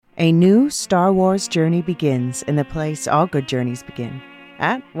A new Star Wars journey begins in the place all good journeys begin.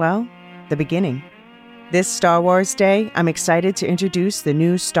 At, well, the beginning. This Star Wars Day, I'm excited to introduce the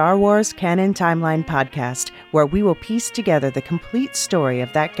new Star Wars Canon Timeline podcast, where we will piece together the complete story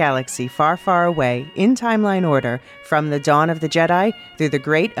of that galaxy far, far away in timeline order, from the dawn of the Jedi through the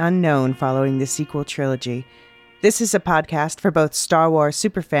great unknown following the sequel trilogy. This is a podcast for both Star Wars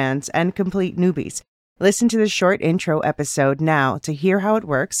superfans and complete newbies. Listen to the short intro episode now to hear how it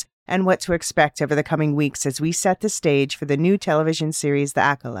works and what to expect over the coming weeks as we set the stage for the new television series The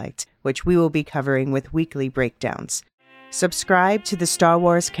Acolyte, which we will be covering with weekly breakdowns. Subscribe to the Star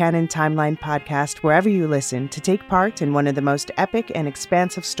Wars Canon Timeline podcast wherever you listen to take part in one of the most epic and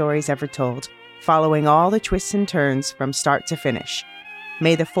expansive stories ever told, following all the twists and turns from start to finish.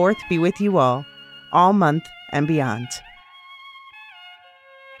 May the 4th be with you all month and beyond.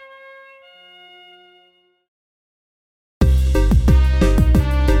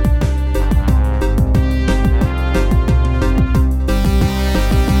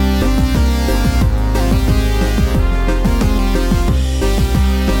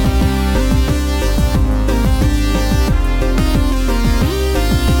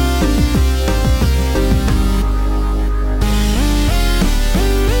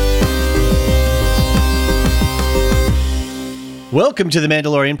 Welcome to the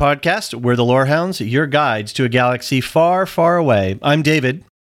Mandalorian podcast. We're the Lorehounds, your guides to a galaxy far, far away. I'm David.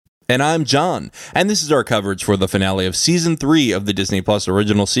 And I'm John. And this is our coverage for the finale of Season 3 of the Disney Plus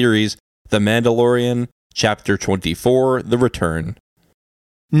original series, The Mandalorian, Chapter 24, The Return.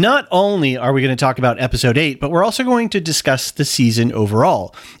 Not only are we going to talk about Episode 8, but we're also going to discuss the season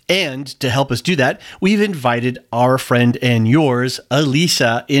overall. And to help us do that, we've invited our friend and yours,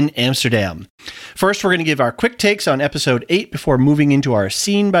 Alicia, in Amsterdam. First, we're going to give our quick takes on Episode 8 before moving into our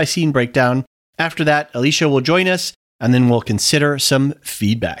scene-by-scene breakdown. After that, Alicia will join us, and then we'll consider some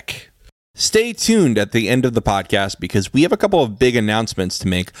feedback. Stay tuned at the end of the podcast because we have a couple of big announcements to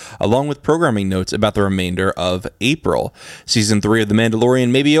make, along with programming notes about the remainder of April. Season 3 of The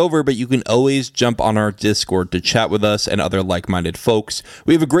Mandalorian may be over, but you can always jump on our Discord to chat with us and other like-minded folks.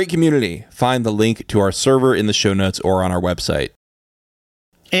 We have a great community. Find the link to our server in the show notes or on our website.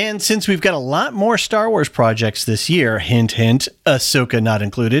 And since we've got a lot more Star Wars projects this year, hint, hint, Ahsoka not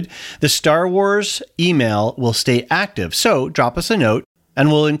included, the Star Wars email will stay active. So drop us a note, and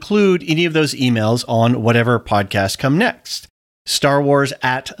we'll include any of those emails on whatever podcasts come next.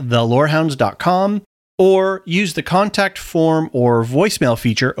 StarWars@thelorehounds.com, or use the contact form or voicemail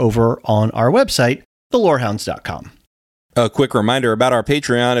feature over on our website, thelorehounds.com. A quick reminder about our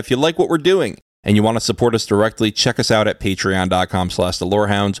Patreon. If you like what we're doing and you want to support us directly, check us out at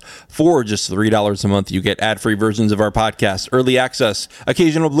patreon.com/thelorehounds. For just $3 a month, you get ad-free versions of our podcast, early access,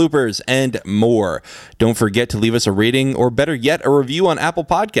 occasional bloopers, and more. Don't forget to leave us a rating, or better yet, a review on Apple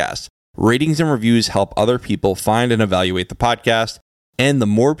Podcasts. Ratings and reviews help other people find and evaluate the podcast, and the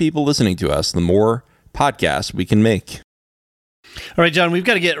more people listening to us, the more podcasts we can make. All right, John, we've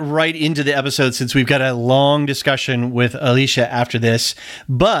got to get right into the episode since we've got a long discussion with Alicia after this,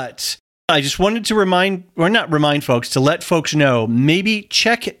 but I just wanted to let folks know, maybe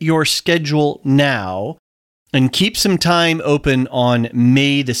check your schedule now and keep some time open on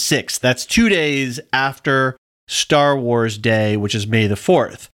May the 6th. That's 2 days after Star Wars Day, which is May the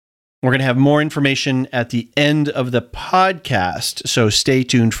 4th. We're going to have more information at the end of the podcast, so stay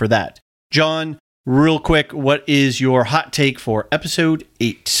tuned for that. John, real quick, what is your hot take for Episode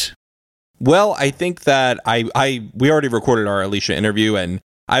 8? Well, I think that we already recorded our Alicia interview, and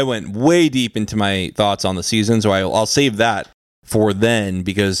I went way deep into my thoughts on the season, so I'll save that for then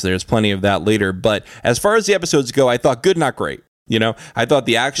because there's plenty of that later. But as far as the episodes go, I thought good, not great. You know, I thought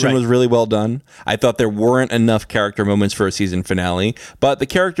the action was really well done. I thought there weren't enough character moments for a season finale, but the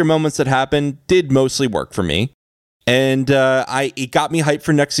character moments that happened did mostly work for me. And it got me hyped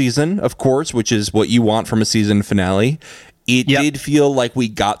for next season, of course, which is what you want from a season finale. It did feel like we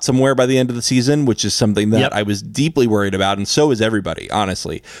got somewhere by the end of the season, which is something that I was deeply worried about, and so is everybody,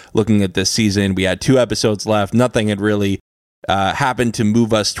 honestly. Looking at this season, we had 2 episodes left. Nothing had really happened to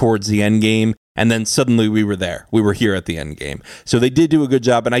move us towards the end game, and then suddenly we were there. We were here at the end game. So they did do a good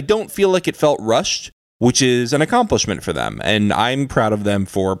job, and I don't feel like it felt rushed, which is an accomplishment for them, and I'm proud of them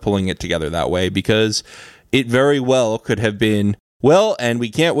for pulling it together that way, because it very well could have been, well, and we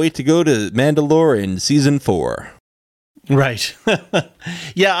can't wait to go to Mandalorian Season 4. Right.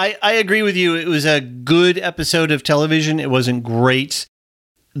 Yeah, I agree with you. It was a good episode of television. It wasn't great.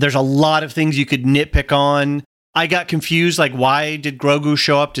 There's a lot of things you could nitpick on. I got confused, like, why did Grogu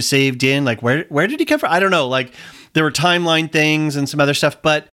show up to save Din? Like, where did he come from? I don't know. Like, there were timeline things and some other stuff,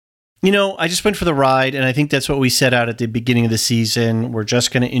 but I just went for the ride, and I think that's what we set out at the beginning of the season. We're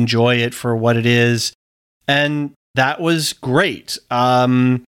just going to enjoy it for what it is. And that was great.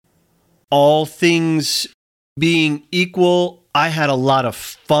 All things being equal, I had a lot of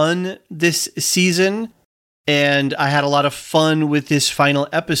fun this season, and I had a lot of fun with this final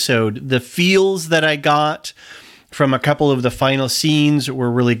episode. The feels that I got from a couple of the final scenes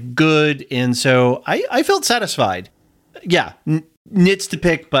were really good, and so I felt satisfied. Yeah, nits to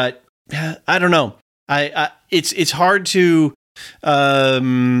pick, but I don't know. It's hard to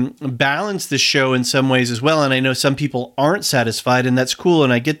balance the show in some ways as well, and I know some people aren't satisfied, and that's cool,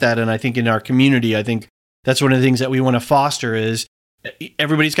 and I get that, and I think in our community, I think that's one of the things that we want to foster is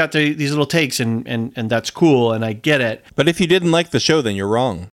everybody's got these little takes, and that's cool, and I get it. But if you didn't like the show, then you're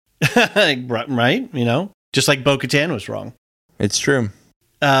wrong. Right? Just like Bo-Katan was wrong. It's true.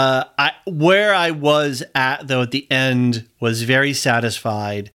 Where I was at, though, at the end was very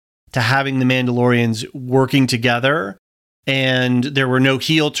satisfied to having the Mandalorians working together, and there were no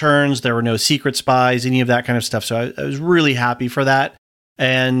heel turns, there were no secret spies, any of that kind of stuff. So I was really happy for that,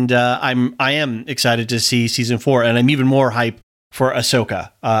 and I am excited to see season 4, and I'm even more hype for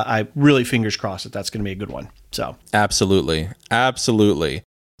Ahsoka. I really fingers crossed that that's going to be a good one. So absolutely.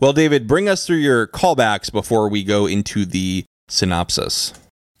 Well, David, bring us through your callbacks before we go into the synopsis.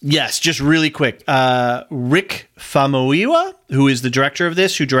 Yes, just really quick. Rick Famuyiwa, who is the director of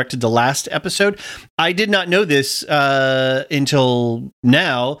this, who directed the last episode. I did not know this until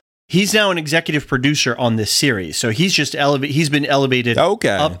now. He's now an executive producer on this series. So he's just he's been elevated up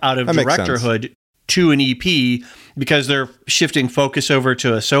out of directorhood to an EP because they're shifting focus over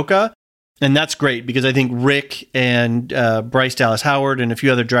to Ahsoka. And that's great because I think Rick and Bryce Dallas Howard and a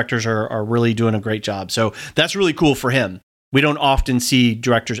few other directors are really doing a great job. So that's really cool for him. We don't often see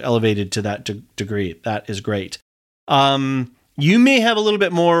directors elevated to that degree. That is great. You may have a little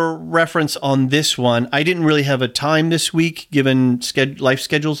bit more reference on this one. I didn't really have a time this week, given life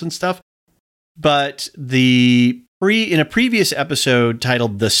schedules and stuff. But in a previous episode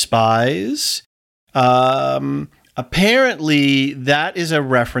titled "The Spies," apparently that is a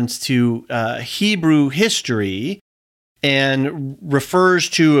reference to Hebrew history and refers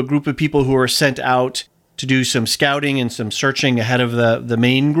to a group of people who are sent out to do some scouting and some searching ahead of the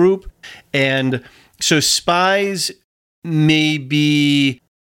main group. And so spies may be,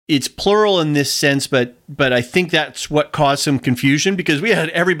 it's plural in this sense, but I think that's what caused some confusion because we had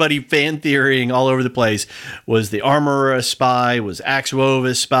everybody fan theorying all over the place. Was the armorer a spy? Was Axwove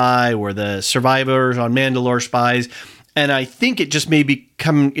a spy? Were the survivors on Mandalore spies? And I think it just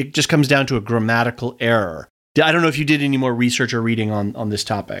comes down to a grammatical error. I don't know if you did any more research or reading on this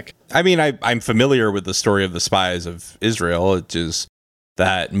topic. I mean, I'm familiar with the story of the spies of Israel, which is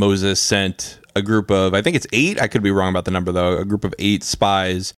that Moses sent a group of, I think it's 8, I could be wrong about the number though, a group of 8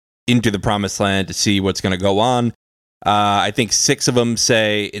 spies into the promised land to see what's going to go on. I think 6 of them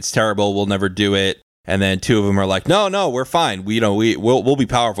say it's terrible, we'll never do it. And then 2 of them are like, no, we're fine. We'll be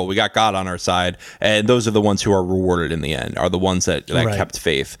powerful. We got God on our side. And those are the ones who are rewarded in the end, are the ones that right. kept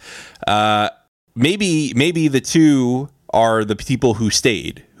faith. Maybe the 2 are the people who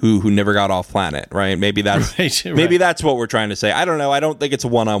stayed, who never got off planet, right? Maybe that's maybe that's what we're trying to say. I don't know. I don't think it's a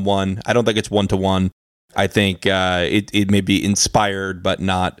one-on-one. I don't think it's one-to-one. I think it may be inspired, but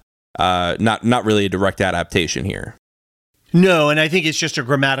not really a direct adaptation here. No, and I think it's just a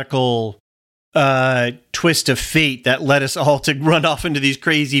grammatical twist of fate that led us all to run off into these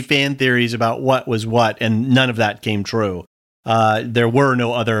crazy fan theories about what was what, and none of that came true. There were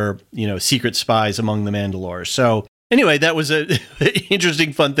no other, secret spies among the Mandalores. So anyway, that was an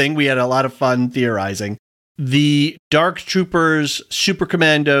interesting, fun thing. We had a lot of fun theorizing. The Dark Troopers, Super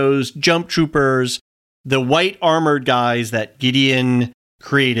Commandos, Jump Troopers, the white armored guys that Gideon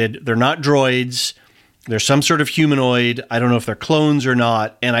created, they're not droids. They're some sort of humanoid. I don't know if they're clones or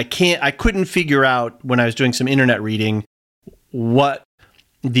not. And I couldn't figure out when I was doing some internet reading what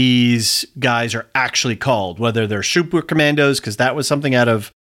these guys are actually called, whether they're super commandos, because that was something out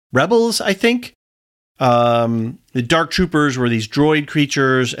of Rebels, I think. The Dark Troopers were these droid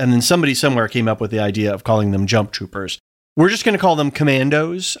creatures, and then somebody somewhere came up with the idea of calling them Jump Troopers. We're just going to call them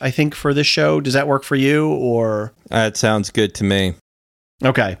Commandos, I think, for this show. Does that work for you? Or that sounds good to me.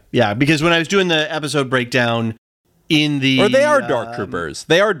 Okay, yeah, because when I was doing the episode breakdown or they are Dark Troopers.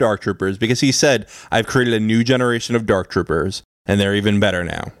 They are Dark Troopers because he said, I've created a new generation of Dark Troopers, and they're even better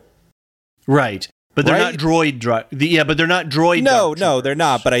now. Right, but they're not droid. Yeah, but they're not droid. No, they're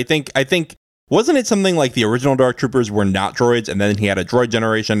not. But I think wasn't it something like the original Dark Troopers were not droids, and then he had a droid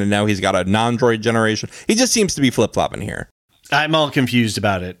generation, and now he's got a non-droid generation. He just seems to be flip-flopping here. I'm all confused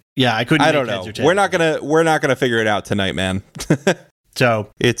about it. Yeah, I couldn't. I don't know. We're not gonna figure it out tonight, man. So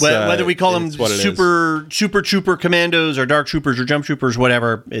It's whether we call them it's what it super trooper commandos or dark troopers or jump troopers,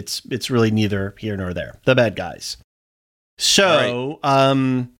 whatever, it's really neither here nor there. The bad guys. So,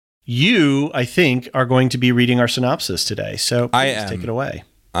 you, I think, are going to be reading our synopsis today. So please take it away.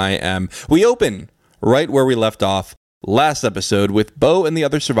 I am. We open right where we left off last episode with Bo and the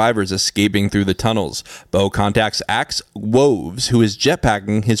other survivors escaping through the tunnels. Bo contacts Axe Woves, who is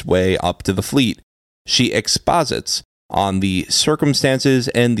jetpacking his way up to the fleet. She exposits on the circumstances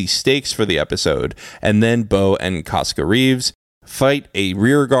and the stakes for the episode, and then Bo and Casca Reeves fight a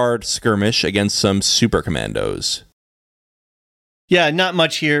rearguard skirmish against some super commandos. Yeah, not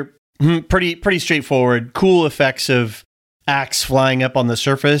much here. Pretty straightforward. Cool effects of Axe flying up on the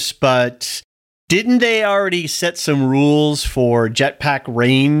surface, but didn't they already set some rules for jetpack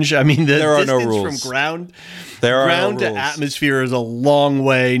range? I mean, the distance from ground to atmosphere is a long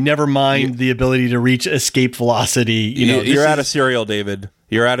way. Never mind the ability to reach escape velocity. You're out of cereal, David.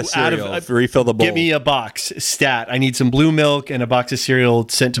 You're out of cereal. Refill the bowl. Give me a box. Stat. I need some blue milk and a box of cereal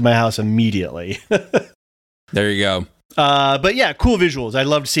sent to my house immediately. There you go. But yeah, cool visuals. I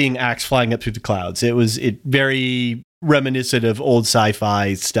loved seeing Axe flying up through the clouds. It very reminiscent of old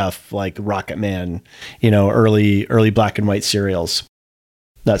sci-fi stuff like Rocket Man, early black and white serials.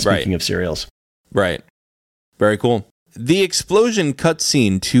 Not speaking of serials. Right. Very cool. The explosion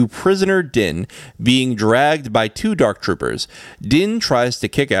cutscene to prisoner Din being dragged by two dark troopers. Din tries to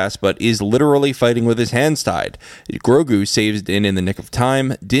kick ass, but is literally fighting with his hands tied. Grogu saves Din in the nick of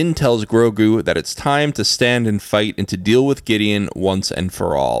time. Din tells Grogu that it's time to stand and fight and to deal with Gideon once and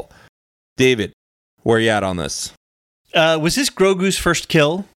for all. David, where are you at on this? Was this Grogu's first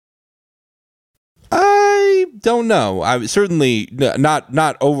kill? I don't know. I certainly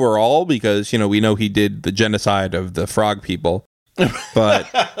not overall, because we know he did the genocide of the frog people. But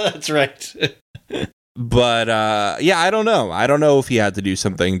that's right. But I don't know. I don't know if he had to do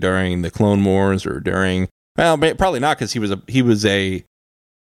something during the Clone Wars or during. Well, probably not, because he wasn't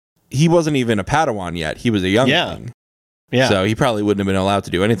even a Padawan yet. He was a youngling. Yeah. So he probably wouldn't have been allowed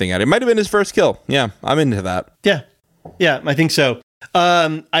to do anything at it. It might have been his first kill. Yeah, I'm into that. Yeah, I think so.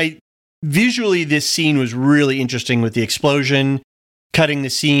 Visually, this scene was really interesting with the explosion, cutting the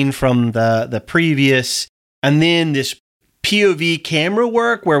scene from the previous, and then this POV camera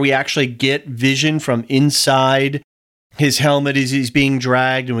work where we actually get vision from inside his helmet as he's being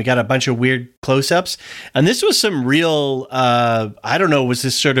dragged, and we got a bunch of weird close-ups. And this was some real, I don't know, was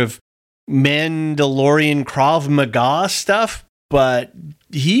this sort of Mandalorian Krav Maga stuff? But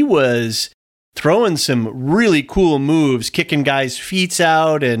he was throwing some really cool moves, kicking guys' feet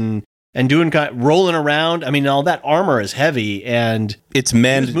out and doing rolling around. I mean, all that armor is heavy, and it's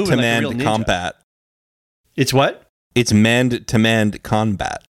man-to-man combat. It's what? It's man-to-man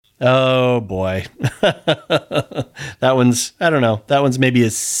combat. Oh boy, that one's, I don't know. That one's maybe a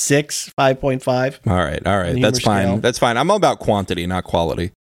 5.5. All right, that's fine. Scale. That's fine. I'm all about quantity, not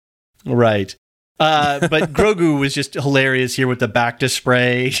quality. Right. But Grogu was just hilarious here with the Bacta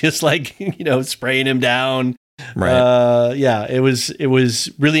spray, just like, spraying him down. Right. It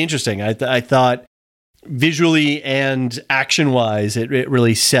was really interesting. I thought visually and action wise, it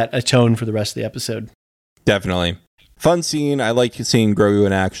really set a tone for the rest of the episode. Definitely. Fun scene. I liked seeing Grogu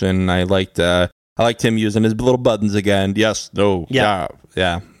in action. I liked him using his little buttons again. Yes, no, yeah.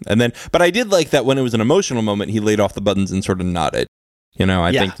 And then, but I did like that when it was an emotional moment, he laid off the buttons and sort of nodded.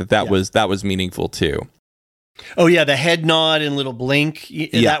 I think that was meaningful too. Oh yeah, the head nod and little blink.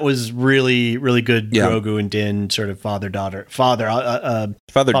 That was really, really good. Yeah. Grogu and Din sort of father-daughter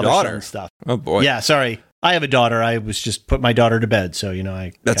stuff. Oh boy. Yeah, sorry. I have a daughter. I was just put my daughter to bed, so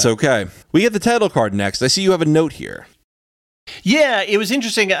That's okay. We get the title card next. I see you have a note here. Yeah, it was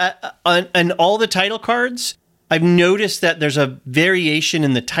interesting. On all the title cards, I've noticed that there's a variation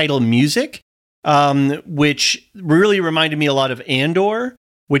in the title music, which really reminded me a lot of Andor,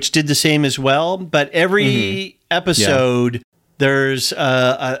 which did the same as well. But every episode, there's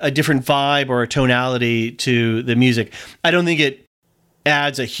a different vibe or a tonality to the music. I don't think it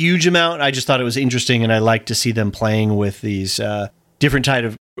adds a huge amount. I just thought it was interesting, and I like to see them playing with these different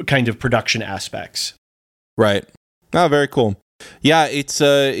kind of production aspects. Right. Oh, very cool. Yeah, it's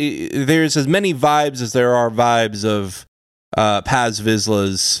there's as many vibes as there are vibes of Paz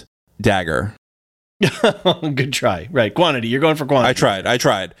Vizsla's dagger. Good try. Right. Quantity. You're going for quantity. I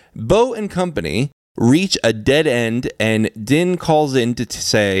tried. Bo and company reach a dead end, and Din calls in to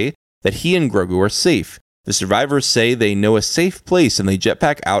say that he and Grogu are safe. The survivors say they know a safe place, and they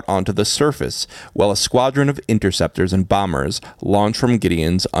jetpack out onto the surface, while a squadron of interceptors and bombers launch from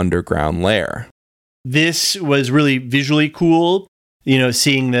Gideon's underground lair. This was really visually cool,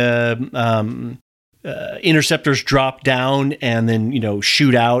 seeing the interceptors drop down and then,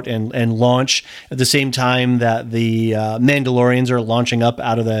 shoot out and launch at the same time that the Mandalorians are launching up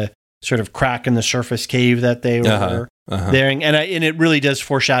out of the sort of crack in the surface cave that they were there. And it really does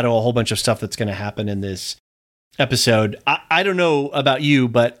foreshadow a whole bunch of stuff that's going to happen in this episode. I don't know about you,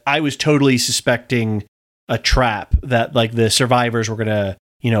 but I was totally suspecting a trap that like the survivors were going to,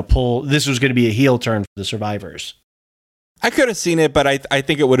 pull. This was going to be a heel turn for the survivors. I could have seen it, but I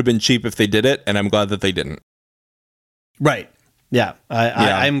think it would have been cheap if they did it, and I'm glad that they didn't. Right. Yeah.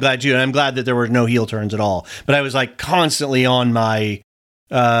 I'm glad I'm glad that there were no heel turns at all. But I was like constantly on my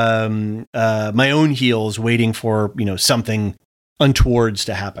my own heels waiting for, something untowards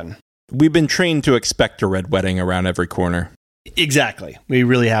to happen. We've been trained to expect a red wedding around every corner. Exactly. We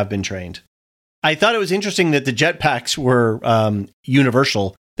really have been trained. I thought it was interesting that the jetpacks were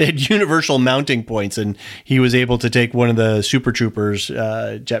universal. They had universal mounting points, and he was able to take one of the Super Troopers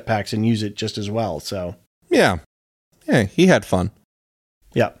jetpacks and use it just as well. So yeah, he had fun.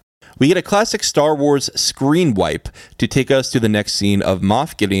 Yeah. We get a classic Star Wars screen wipe to take us to the next scene of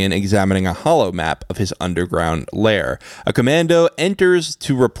Moff Gideon examining a holo map of his underground lair. A commando enters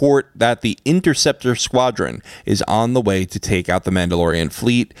to report that the Interceptor Squadron is on the way to take out the Mandalorian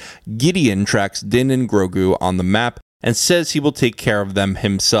fleet. Gideon tracks Din and Grogu on the map and says he will take care of them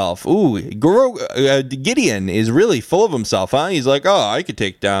himself. Ooh, Gideon is really full of himself, huh? He's like, oh, I could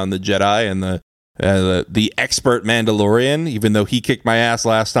take down the Jedi and the expert Mandalorian, even though he kicked my ass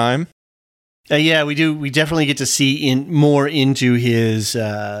last time. Yeah, we do. We definitely get to see more into his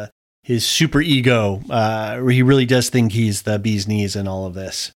super ego, where he really does think he's the bee's knees in all of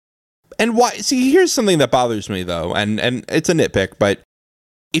this. And why? See, here's something that bothers me though, and it's a nitpick, but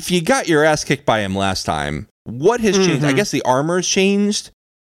if you got your ass kicked by him last time, what has changed? I guess the armor's changed,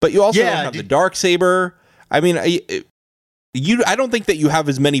 but you also don't have the Darksaber. I mean, I don't think that you have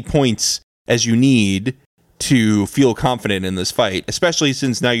as many points as you need to feel confident in this fight, especially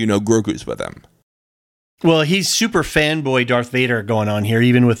since now Grogu's with him. Well, he's super fanboy Darth Vader going on here,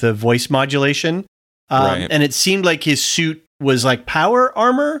 even with the voice modulation. Right. And it seemed like his suit was like power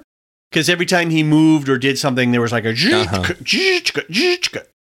armor, because every time he moved or did something, there was like a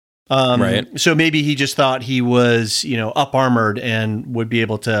right. So maybe he just thought he was, up armored and would be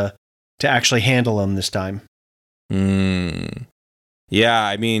able to actually handle him this time. Yeah,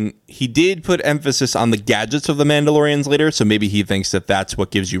 I mean, he did put emphasis on the gadgets of the Mandalorians later, so maybe he thinks that that's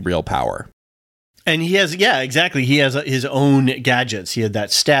what gives you real power. And he has, yeah, exactly. He has his own gadgets. He had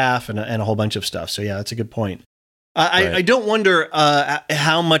that staff and a whole bunch of stuff. So yeah, that's a good point. Right. I don't wonder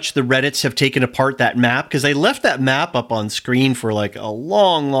how much the Reddits have taken apart that map, because they left that map up on screen for like a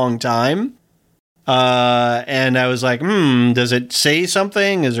long, long time. And I was like, does it say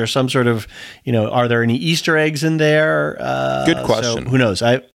something? Is there some sort of, are there any Easter eggs in there? Good question. So who knows?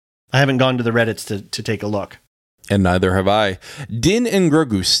 I haven't gone to the Reddits to take a look. And neither have I. Din and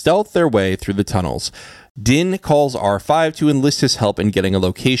Grogu stealth their way through the tunnels. Din calls R5 to enlist his help in getting a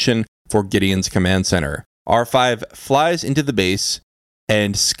location for Gideon's command center. R5 flies into the base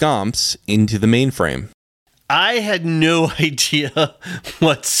and scomps into the mainframe. I had no idea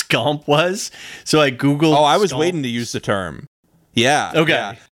what scomp was, so I Googled. Oh, I was scomp. waiting to use the term. Yeah.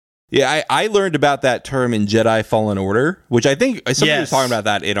 Okay. Yeah, I learned about that term in Jedi Fallen Order, which I think somebody was talking about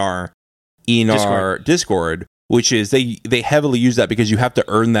that in our Discord, which is they heavily use that because you have to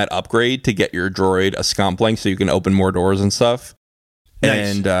earn that upgrade to get your droid a scomp link so you can open more doors and stuff.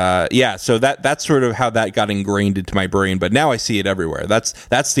 Nice. And so that's sort of how that got ingrained into my brain, but now I see it everywhere.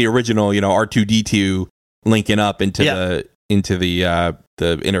 That's the original, R2D2 linking up into the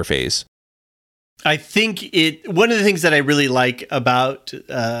interface. I think one of the things that I really like about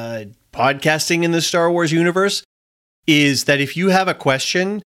podcasting in the Star Wars universe is that if you have a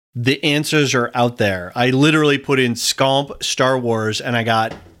question, the answers are out there. I literally put in Scomp Star Wars and I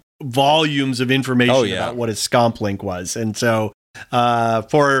got volumes of information about what a Scomp link was. And so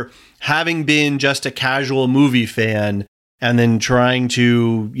for having been just a casual movie fan and then trying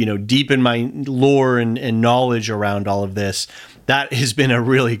to, deepen my lore and knowledge around all of this, that has been a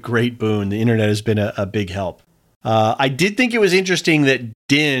really great boon. The internet has been a big help. I did think it was interesting that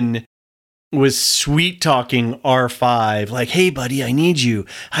Din was sweet talking R5, like, "Hey, buddy, I need you.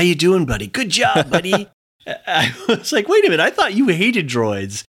 How you doing, buddy? Good job, buddy." I was like, wait a minute, I thought you hated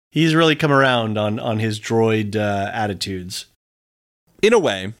droids. He's really come around on his droid attitudes. In a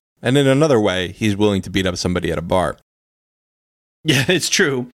way, and in another way, he's willing to beat up somebody at a bar. Yeah, it's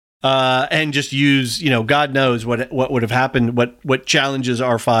true. And just use, God knows what would have happened, what challenges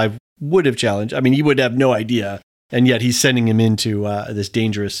R5 would have challenged. I mean, he would have no idea. And yet he's sending him into this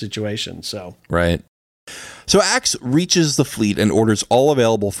dangerous situation. So right. So Axe reaches the fleet and orders all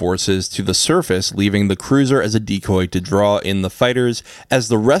available forces to the surface, leaving the cruiser as a decoy to draw in the fighters as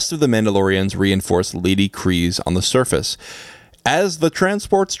the rest of the Mandalorians reinforce Lady Kryze on the surface. As the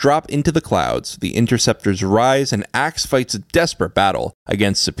transports drop into the clouds, the interceptors rise and Axe fights a desperate battle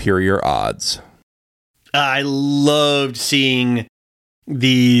against superior odds. I loved seeing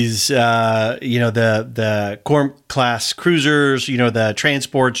these, the Corp class cruisers, the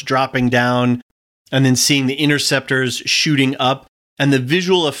transports dropping down, and then seeing the interceptors shooting up, and the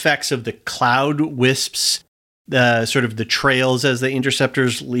visual effects of the cloud wisps, the sort of the trails as the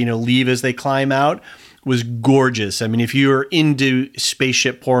interceptors, leave as they climb out, was gorgeous. I mean, if you're into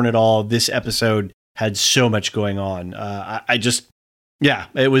spaceship porn at all, this episode had so much going on.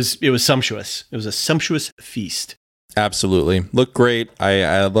 It was sumptuous. It was a sumptuous feast. Absolutely. Looked great.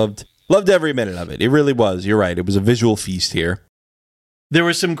 I loved every minute of it. It really was. You're right. It was a visual feast here. There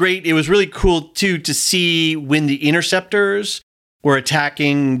was it was really cool too to see when the interceptors were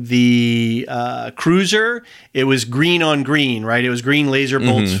attacking the cruiser. It was green on green, right? It was green laser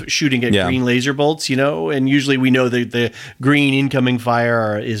bolts shooting at green laser bolts, and usually we know that the green incoming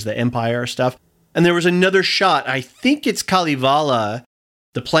fire is the Empire stuff. And there was another shot. I think it's Kalevala,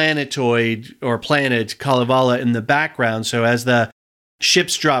 the planetoid or planet Kalevala in the background. So as the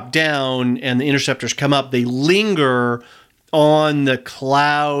ships drop down and the interceptors come up, they linger on the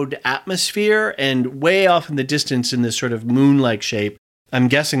cloud atmosphere, and way off in the distance in this sort of moon-like shape. I'm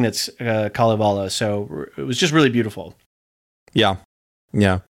guessing that's Kalevala. So it was just really beautiful. Yeah.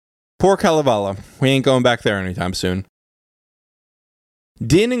 Poor Kalevala. We ain't going back there anytime soon.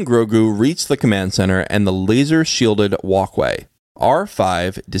 Din and Grogu reach the command center and the laser-shielded walkway.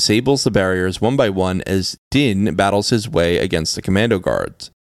 R5 disables the barriers one by one as Din battles his way against the commando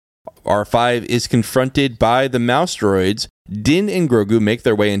guards. R5 is confronted by the mouse droids. Din and Grogu make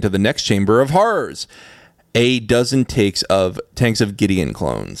their way into the next chamber of horrors. A dozen tanks of Gideon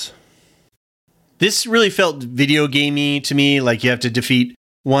clones. This really felt video gamey to me, like you have to defeat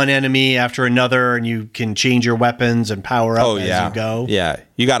one enemy after another and you can change your weapons and power up as you go. Yeah,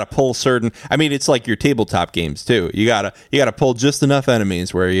 you got to pull certain. I mean, it's like your tabletop games too. You got to pull just enough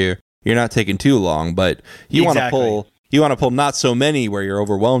enemies where you're not taking too long, but you want to pull not so many where you're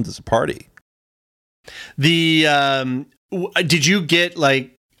overwhelmed as a party. Did you get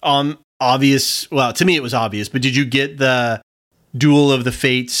obvious? Well, to me it was obvious, but did you get the Duel of the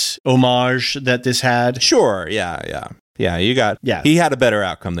Fates homage that this had? Sure. Yeah. He had a better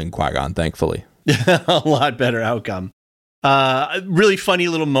outcome than Qui-Gon, thankfully. A lot better outcome. Really funny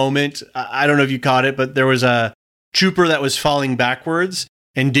little moment. I don't know if you caught it, but there was a trooper that was falling backwards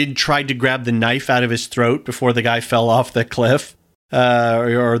and tried to grab the knife out of his throat before the guy fell off the cliff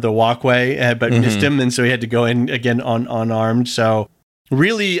or the walkway, but missed him, and so he had to go in again unarmed. So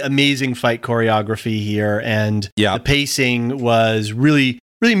really amazing fight choreography here, and the pacing was really,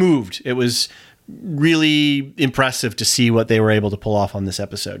 really moved. It was really impressive to see what they were able to pull off on this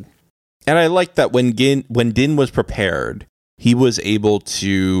episode. And I like that when Din was prepared, he was able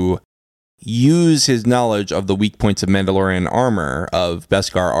to use his knowledge of the weak points of Mandalorian armor, of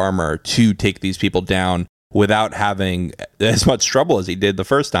Beskar armor, to take these people down without having as much trouble as he did the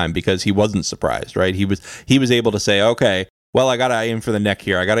first time, because he wasn't surprised, right? He was able to say, okay, well, I got to aim for the neck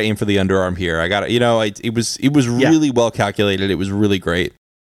here. I got to aim for the underarm here. I got to, it was really well calculated. It was really great.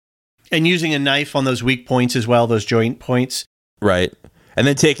 And using a knife on those weak points as well, those joint points. Right. And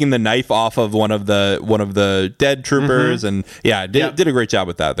then taking the knife off of one of the dead troopers, and did a great job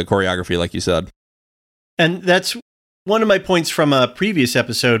with that. The choreography, like you said. And that's one of my points from a previous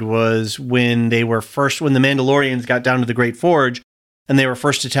episode, was when the Mandalorians got down to the Great Forge and they were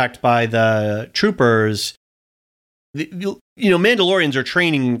first attacked by the troopers. Mandalorians are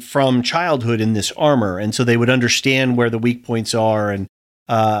training from childhood in this armor, and so they would understand where the weak points are and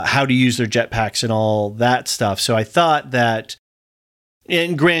how to use their jetpacks and all that stuff. So I thought that,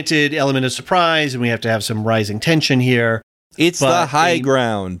 and granted, element of surprise, and we have to have some rising tension here. It's the high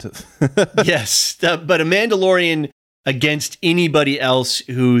ground. Yes, but a Mandalorian against anybody else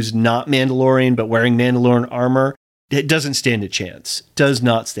who's not Mandalorian but wearing Mandalorian armor, it doesn't stand a chance. Does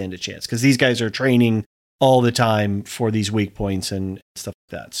not stand a chance, because these guys are training all the time for these weak points and stuff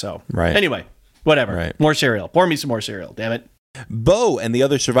like that. So anyway, whatever. Right. More cereal. Pour me some more cereal, damn it. Bo and the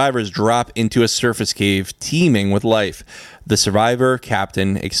other survivors drop into a surface cave teeming with life. The survivor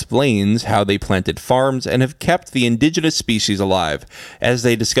captain explains how they planted farms and have kept the indigenous species alive. As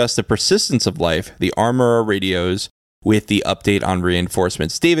they discuss the persistence of life, the armorer radios with the update on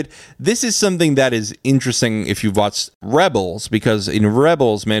reinforcements. David, this is something that is interesting if you've watched Rebels, because in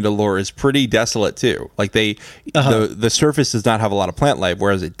Rebels, Mandalore is pretty desolate too. Like the surface does not have a lot of plant life,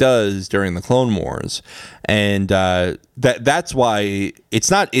 whereas it does during the Clone Wars, and that's why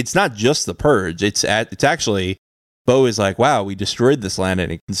it's not just the Purge. It's actually, Bo is like, wow, we destroyed this land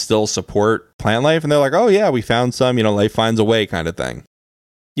and it can still support plant life, and they're like, oh yeah, we found some, life finds a way kind of thing.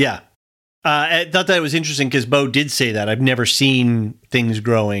 Yeah. I thought that was interesting because Bo did say that. I've never seen things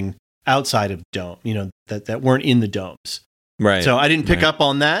growing outside of dome, that weren't in the domes. Right. So I didn't pick up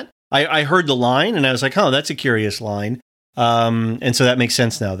on that. I heard the line and I was like, oh, that's a curious line. And so that makes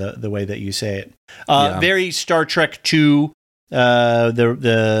sense now, the way that you say it. Very Star Trek II, the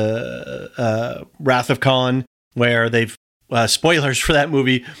Wrath of Khan, where they've, spoilers for that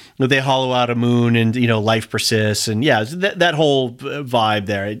movie, they hollow out a moon and, life persists. And yeah, that whole vibe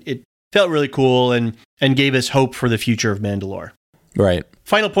there, it felt really cool and gave us hope for the future of Mandalore. Right.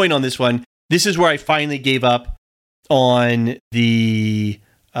 Final point on this one. This is where I finally gave up on the,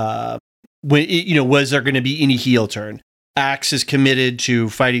 was there going to be any heel turn? Axe is committed to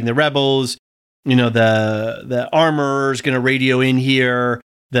fighting the rebels. The armorer is going to radio in here.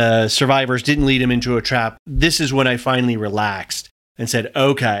 The survivors didn't lead him into a trap. This is when I finally relaxed and said,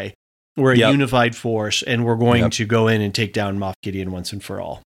 okay, we're a unified force and we're going to go in and take down Moff Gideon once and for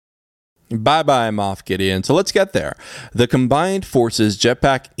all. Bye-bye, Moff Gideon. So let's get there. The combined forces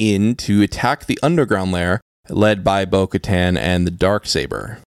jetpack in to attack the underground lair, led by Bo-Katan and the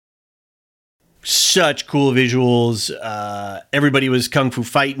Darksaber. Such cool visuals. Everybody was kung fu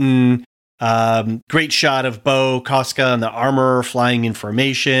fighting. Great shot of Bo, Casca, and the armor flying in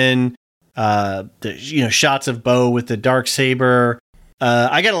formation. Shots of Bo with the Darksaber.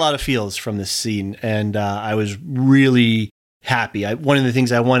 I got a lot of feels from this scene, and I was really happy. One of the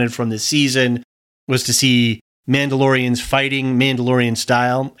things I wanted from this season was to see Mandalorians fighting Mandalorian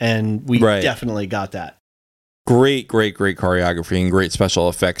style, and we definitely got that. Great choreography and great special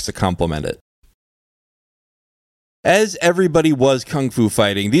effects to complement it. As everybody was kung fu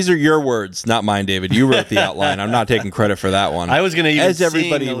fighting, these are your words, not mine, David. You wrote the outline. I'm not taking credit for that one. I was going to even as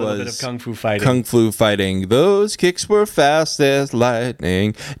everybody sing a little bit of kung fu fighting. Those kicks were fast as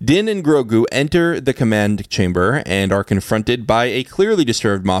lightning. Din and Grogu enter the command chamber and are confronted by a clearly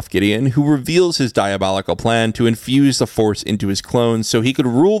disturbed Moff Gideon, who reveals his diabolical plan to infuse the Force into his clones so he could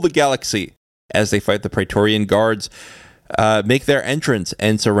rule the galaxy. As they fight, the Praetorian guards make their entrance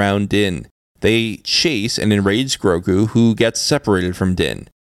and surround Din. They chase and enrage Grogu, who gets separated from Din.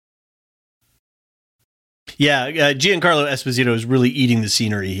 Yeah, Giancarlo Esposito is really eating the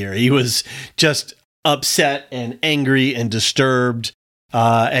scenery here. He was just upset and angry and disturbed.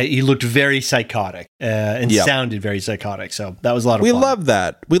 He looked very psychotic and sounded very psychotic. So that was a lot of fun. We love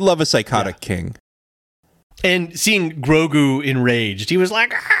that. We love a psychotic king. And seeing Grogu enraged, he was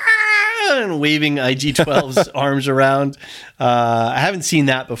like, and waving IG-12's arms around. I haven't seen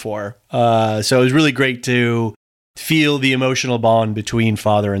that before. So it was really great to feel the emotional bond between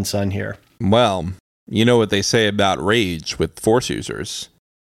father and son here. Well, you know what they say about rage with Force users.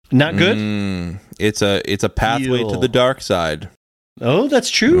 Not good? It's a pathway to the dark side. Oh, that's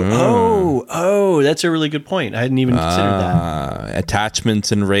true. Oh, that's a really good point. I hadn't even considered that.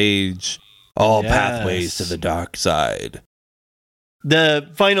 Attachments and rage, all pathways to the dark side. The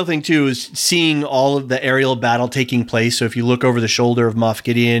final thing, too, is seeing all of the aerial battle taking place. So if you look over the shoulder of Moff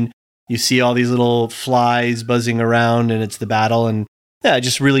Gideon, you see all these little flies buzzing around, and it's the battle. And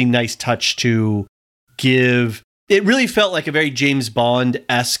just really nice touch to give. It really felt like a very James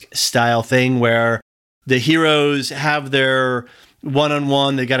Bond-esque style thing where the heroes have their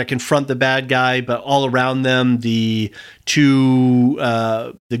one-on-one. They got to confront the bad guy, but all around them, the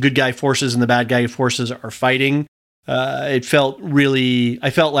good guy forces and the bad guy forces are fighting. I felt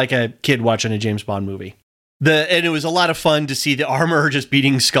like a kid watching a James Bond movie. And it was a lot of fun to see the armorer just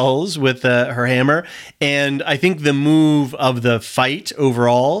beating skulls with her hammer. And I think the move of the fight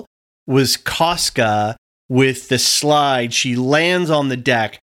overall was Casca with the slide. She lands on the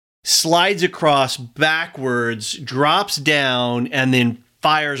deck, slides across backwards, drops down, and then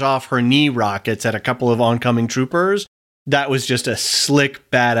fires off her knee rockets at a couple of oncoming troopers. That was just a slick,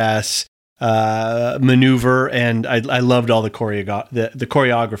 badass maneuver, and I loved all the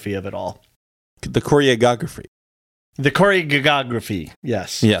choreography of it all. The choreography.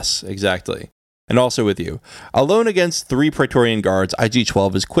 Yes. Yes, exactly. And also with you. Alone against 3 Praetorian guards,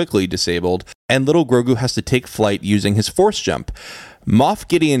 IG-12 is quickly disabled, and little Grogu has to take flight using his Force jump. Moff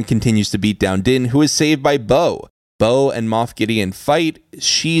Gideon continues to beat down Din, who is saved by Bo. Bo and Moff Gideon fight.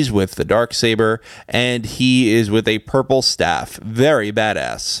 She's with the Darksaber, and he is with a purple staff. Very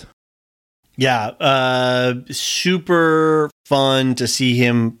badass. Yeah, super fun to see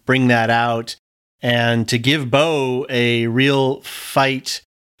him bring that out and to give Bo a real fight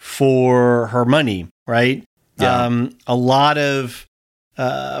for her money, right? Yeah. A lot of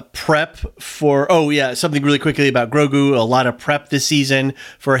prep for, something really quickly about Grogu, a lot of prep this season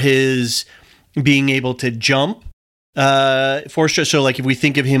for his being able to jump. So like if we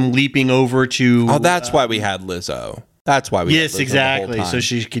think of him leaping over to... Oh, that's why we had Lizzo. That's why we had Lizzo exactly. the whole time. So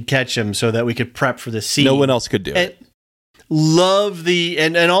she could catch him so that we could prep for the scene. No one else could do it. Love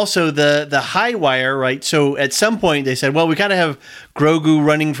and also the high wire, right? So at some point they said, well, we gotta have Grogu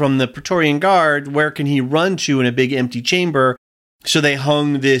running from the Praetorian Guard. Where can he run to in a big empty chamber? So they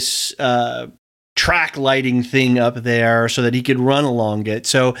hung this track lighting thing up there so that he could run along it.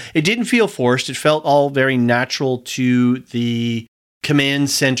 So it didn't feel forced. It felt all very natural to the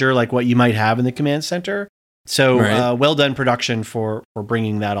command center, like what you might have in the command center. So well done production for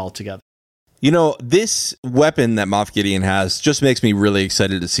bringing that all together. You know, this weapon that Moff Gideon has just makes me really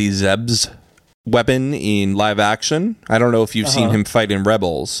excited to see Zeb's weapon in live action. I don't know if you've seen him fight in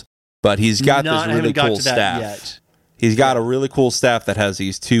Rebels, but he's got this really cool staff. He's got a really cool staff that has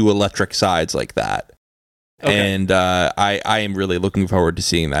these two electric sides like that. Okay. And I am really looking forward to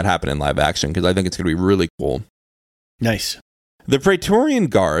seeing that happen in live action because I think it's going to be really cool. Nice. The Praetorian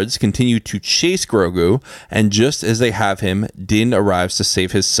Guards continue to chase Grogu, and just as they have him, Din arrives to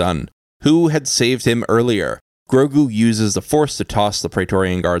save his son, who had saved him earlier. Grogu uses the Force to toss the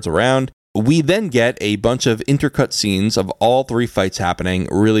Praetorian Guards around. We then get a bunch of intercut scenes of all three fights happening,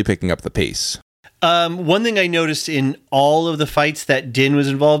 really picking up the pace. One thing I noticed in all of the fights that Din was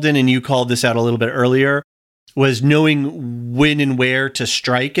involved in, and you called this out a little bit earlier, was knowing when and where to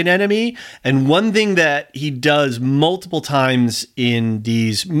strike an enemy. And one thing that he does multiple times in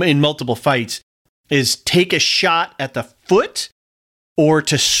multiple fights is take a shot at the foot or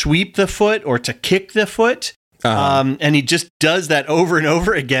to sweep the foot or to kick the foot. And he just does that over and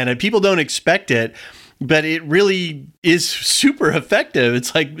over again. And people don't expect it, but it really is super effective.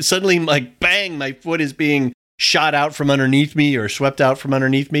 It's like suddenly like, bang, my foot is being shot out from underneath me or swept out from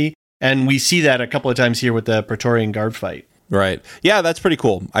underneath me. And we see that a couple of times here with the Praetorian Guard fight. Right. Yeah, that's pretty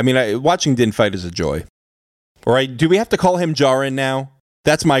cool. I mean, watching Din fight is a joy. All right. Do we have to call him Djarin now?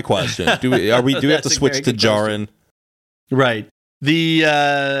 That's my question. Do we have to switch to Djarin? Right.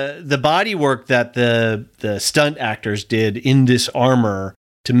 The body work that the stunt actors did in this armor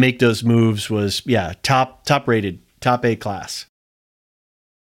to make those moves was top rated, top A class.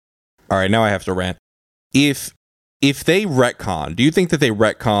 All right, now I have to rant. If they retcon, do you think that they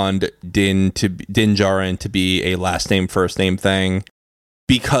retconned Din Djarin to be a last name first name thing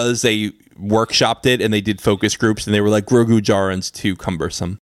because they workshopped it and they did focus groups and they were like Grogu Djarin's too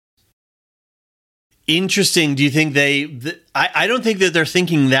cumbersome? Interesting. Do you think I don't think that they're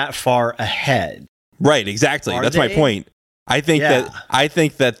thinking that far ahead. Right, exactly. That's my point. I think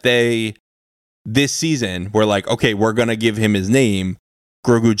that they this season were like, okay, we're gonna give him his name,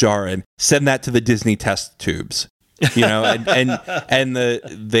 Grogu Djarin, send that to the Disney test tubes. You know, and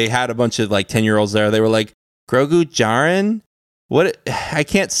they had a bunch of like 10-year-olds there. They were like, Grogu Djarin? What? I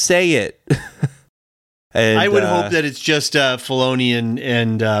can't say it. And, I would hope that it's just Filoni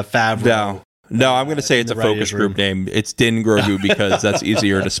and Favreau. No, I'm going to say it's a focus group name. It's Din Grogu because that's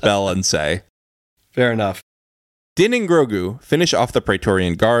easier to spell and say. Fair enough. Din and Grogu finish off the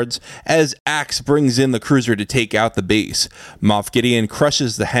Praetorian Guards as Axe brings in the cruiser to take out the base. Moff Gideon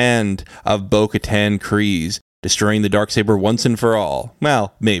crushes the hand of Bo-Katan Kryze, destroying the Darksaber once and for all.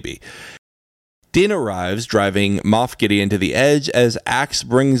 Well, maybe. Din arrives, driving Moff Gideon to the edge as Axe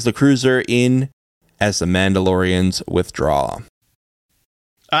brings the cruiser in as the Mandalorians withdraw.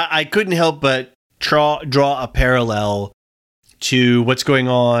 I couldn't help but draw a parallel to what's going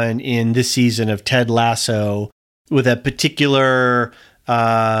on in this season of Ted Lasso with a particular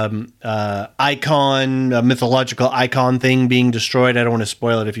icon, a mythological icon thing being destroyed. I don't want to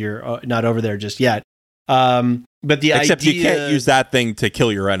spoil it if you're not over there just yet. But Except you can't use that thing to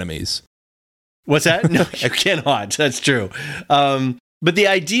kill your enemies. What's that? No, you cannot. That's true. But the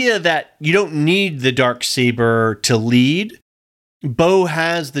idea that you don't need the Darksaber to lead. Bo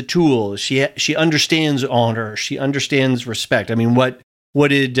has the tools. She understands honor. She understands respect. I mean, what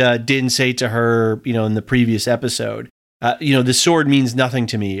did Din say to her, in the previous episode? The sword means nothing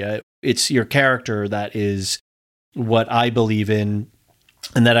to me. It's your character that is what I believe in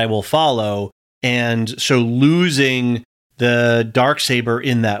and that I will follow. And so losing the Darksaber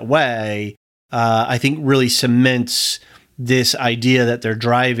in that way, I think really cements this idea that they're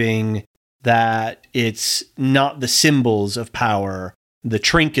driving, that it's not the symbols of power, the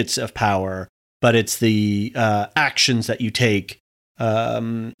trinkets of power, but it's the actions that you take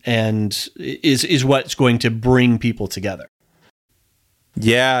and is what's going to bring people together.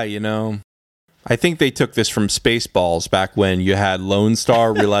 Yeah, I think they took this from Spaceballs back when you had Lone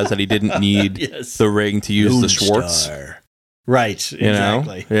Star realize that he didn't need Yes. the ring to use Lone the Schwartz. Star. Right,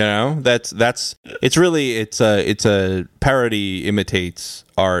 exactly. That's it's a parody imitates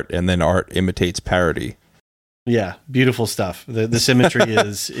art, and then art imitates parody. Yeah, beautiful stuff. The symmetry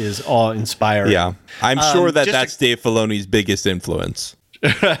is awe-inspiring. Yeah, I'm sure that's Dave Filoni's biggest influence.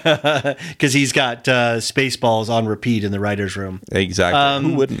 Because he's got Spaceballs on repeat in the writer's room. Exactly.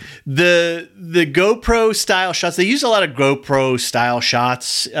 Who wouldn't? The GoPro style shots, they use a lot of GoPro style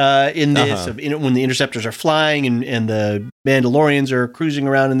shots in this, when the interceptors are flying and the Mandalorians are cruising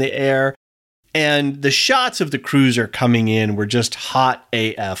around in the air. And the shots of the cruiser coming in were just hot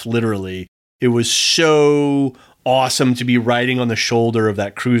AF, literally. It was so awesome to be riding on the shoulder of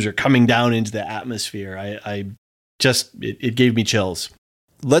that cruiser coming down into the atmosphere. It gave me chills.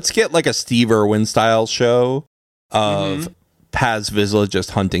 Let's get like a Steve Irwin style show of Paz Vizsla just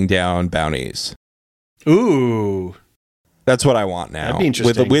hunting down bounties. Ooh. That's what I want now. That'd be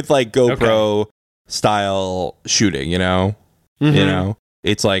interesting. With like GoPro style shooting,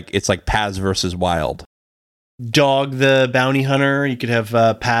 It's like Paz versus Wild. Dog the bounty hunter. You could have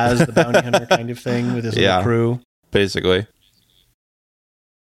Paz the bounty hunter kind of thing with his little crew. Basically.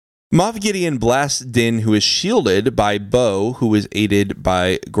 Moff Gideon blasts Din, who is shielded by Bo, who is aided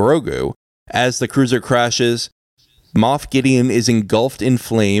by Grogu. As the cruiser crashes, Moff Gideon is engulfed in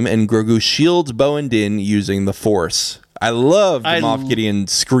flame, and Grogu shields Bo and Din using the Force. I love Moff Gideon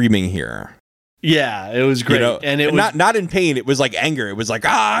screaming here. Yeah, it was great. And it was not in pain. It was like anger. It was like,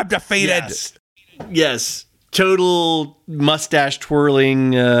 I'm defeated. Yes. Total mustache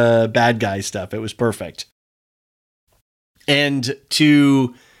twirling bad guy stuff. It was perfect. And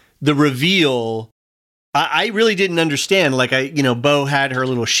to the reveal, I really didn't understand. Like, Bo had her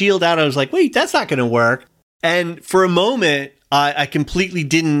little shield out. I was like, wait, that's not going to work. And for a moment, I completely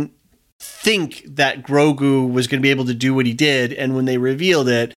didn't think that Grogu was going to be able to do what he did. And when they revealed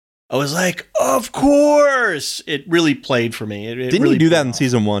it, I was like, of course. It really played for me. Didn't really he do that in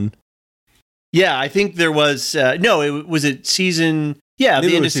season 1? Yeah, I think there was... was it season... Yeah,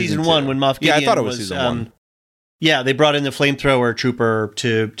 Maybe the end of season 1 when Moff Gideon I thought it was season 1. Yeah, they brought in the flamethrower trooper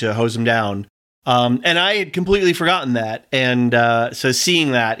to hose him down. And I had completely forgotten that. And so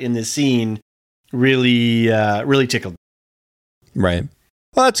seeing that in this scene really tickled me. Right.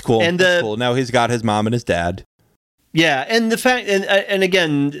 Well, that's cool. That's cool. Now he's got his mom and his dad. Yeah, and the fact... And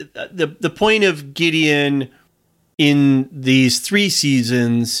again, the point of Gideon in these 3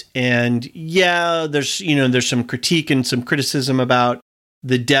 seasons, and there's some critique and some criticism about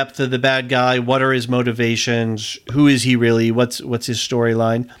the depth of the bad guy. What are his motivations? Who is he really? What's his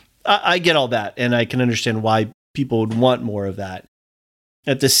storyline? I get all that, and I can understand why people would want more of that.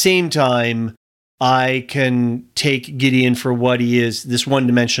 At the same time, I can take Gideon for what he is, this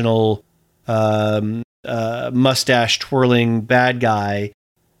one-dimensional mustache twirling bad guy,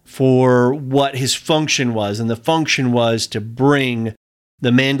 for what his function was. And the function was to bring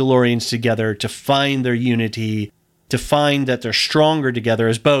the Mandalorians together, to find their unity, to find that they're stronger together.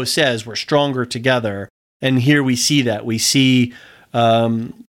 As Bo says, we're stronger together. And here we see that. We see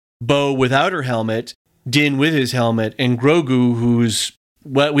Bo without her helmet, Din with his helmet, and Grogu, who's,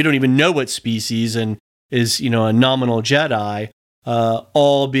 we don't even know what species and is, a nominal Jedi,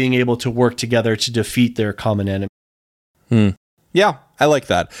 all being able to work together to defeat their common enemy. Yeah, I like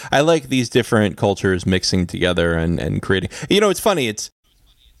that. I like these different cultures mixing together and creating... it's funny.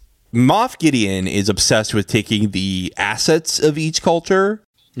 Moff Gideon is obsessed with taking the assets of each culture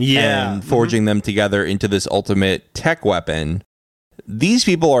and forging them together into this ultimate tech weapon. These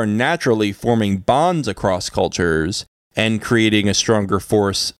people are naturally forming bonds across cultures and creating a stronger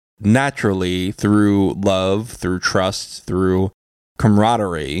force naturally through love, through trust, through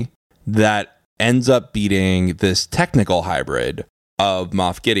camaraderie that ends up beating this technical hybrid of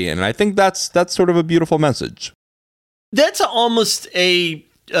Moff Gideon. And I think that's sort of a beautiful message. That's almost a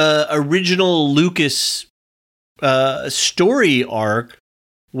original Lucas story arc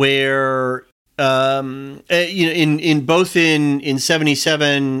where in both in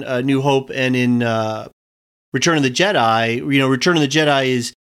 77 New Hope and in Return of the Jedi, Return of the Jedi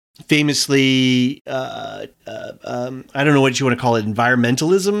is famously I don't know what you want to call it,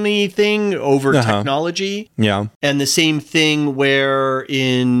 environmentalism-y thing over technology. Yeah. And the same thing where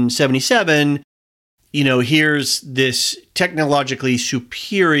in 77, here's this technologically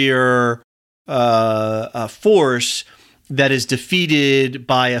superior force that is defeated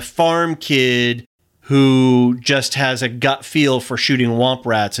by a farm kid who just has a gut feel for shooting womp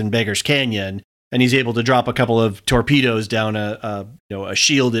rats in Beggar's Canyon. and he's able to drop a couple of torpedoes down a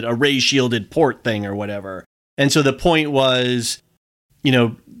ray shielded port thing or whatever. And so the point was,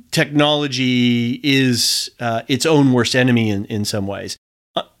 technology is its own worst enemy in some ways.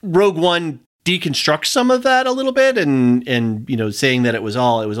 Rogue One deconstructs some of that a little bit, and saying that it was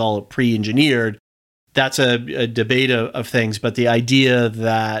all pre-engineered. That's a debate of things, but the idea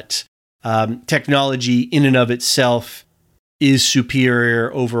that technology in and of itself is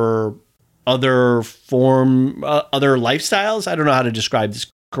superior over other lifestyles. I don't know how to describe this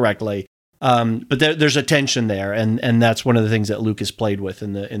correctly. But there's a tension there, and that's one of the things that Lucas played with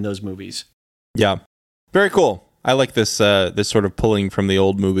in those movies. Yeah, very cool. I like this this sort of pulling from the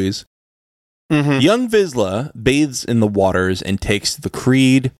old movies. Mm-hmm. Young Vizsla bathes in the waters and takes the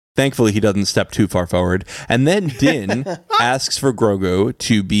creed. Thankfully, he doesn't step too far forward. And then Din asks for Grogu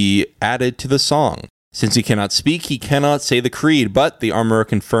to be added to the song. Since he cannot speak, he cannot say the creed, but the armorer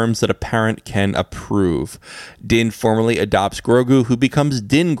confirms that a parent can approve. Din formally adopts Grogu, who becomes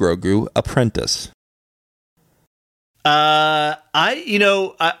Din Grogu, apprentice. I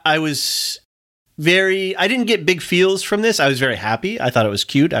didn't get big feels from this. I was very happy. I thought it was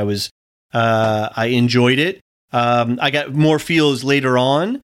cute. I enjoyed it. I got more feels later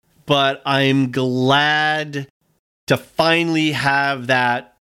on, but I'm glad to finally have that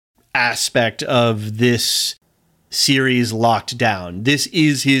aspect of this series locked down. This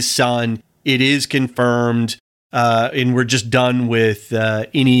is his son. It is confirmed, and we're just done with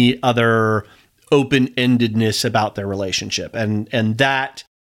any other open-endedness about their relationship. And that,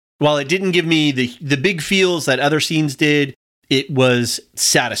 while it didn't give me the big feels that other scenes did, it was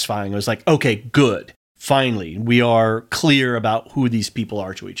satisfying. It was like, okay, good. Finally, we are clear about who these people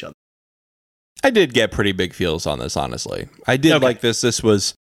are to each other. I did get pretty big feels on this, honestly. I did like this.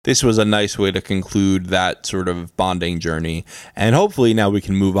 This was a nice way to conclude that sort of bonding journey. And hopefully now we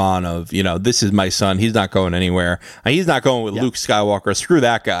can move on of, this is my son. He's not going anywhere. He's not going with Luke Skywalker. Screw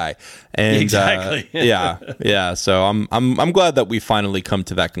that guy. And exactly. Yeah. So I'm glad that we finally come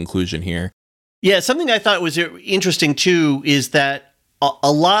to that conclusion here. Yeah. Something I thought was interesting too is that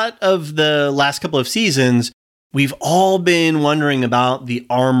a lot of the last couple of seasons, we've all been wondering about the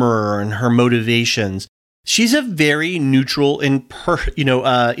armorer and her motivations. She's a very neutral interpreter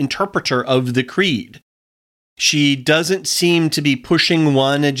of the creed. She doesn't seem to be pushing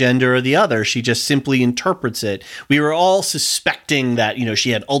one agenda or the other. She just simply interprets it. We were all suspecting that,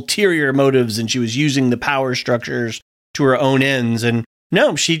 she had ulterior motives and she was using the power structures to her own ends. And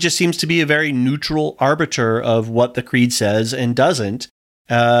no, she just seems to be a very neutral arbiter of what the creed says and doesn't.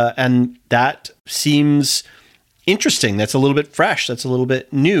 And that seems interesting. That's a little bit fresh. That's a little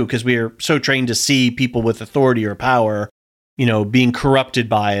bit new, because we are so trained to see people with authority or power, being corrupted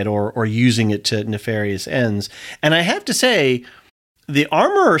by it or using it to nefarious ends. And I have to say, the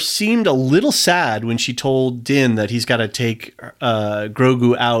armorer seemed a little sad when she told Din that he's got to take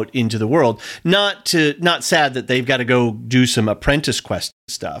Grogu out into the world. Not sad that they've got to go do some apprentice quest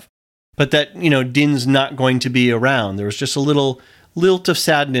stuff, but that, Din's not going to be around. There was just a little lilt of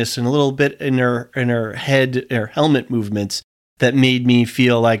sadness and a little bit in her head, her helmet movements, that made me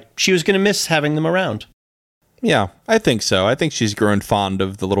feel like she was going to miss having them around. Yeah, I think so. I think she's grown fond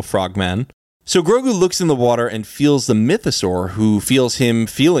of the little frogman. So Grogu looks in the water and feels the mythosaur, who feels him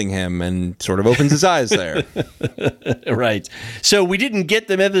feeling him, and sort of opens his eyes there. Right. So we didn't get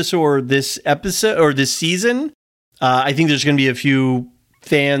the mythosaur this episode or this season. I think there's going to be a few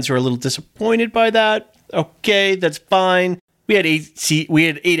fans who are a little disappointed by that. Okay, that's fine. We had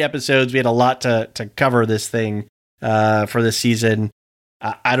 8 episodes. We had a lot to cover this thing for this season.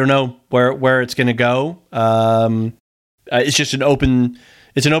 I don't know where it's going to go. It's just an open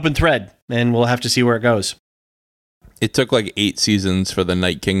thread, and we'll have to see where it goes. It took like 8 seasons for the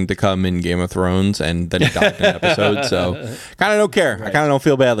Night King to come in Game of Thrones, and then he died in an episode. So kind of don't care. Right. I kind of don't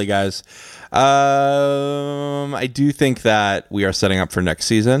feel badly, guys. I do think that we are setting up for next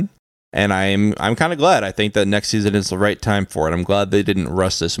season. And I'm kind of glad. I think that next season is the right time for it. I'm glad they didn't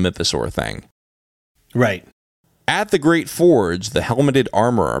rush this mythosaur thing. Right. At the Great Forge, the helmeted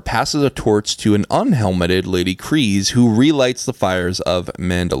armorer passes a torch to an unhelmeted Lady Kryze, who relights the fires of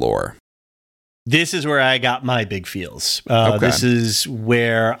Mandalore. This is where I got my big feels. This is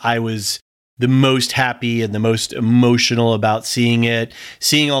where I was the most happy and the most emotional about seeing it.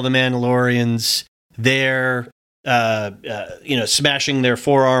 Seeing all the Mandalorians there, smashing their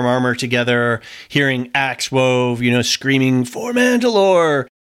forearm armor together, hearing Axe Wove, screaming for Mandalore.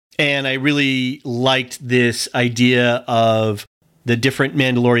 And I really liked this idea of the different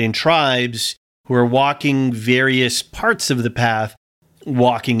Mandalorian tribes who are walking various parts of the path,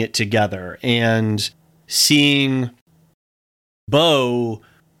 walking it together, and seeing Bo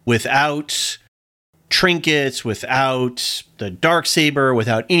without trinkets, without the Darksaber,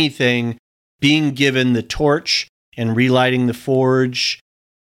 without anything, being given the torch and relighting the forge,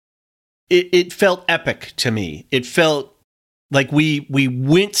 it felt epic to me. It felt like we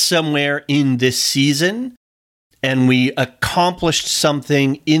went somewhere in this season and we accomplished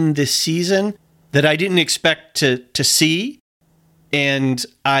something in this season that I didn't expect to see. And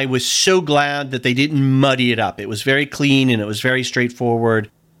I was so glad that they didn't muddy it up. It was very clean and it was very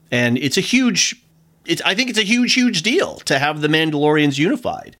straightforward. And I think it's a huge deal to have the Mandalorians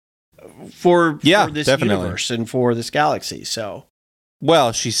unified for this universe and for this galaxy. So,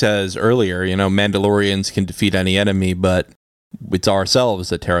 well, she says earlier, Mandalorians can defeat any enemy, but it's ourselves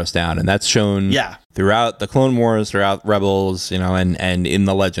that tear us down. And that's shown throughout the Clone Wars, throughout Rebels, and in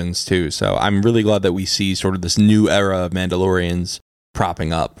the Legends too. So I'm really glad that we see sort of this new era of Mandalorians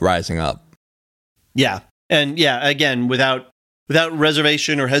rising up. Yeah. And again, without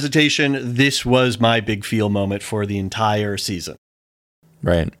reservation or hesitation, this was my big feel moment for the entire season.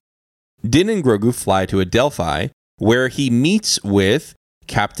 Right. Din and Grogu fly to Adelphi, where he meets with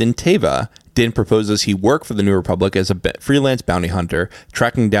Captain Teva. Din proposes he work for the New Republic as a freelance bounty hunter,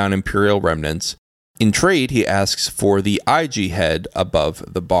 tracking down Imperial remnants. In trade, he asks for the IG head above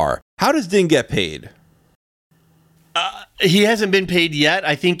the bar. How does Din get paid? He hasn't been paid yet.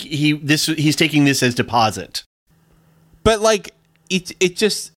 I think he's taking this as deposit. But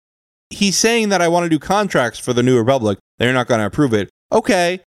he's saying that I want to do contracts for the New Republic. They're not going to approve it.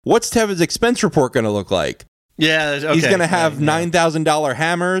 Okay, what's Teva's expense report going to look like? Yeah, okay. He's going to have $9,000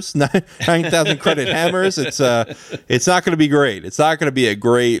 hammers, 9,000 credit hammers. It's not going to be great. It's not going to be a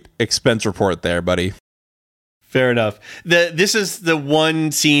great expense report there, buddy. Fair enough. This is the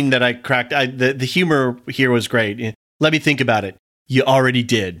one scene that I cracked. The humor here was great. Let me think about it. You already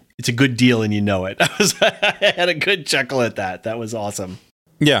did. It's a good deal, and you know it. I had a good chuckle at that. That was awesome.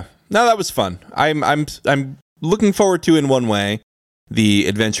 Yeah, no, that was fun. I'm looking forward to, in one way, the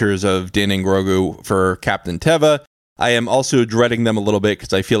adventures of Din and Grogu for Captain Teva. I am also dreading them a little bit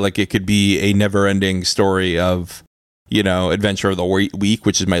because I feel like it could be a never-ending story of, Adventure of the Week,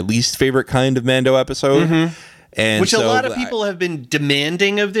 which is my least favorite kind of Mando episode. Mm-hmm. And which a lot of people have been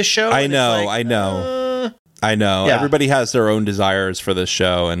demanding of this show. I know. Yeah. Everybody has their own desires for this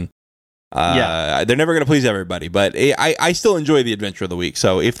show, and they're never going to please everybody. But I still enjoy the Adventure of the Week.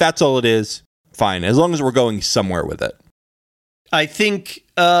 So if that's all it is, fine. As long as we're going somewhere with it. I think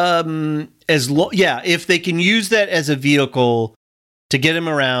if they can use that as a vehicle to get him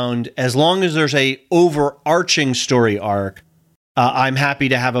around, as long as there's a overarching story arc, I'm happy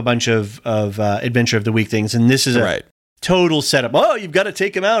to have a bunch of Adventure of the Week things. And this is a total setup. Oh, you've got to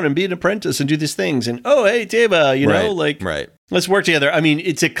take him out and be an apprentice and do these things. And hey, Teva, let's work together. I mean,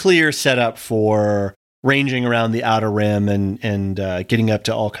 it's a clear setup for ranging around the Outer Rim and getting up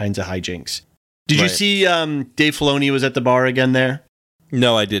to all kinds of hijinks. Did you see Dave Filoni was at the bar again there?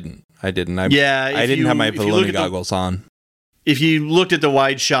 No, I didn't. I didn't have my Filoni goggles on. If you looked at the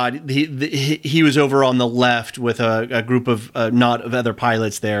wide shot, he was over on the left with a group of other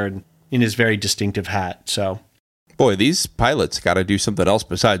pilots there in his very distinctive hat. So, boy, these pilots got to do something else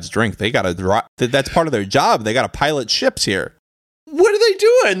besides drink. They got to. That's part of their job. They got to pilot ships here. What are they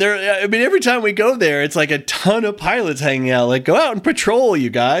doing? Every time we go there, it's like a ton of pilots hanging out. Like, go out and patrol, you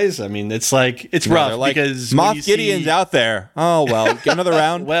guys. I mean, it's rough because Moff Gideon's out there. Oh, well, get another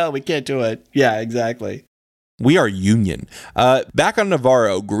round. Well, we can't do it. Yeah, exactly. We are Union. Back on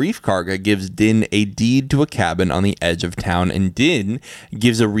Navarro, Grief Karga gives Din a deed to a cabin on the edge of town, and Din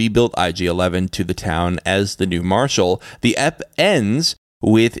gives a rebuilt IG-11 to the town as the new marshal. The ep ends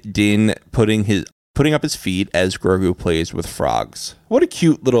with Din putting up his feet as Grogu plays with frogs. What a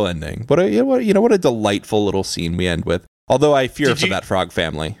cute little ending. What a delightful little scene we end with. Although I fear for that frog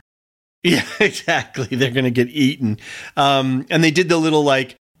family. Yeah, exactly. They're going to get eaten. And they did the little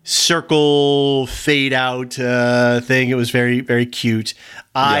circle fade out thing. It was very, very cute. Yep.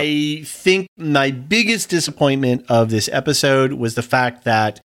 I think my biggest disappointment of this episode was the fact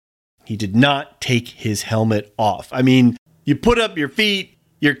that he did not take his helmet off. I mean, you put up your feet,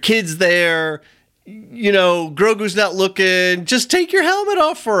 your kid's there, Grogu's not looking. Just take your helmet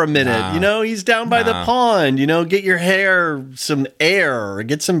off for a minute. He's down by the pond. Get your hair some air or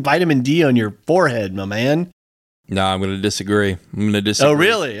get some vitamin D on your forehead, my man. No, I'm going to disagree. Oh,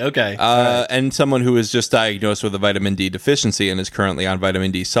 really? Okay. Right. And someone who is just diagnosed with a vitamin D deficiency and is currently on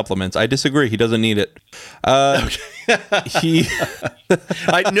vitamin D supplements, I disagree. He doesn't need it. No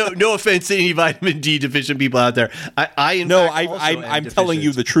offense to any vitamin D deficient people out there. I'm telling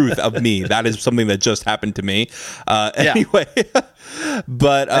you the truth of me. That is something that just happened to me. Anyway,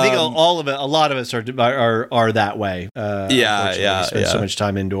 but I think a lot of us are that way. We spend so much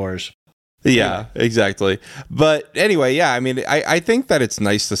time indoors. Yeah, exactly. But anyway, yeah, I mean, I think that it's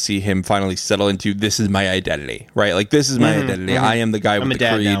nice to see him finally settle into this is my identity, right? Like, this is my identity. I am the guy with the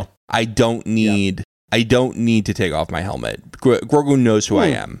creed. Now. I don't need to take off my helmet. Grogu knows who I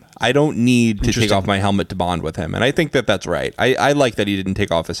am. I don't need to take off my helmet to bond with him. And I think that that's right. I like that he didn't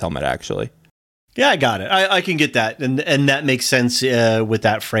take off his helmet, actually. Yeah, I got it. I can get that. And that makes sense with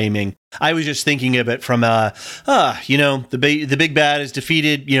that framing. I was just thinking of it from, the big bad is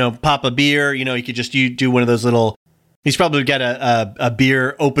defeated, pop a beer, he could just do one of those little, he's probably got a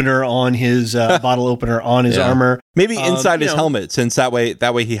beer opener on his, bottle opener on his armor. Maybe inside his helmet, since that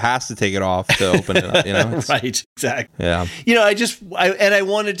way he has to take it off to open it up, Right, exactly. Yeah. I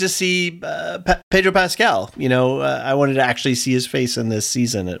wanted to see Pedro Pascal, I wanted to actually see his face in this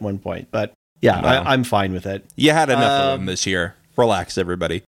season at one point, but yeah, I'm fine with it. You had enough of them this year. Relax,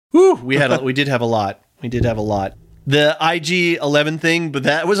 everybody. Whew, we did have a lot. The IG-11 thing, but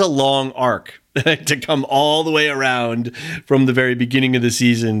that was a long arc to come all the way around from the very beginning of the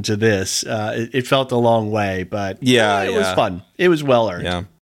season to this. It felt a long way, but it was fun. It was well earned. Yeah.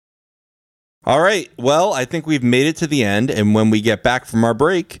 All right. Well, I think we've made it to the end, and when we get back from our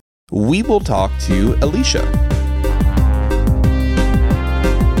break, we will talk to Alicia.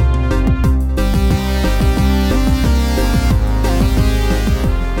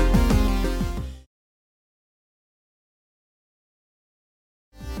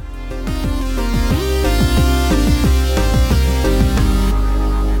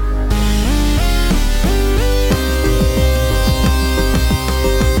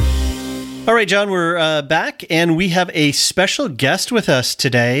 All right, John, we're back, and we have a special guest with us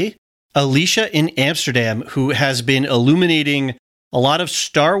today, Alicia in Amsterdam, who has been illuminating a lot of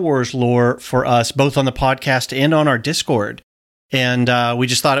Star Wars lore for us, both on the podcast and on our Discord. And we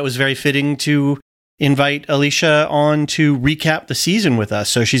just thought it was very fitting to invite Alicia on to recap the season with us.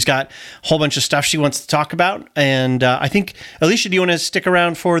 So she's got a whole bunch of stuff she wants to talk about. And I think, Alicia, do you want to stick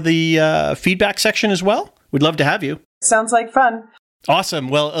around for the feedback section as well? We'd love to have you. Sounds like fun. Awesome.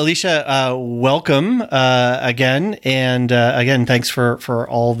 Well, Alicia, welcome again. And again, thanks for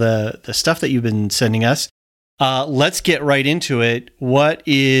all the stuff that you've been sending us. Let's get right into it.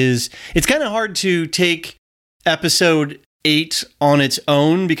 It's kind of hard to take episode 8 on its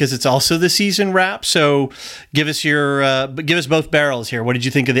own because it's also the season wrap. So give us both barrels here. What did you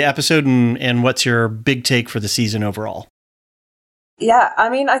think of the episode and what's your big take for the season overall? Yeah, I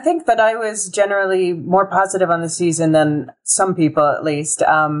mean, I think that I was generally more positive on the season than some people, at least.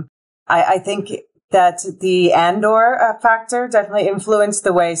 I think that the Andor factor definitely influenced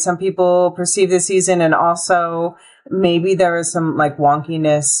the way some people perceive the season, and also maybe there was some like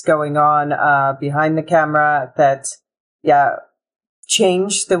wonkiness going on behind the camera that,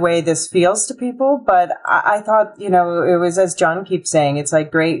 changed the way this feels to people. But I thought, it was, as John keeps saying, it's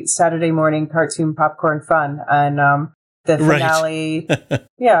like great Saturday morning cartoon popcorn fun, and the finale,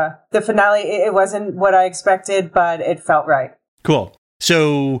 the finale, it wasn't what I expected, but it felt right. Cool.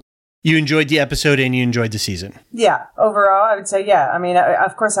 So you enjoyed the episode and you enjoyed the season? Yeah. Overall, I would say, yeah. I mean,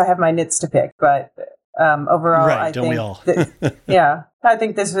 of course, I have my nits to pick, but overall, I think... we all? I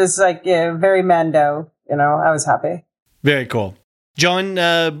think this was like very Mando. I was happy. Very cool. John,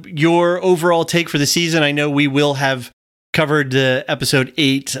 your overall take for the season, I know we will have covered episode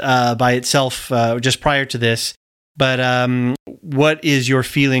 8 by itself just prior to this. But what is your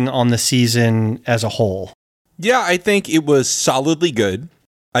feeling on the season as a whole? Yeah, I think it was solidly good.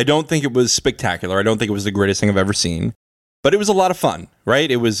 I don't think it was spectacular. I don't think it was the greatest thing I've ever seen. But it was a lot of fun,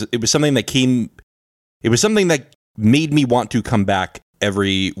 right? It was something that made me want to come back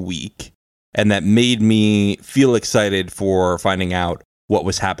every week, and that made me feel excited for finding out what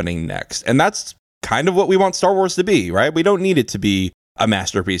was happening next. And that's kind of what we want Star Wars to be, right? We don't need it to be a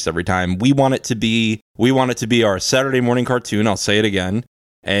masterpiece every time. We want it to be our Saturday morning cartoon. I'll say it again.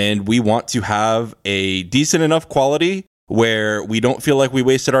 And we want to have a decent enough quality where we don't feel like we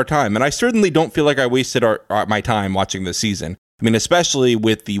wasted our time. And I certainly don't feel like I wasted my time watching this season. I mean, especially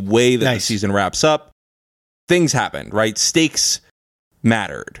with the way that the season wraps up, things happened, right? Stakes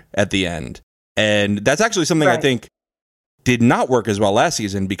mattered at the end. And that's actually something I think did not work as well last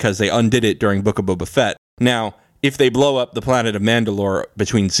season because they undid it during Book of Boba Fett. Now, if they blow up the planet of Mandalore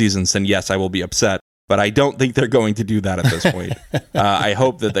between seasons, then yes, I will be upset. But I don't think they're going to do that at this point. I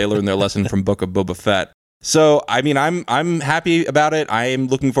hope that they learn their lesson from Book of Boba Fett. So, I mean, I'm happy about it. I am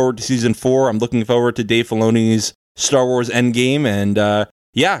looking forward to season 4. I'm looking forward to Dave Filoni's Star Wars Endgame. And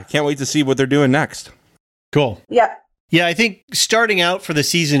can't wait to see what they're doing next. Cool. Yeah. Yeah, I think starting out for the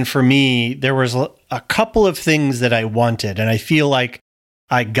season for me, there was a couple of things that I wanted. And I feel like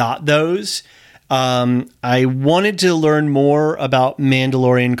I got those. I wanted to learn more about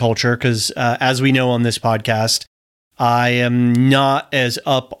Mandalorian culture because, as we know on this podcast, I am not as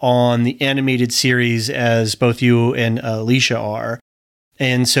up on the animated series as both you and Alicia are.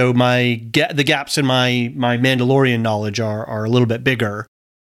 And so the gaps in my Mandalorian knowledge are a little bit bigger.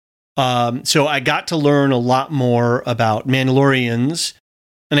 So I got to learn a lot more about Mandalorians.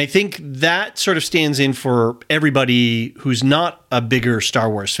 And I think that sort of stands in for everybody who's not a bigger Star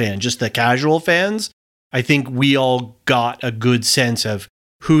Wars fan, just the casual fans. I think we all got a good sense of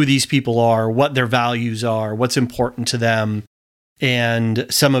who these people are, what their values are, what's important to them, and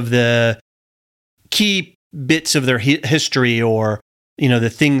some of the key bits of their history or,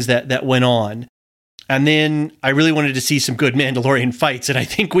 the things that went on. And then I really wanted to see some good Mandalorian fights, and I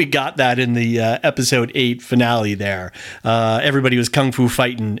think we got that in the episode 8 finale there. Everybody was kung fu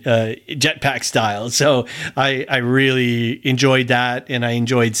fighting jetpack style, so I really enjoyed that, and I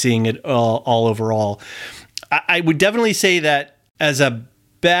enjoyed seeing it all overall. I would definitely say that as a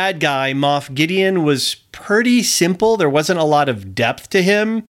bad guy, Moff Gideon was pretty simple. There wasn't a lot of depth to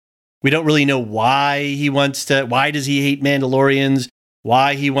him. We don't really know why does he hate Mandalorians,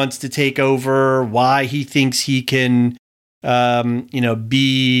 why he wants to take over, why he thinks he can,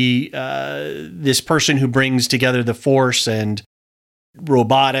 be this person who brings together the Force and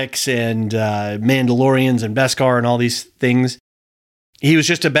robotics and Mandalorians and Beskar and all these things. He was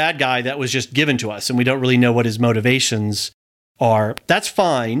just a bad guy that was just given to us, and we don't really know what his motivations are. That's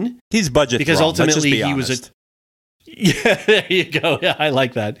fine. He's budget because Thrawn. ultimately he was a. Yeah, there you go. Yeah, I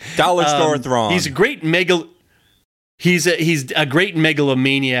like that. Dollar store Thrawn. He's a great He's a great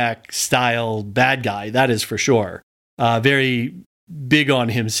megalomaniac style bad guy. That is for sure. Very big on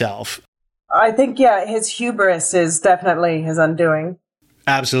himself. I think, his hubris is definitely his undoing.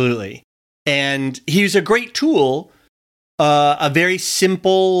 Absolutely. And he's a great tool, a very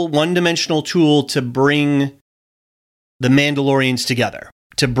simple, one-dimensional tool to bring the Mandalorians together,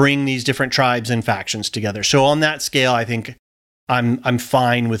 to bring these different tribes and factions together. So on that scale, I think I'm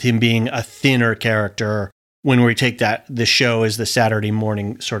fine with him being a thinner character when we take the show as the Saturday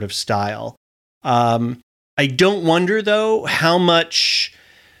morning sort of style. I don't wonder, though, how much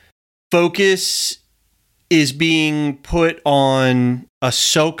focus is being put on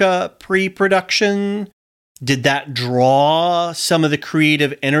Ahsoka pre-production. Did that draw some of the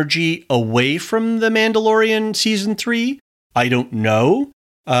creative energy away from The Mandalorian Season 3? I don't know.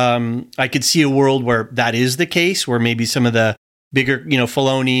 I could see a world where that is the case, where maybe some of the bigger,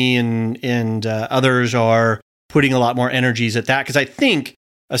 Filoni and others are putting a lot more energies at that. Because I think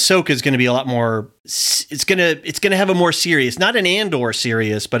Ahsoka is going to be a lot more, it's going to have a more serious, not an Andor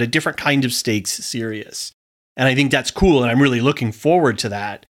serious, but a different kind of stakes serious. And I think that's cool, and I'm really looking forward to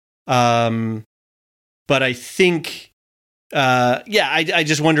that. But I think, I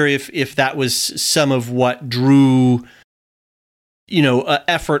just wonder if that was some of what drew,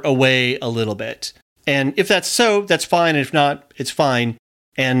 effort away a little bit. And if that's so, that's fine. And if not, it's fine.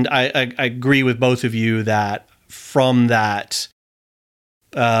 And I agree with both of you that from that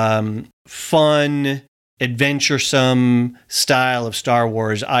fun, adventuresome style of Star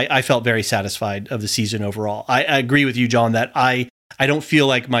Wars, I felt very satisfied of the season overall. I agree with you, John, that I don't feel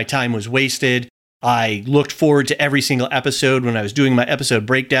like my time was wasted. I looked forward to every single episode. When I was doing my episode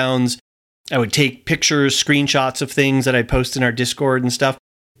breakdowns, I would take pictures, screenshots of things that I'd post in our Discord and stuff.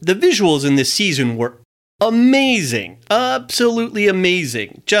 The visuals in this season were amazing, absolutely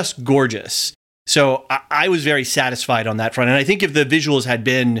amazing, just gorgeous. So I was very satisfied on that front. And I think if the visuals had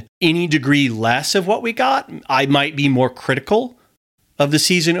been any degree less of what we got, I might be more critical of the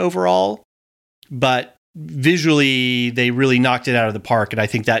season overall. But visually, they really knocked it out of the park. And I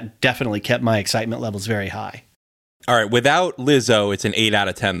think that definitely kept my excitement levels very high. All right. Without Lizzo, it's an 8 out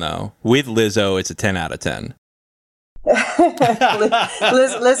of 10, though. With Lizzo, it's a 10 out of 10.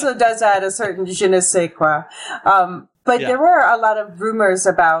 Lizzo does add a certain je ne sais quoi. But there were a lot of rumors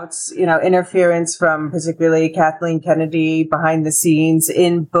about, interference from particularly Kathleen Kennedy behind the scenes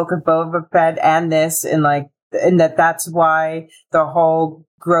in Book of Boba Fett and this, and that's why the whole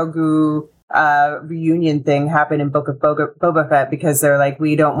Grogu reunion thing happened in Book of Boba Fett, because they're like,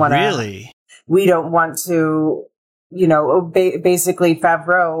 we don't want to, basically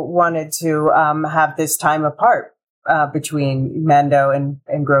Favreau wanted to have this time apart between Mando and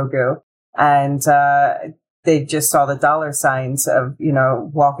Grogu, and they just saw the dollar signs of,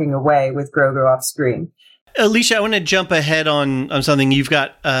 walking away with Grogu off screen. Alicia, I want to jump ahead on something you've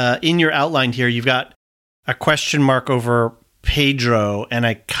got in your outline here. You've got a question mark over Pedro, and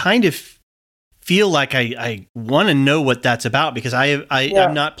I kind of feel like I want to know what that's about, because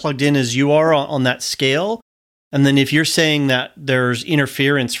I'm not plugged in as you are on that scale. And then if you're saying that there's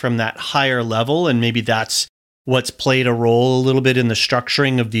interference from that higher level, and maybe that's what's played a role a little bit in the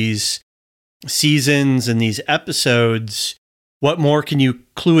structuring of these seasons and these episodes, what more can you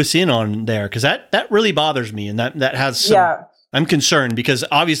clue us in on there? Because that really bothers me, and that has some, I'm concerned because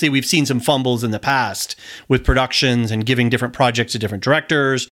obviously we've seen some fumbles in the past with productions and giving different projects to different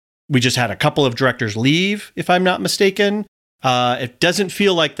directors. We just had a couple of directors leave, if I'm not mistaken. It doesn't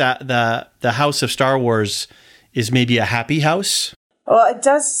feel like that the house of Star Wars is maybe a happy house. Well, it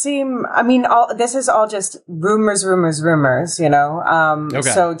does seem, I mean, this is all just rumors, you know? Okay.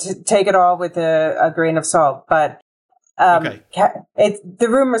 So to take it all with a grain of salt. But the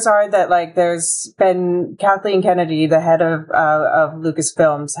rumors are that, like, there's been Kathleen Kennedy, the head of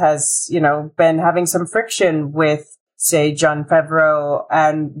Lucasfilms, has, you know, been having some friction with, say, Jon Favreau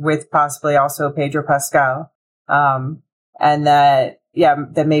and with possibly also Pedro Pascal. And that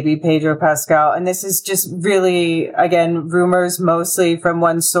maybe Pedro Pascal, and this is just really, again, rumors mostly from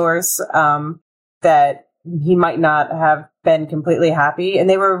one source, that he might not have been completely happy. And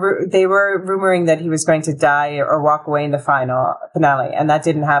they were rumoring that he was going to die or walk away in the finale, and that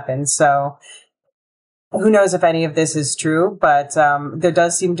didn't happen. So who knows if any of this is true, but there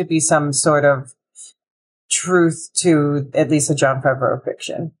does seem to be some sort of truth to at least the Jon Favreau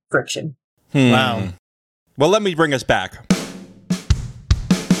friction. Wow. Well, let me bring us back.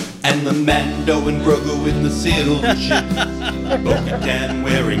 And the Mando and Grogu in the silver ship, Bo-Katan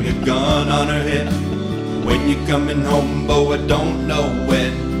wearing a gun on her hip. When you're coming home, Bo, I don't know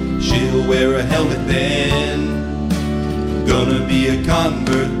when. She'll wear a helmet then. Gonna be a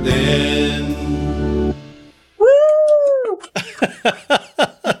convert then. Woo!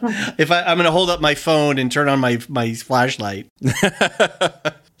 I'm going to hold up my phone and turn on my flashlight.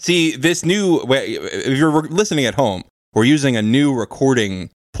 See, if you're listening at home, we're using a new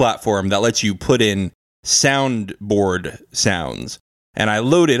recording platform that lets you put in soundboard sounds. And I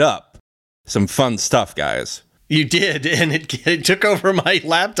loaded up some fun stuff, guys. You did, and it took over my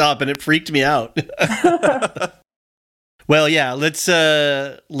laptop, and it freaked me out. Well, yeah, let's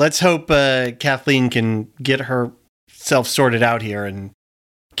hope Kathleen can get herself sorted out here and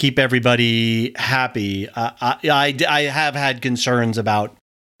keep everybody happy. I have had concerns about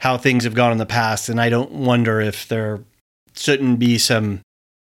how things have gone in the past, and I don't wonder if there shouldn't be some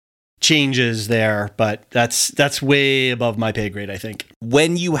changes there, but that's way above my pay grade, I think.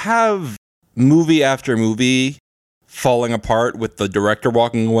 When you have movie after movie falling apart with the director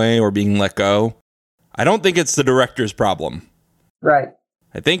walking away or being let go, I don't think it's the director's problem. Right.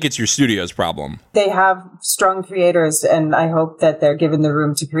 I think it's your studio's problem. They have strong creators, and I hope that they're given the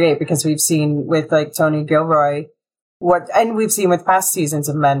room to create, because we've seen with, like, Tony Gilroy, and we've seen with past seasons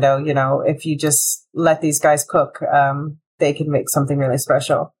of Mando, you know, if you just let these guys cook, they can make something really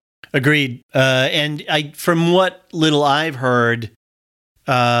special. Agreed. And from what little I've heard,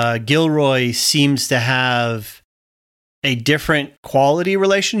 Gilroy seems to have a different quality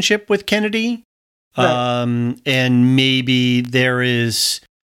relationship with Kennedy. Right. And maybe there is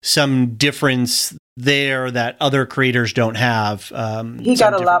some difference there that other creators don't have. He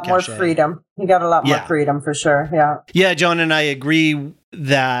got a lot more freedom. He got a lot more freedom for sure. Yeah. Yeah, John, and I agree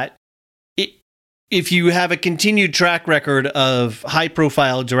that if you have a continued track record of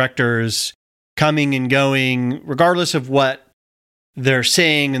high-profile directors coming and going, regardless of what they're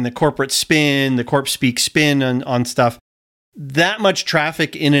saying and the corporate spin, the corp speak spin on stuff, that much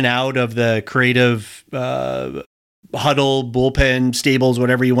traffic in and out of the creative huddle, bullpen, stables,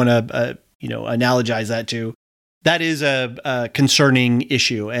 whatever you want to analogize that to, that is a concerning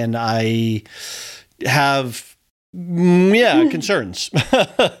issue, and I have concerns.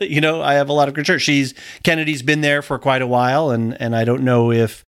 I have a lot of concerns. Kennedy's been there for quite a while, and I don't know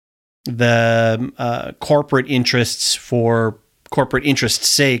if the corporate interests for corporate interests'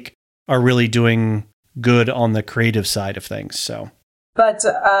 sake are really doing good on the creative side of things. So, but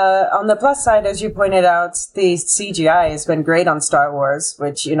on the plus side, as you pointed out, the CGI has been great on Star Wars,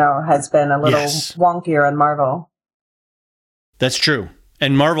 which has been a little wonkier on Marvel. That's true.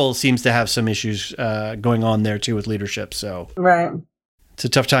 And Marvel seems to have some issues going on there too with leadership. So right, it's a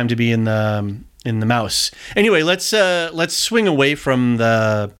tough time to be in the mouse. Anyway, let's swing away from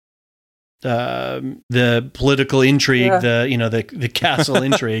the political intrigue, the castle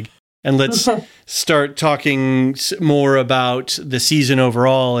intrigue, and let's start talking more about the season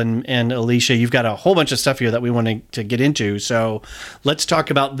overall. And Alicia, you've got a whole bunch of stuff here that we want to get into. So let's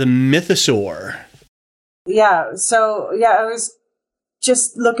talk about the Mythosaur. Yeah. So I was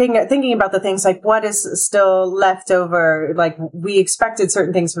just thinking about the things like what is still left over. Like we expected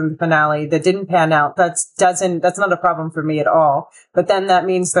certain things from the finale that didn't pan out. That's not a problem for me at all. But then that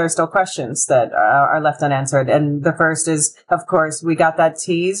means there are still questions that are left unanswered. And the first is, of course, we got that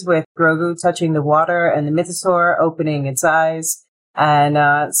tease with Grogu touching the water and the mythosaur opening its eyes.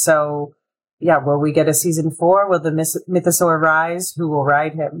 And so, yeah, will we get a season 4? Will the mythosaur rise? Who will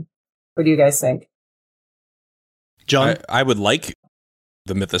ride him? What do you guys think? John? I would like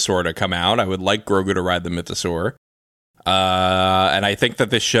the mythosaur to come out. I would like Grogu to ride the mythosaur. And I think that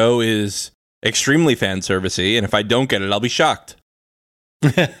this show is extremely fan servicey, and if I don't get it, I'll be shocked.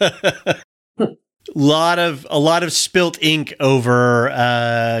 A lot of spilt ink over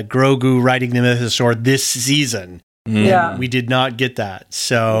Grogu riding the mythosaur this season. Yeah. We did not get that.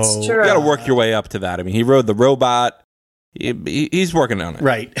 So you got to work your way up to that. I mean, he rode the robot. He's working on it.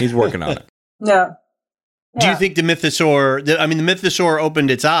 Right. He's working on it. Yeah. Do you think the mythosaur, the mythosaur opened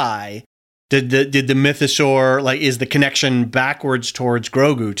its eye. Did the mythosaur, like, is the connection backwards towards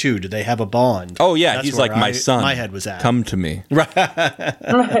Grogu too? Do they have a bond? Oh yeah, That's he's like my son. My head was at. Come to me. Right.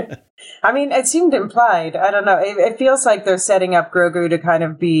 I mean, it seemed implied. I don't know. It feels like they're setting up Grogu to kind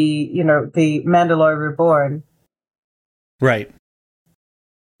of be, the Mandalore reborn. Right.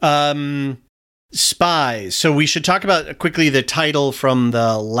 Spies. So we should talk about quickly the title from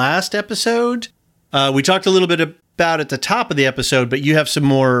the last episode. We talked a little bit about at the top of the episode, but you have some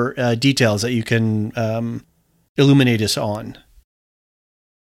more details that you can illuminate us on.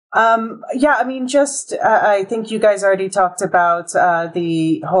 Yeah, I mean, I think you guys already talked about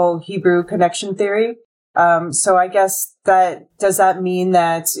the whole Hebrew connection theory. So I guess does that mean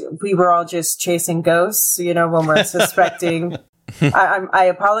that we were all just chasing ghosts, when we're suspecting? I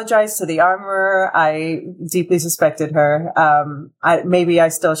apologize to the armorer. I deeply suspected her. Maybe I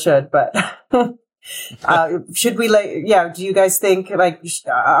still should, but should we do you guys think,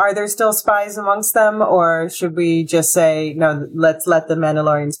 are there still spies amongst them, or should we just say, no, let's let the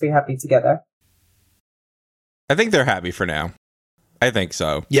Mandalorians be happy together? I think they're happy for now. I think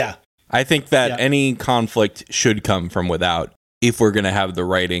so. Yeah. I think that any conflict should come from without if we're going to have the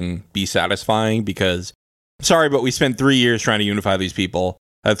writing be satisfying, because sorry, but we spent 3 years trying to unify these people.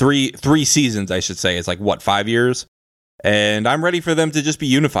 Three seasons, I should say. It's 5 years? And I'm ready for them to just be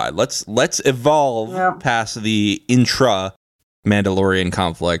unified. Let's evolve past the intra-Mandalorian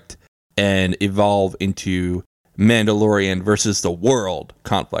conflict and evolve into Mandalorian versus the world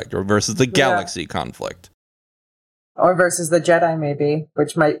conflict, or versus the galaxy conflict. Or versus the Jedi, maybe,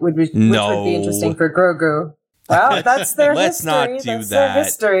 which would be interesting for Grogu. Well, that's their Let's history. not do that's that. Their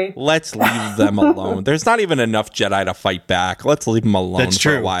history. Let's leave them alone. There's not even enough Jedi to fight back. Let's leave them alone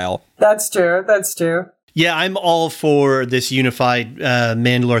for a while. That's true. That's true. Yeah, I'm all for this unified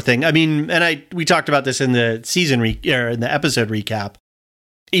Mandalore thing. I mean, and we talked about this in the in the episode recap.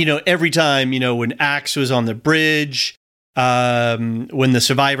 Every time, when Axe was on the bridge, when the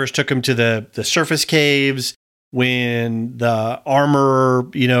survivors took him to the surface caves, when the armorer,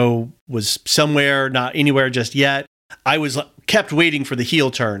 was somewhere, not anywhere just yet, I kept waiting for the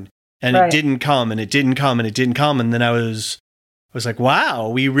heel turn, and it didn't come, and it didn't come, and it didn't come, and then I was like, wow,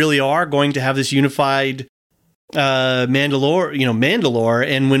 we really are going to have this unified Mandalore.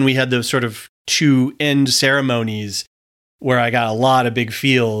 And when we had those sort of two end ceremonies where I got a lot of big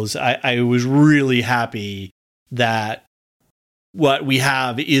feels, I was really happy that what we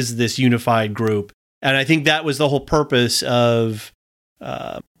have is this unified group. And I think that was the whole purpose of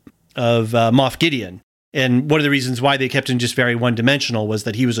Moff Gideon. And one of the reasons why they kept him just very one-dimensional was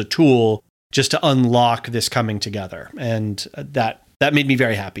that he was a tool just to unlock this coming together. And that made me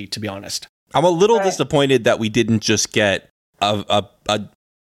very happy, to be honest. I'm a little disappointed that we didn't just get a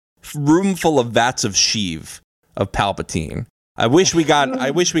room full of vats of Sheev of Palpatine. I wish we got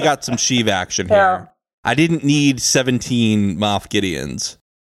some Sheev action here. Yeah. I didn't need 17 Moff Gideons.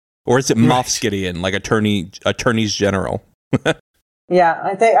 Or is it Moff Gideon, like attorneys general? Yeah,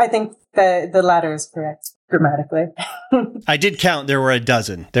 I think the latter is correct grammatically. I did count. There were a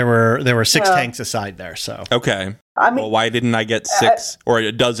dozen. There were 6 tanks aside there. So okay. I mean, well, why didn't I get 6 or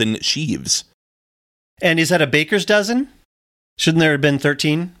a dozen sheaves? And is that a baker's dozen? Shouldn't there have been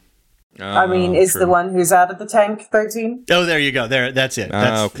 13? I mean, is the one who's out of the tank 13? Oh, there you go. There, that's it.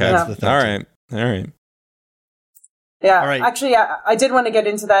 That's, okay. That's the 13. All right. Yeah. All right. Actually, I did want to get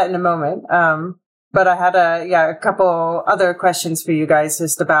into that in a moment. But I had a couple other questions for you guys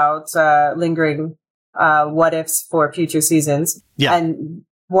just about lingering what ifs for future seasons. Yeah. And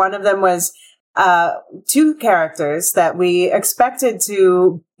one of them was 2 characters that we expected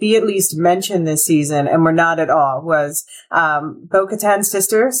to be at least mentioned this season and were not at all was Bo-Katan's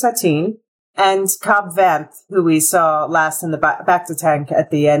sister, Satine, and Cobb Vanth, who we saw last in the back to tank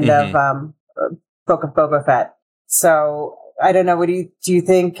at the end of Book of Boba Fett. So I don't know. What do you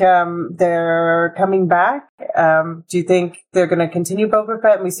think they're coming back? Do you think they're going to continue Boba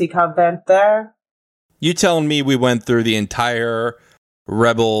Fett and we see Cobb Vanth there? You telling me we went through the entire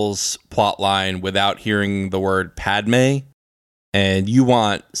Rebels plotline without hearing the word Padme, and you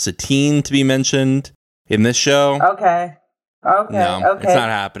want Satine to be mentioned in this show? Okay. No, it's not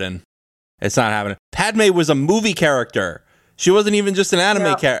happening. It's not happening. Padme was a movie character. She wasn't even just an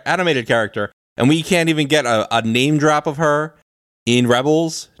animated character, and we can't even get a name drop of her in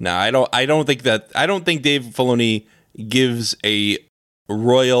Rebels. No, I don't think Dave Filoni gives a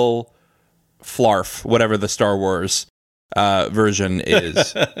royal flarf, whatever the Star Wars version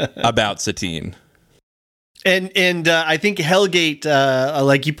is, about Satine. And I think Hellgate,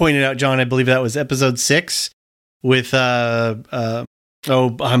 like you pointed out, John, I believe that was episode 6 with I'm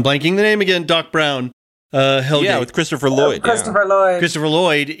blanking the name again, Doc Brown. Hellgate. Yeah, with Christopher Lloyd. Christopher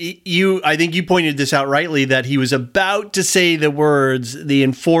Lloyd. I think you pointed this out rightly, that he was about to say the words, the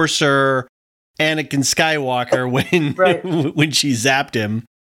Enforcer, Anakin Skywalker, when she zapped him,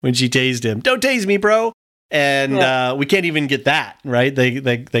 when she tased him. Don't tase me, bro. And we can't even get that, right?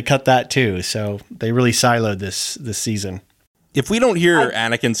 They cut that too. So they really siloed this season. If we don't hear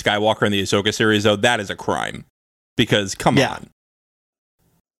Anakin Skywalker in the Ahsoka series, though, that is a crime. Because, come on.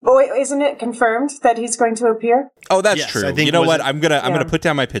 But wait, isn't it confirmed that he's going to appear? Oh, that's true. You know what? I'm gonna put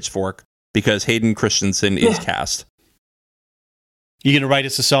down my pitchfork because Hayden Christensen is cast. You gonna write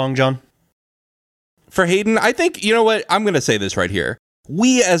us a song, John? For Hayden, I think, you know what? I'm gonna say this right here.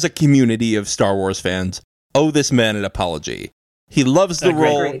 We, as a community of Star Wars fans, owe this man an apology. He loves the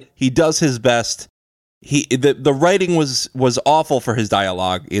role. Agreed. He does his best. The writing was awful for his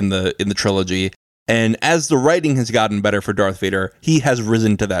dialogue in the trilogy. And as the writing has gotten better for Darth Vader, he has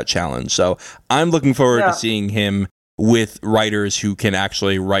risen to that challenge. So I'm looking forward to seeing him with writers who can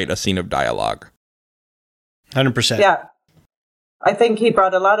actually write a scene of dialogue. 100%. Yeah. I think he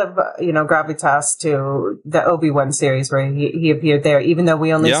brought a lot of, gravitas to the Obi-Wan series where he appeared there, even though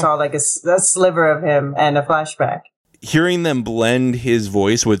we only saw like a sliver of him and a flashback. Hearing them blend his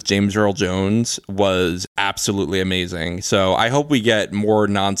voice with James Earl Jones was absolutely amazing. So I hope we get more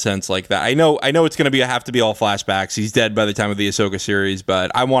nonsense like that. I know it's going to have to be all flashbacks. He's dead by the time of the Ahsoka series, but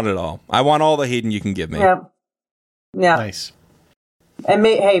I want it all. I want all the Hayden you can give me. Yeah. Nice. And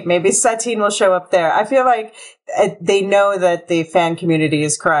maybe Satine will show up there. I feel like they know that the fan community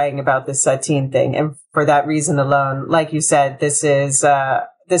is crying about this Satine thing, and for that reason alone, like you said, this is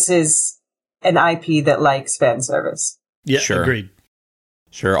an IP that likes fan service. Yeah, sure. Agreed.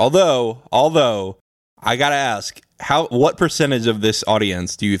 Sure. Although I gotta ask, what percentage of this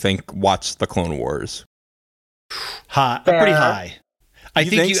audience do you think watched the Clone Wars? Pretty high. I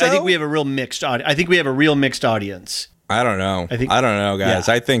think we have a real mixed audience. I don't know. I don't know, guys.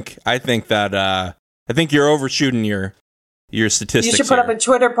 Yeah. I think that you're overshooting your statistics. You should put up a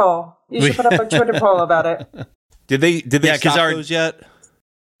Twitter poll. About it. Did they stop those yet?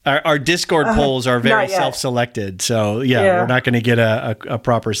 Our Discord polls are very self-selected, so we're not going to get a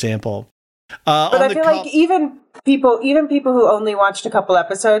proper sample. But I feel like even people who only watched a couple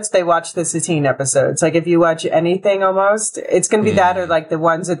episodes, they watched the Satine episodes. Like if you watch anything, almost it's going to be that or like the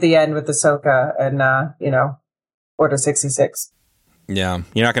ones at the end with Ahsoka and Order 66. Yeah,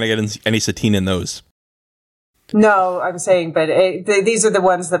 you're not going to get any Satine in those. No, I'm saying, but these are the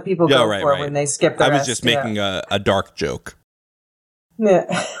ones that people go for when they skip the rest. I was just making a dark joke. Yeah.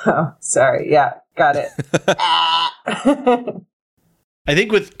 Oh, sorry. Yeah, got it. I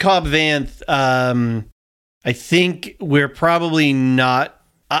think with Cobb Vanth, I think we're probably not.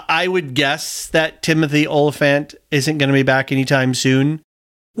 I would guess that Timothy Olyphant isn't going to be back anytime soon.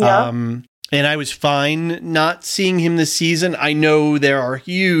 Yeah. And I was fine not seeing him this season. I know there are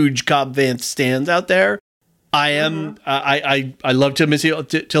huge Cobb Vanth stands out there. I am. I love Timothy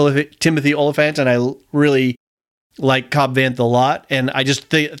Olyphant, and I really like Cobb Vanth a lot. And I just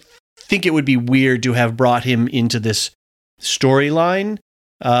think it would be weird to have brought him into this storyline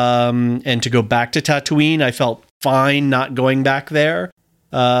and to go back to Tatooine. I felt fine not going back there.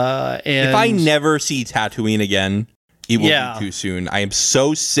 And if I never see Tatooine again, it will be too soon. I am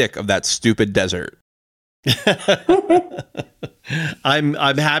so sick of that stupid desert. I'm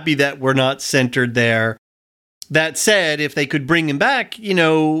happy that we're not centered there. That said, if they could bring him back,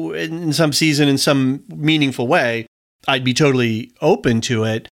 in some season in some meaningful way, I'd be totally open to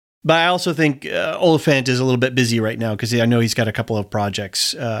it. But I also think Oliphant is a little bit busy right now because I know he's got a couple of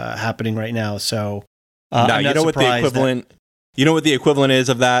projects happening right now. So you know what the equivalent? You know what the equivalent is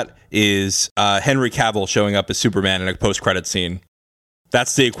of that is Henry Cavill showing up as Superman in a post-credit scene.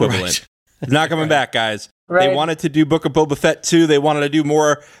 That's the equivalent. It's not coming back, guys. Right. They wanted to do Book of Boba Fett 2. They wanted to do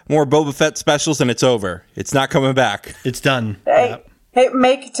more Boba Fett specials, and it's over. It's not coming back. It's done. Hey,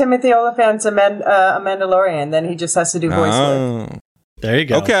 make Timothy Olyphant a Mandalorian. Then he just has to do voice work. There you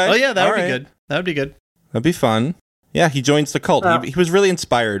go. Okay. Oh, yeah, that would be good. That would be good. That'd be fun. Yeah, he joins the cult. He was really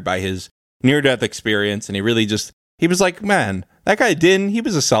inspired by his near-death experience, and he was like, man, that guy Din, he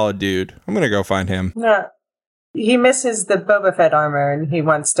was a solid dude. I'm going to go find him. Yeah. He misses the Boba Fett armor, and he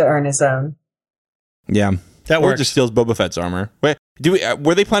wants to earn his own. Yeah. That Or works. just steals Boba Fett's armor. Wait,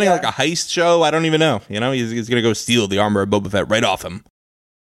 were they planning like a heist show? I don't even know. He's going to go steal the armor of Boba Fett right off him.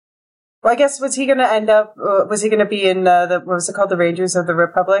 Well, I guess, was he going to end up, was he going to be in, what was it called, the Rangers of the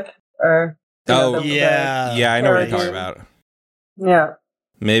Republic? Or yeah. Yeah, I know what you're talking about. Yeah.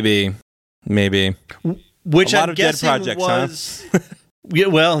 Maybe. Which a lot I'm of dead guessing projects, was... Yeah,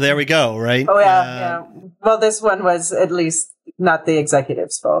 well, there we go, right? Oh, yeah. Well, this one was at least not the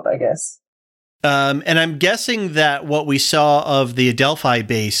executive's fault, I guess. And I'm guessing that what we saw of the Adelphi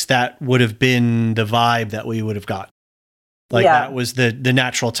base, that would have been the vibe that we would have got. That was the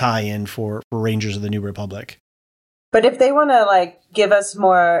natural tie-in for Rangers of the New Republic. But if they want to give us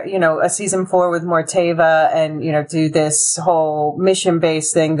more, a season 4 with more Teva and, do this whole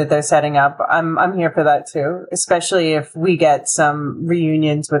mission-based thing that they're setting up, I'm here for that too. Especially if we get some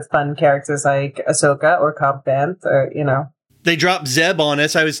reunions with fun characters like Ahsoka or Cobb Vanth or, They dropped Zeb on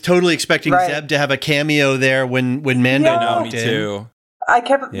us. I was totally expecting Zeb to have a cameo there when Mando walked in. Me too. I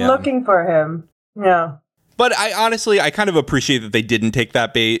kept looking for him. Yeah. But I kind of appreciate that they didn't take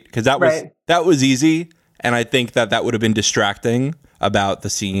that bait because that was easy. And I think that would have been distracting about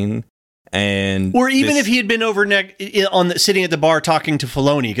the scene. Or even if he had been over sitting at the bar talking to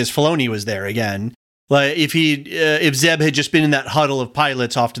Filoni, because Filoni was there again. Like if Zeb had just been in that huddle of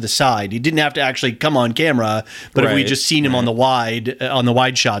pilots off to the side, he didn't have to actually come on camera. But if we just seen him on the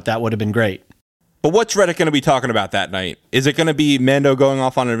wide shot, that would have been great. But what's Reddit going to be talking about that night? Is it going to be Mando going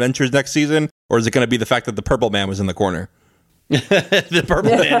off on adventures next season, or is it going to be the fact that the purple man was in the corner? The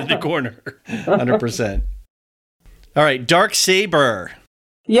purple man in the corner, 100%. All right, Dark Saber.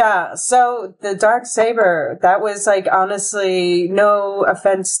 Yeah, so the Dark Saber, that was honestly, no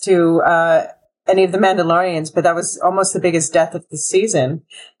offense to any of the Mandalorians, but that was almost the biggest death of the season.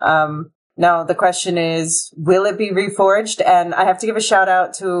 Now, the question is, will it be reforged? And I have to give a shout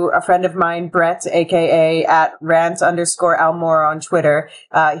out to a friend of mine, Brett, aka at @rant_Almore on Twitter.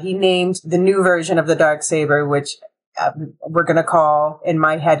 He named the new version of the Dark Saber, which we're going to call, in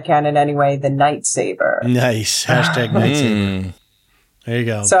my headcanon anyway, the Night Saber. Nice. Hashtag Night Saber. There you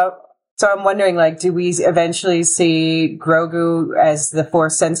go. So I'm wondering, do we eventually see Grogu as the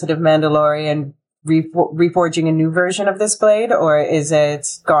Force-sensitive Mandalorian reforging a new version of this blade, or is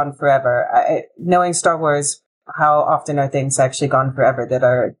it gone forever? Knowing Star Wars, how often are things actually gone forever that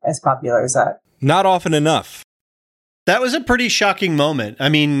are as popular as that? Not often enough. That was a pretty shocking moment. I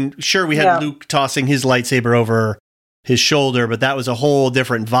mean, sure, we had Luke tossing his lightsaber over his shoulder, but that was a whole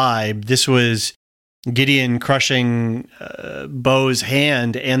different vibe. This was Gideon crushing Bo's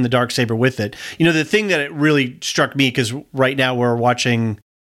hand and the Darksaber with it. The thing that it really struck me, because right now we're watching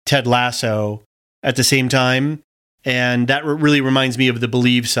Ted Lasso at the same time, and that really reminds me of the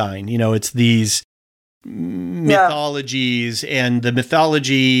Believe sign. It's these mythologies, and the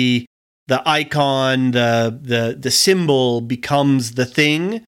mythology, the icon, the symbol becomes the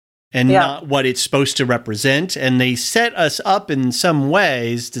thing and not what it's supposed to represent. And they set us up in some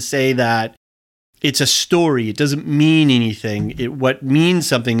ways to say that it's a story. It doesn't mean anything. What means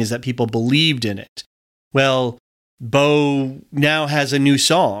something is that people believed in it. Well, Bo now has a new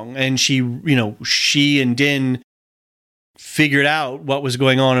song, and she and Din figured out what was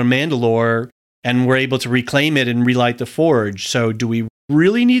going on in Mandalore and were able to reclaim it and relight the forge. So do we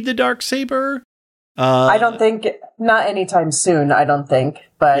really need the Darksaber? I don't think, not anytime soon, I don't think.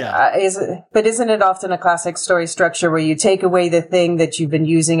 But isn't it often a classic story structure where you take away the thing that you've been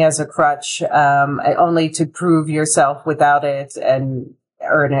using as a crutch only to prove yourself without it and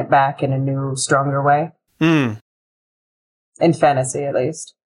earn it back in a new, stronger way? In fantasy, at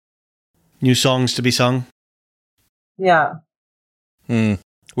least. New songs to be sung? Yeah.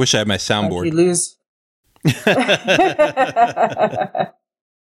 Wish I had my soundboard. If you lose...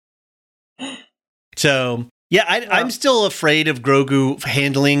 So, I'm still afraid of Grogu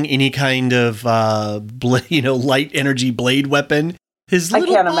handling any kind of light energy blade weapon. His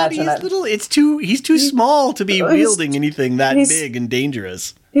little body is he's too small to be wielding anything that big and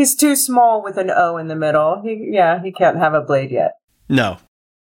dangerous. He's too small with an O in the middle. He can't have a blade yet. No.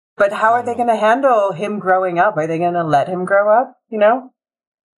 But how are they going to handle him growing up? Are they going to let him grow up,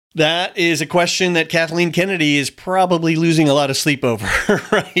 That is a question that Kathleen Kennedy is probably losing a lot of sleep over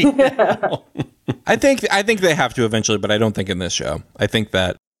right now. I think they have to eventually, but I don't think in this show. I think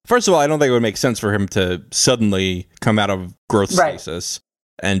that, first of all, I don't think it would make sense for him to suddenly come out of growth stasis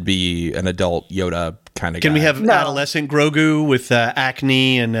and be an adult Yoda kind of guy. Can we have adolescent Grogu with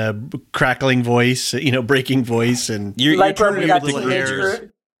acne and a crackling voice, breaking voice, and you're turning him into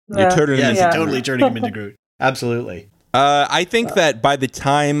Groot? Totally turning him into Groot. Absolutely. I think that by the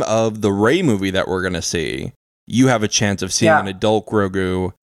time of the Rey movie that we're going to see, you have a chance of seeing an adult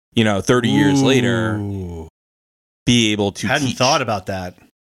Grogu, 30 years later, be able to Hadn't teach. Thought about that.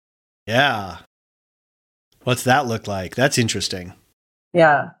 Yeah. What's that look like? That's interesting.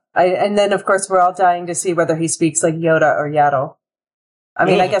 Yeah. And then, of course, we're all dying to see whether he speaks like Yoda or Yaddle. I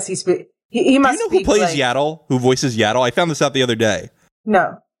mean, I guess he must Do you know who plays like... Yaddle? Who voices Yaddle? I found this out the other day.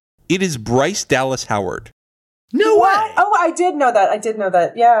 No. It is Bryce Dallas Howard. No way. Oh, I did know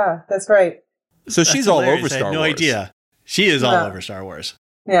that. Yeah, that's right. So she's all over Star Wars. I had no idea. She is all over Star Wars.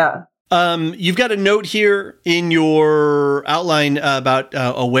 Yeah. You've got a note here in your outline about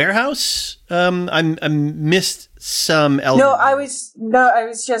a warehouse. I missed some element. No, I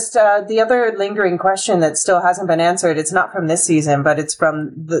was just the other lingering question that still hasn't been answered. It's not from this season, but it's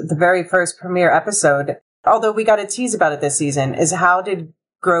from the very first premiere episode. Although we got a tease about it this season, is how did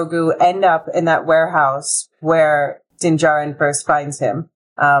Grogu end up in that warehouse where Din Djarin first finds him?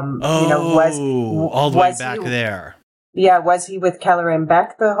 all the way back there. Yeah, was he with Kelleran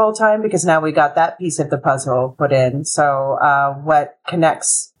Beck the whole time? Because now we got that piece of the puzzle put in. So what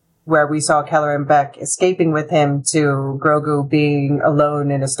connects where we saw Kelleran Beck escaping with him to Grogu being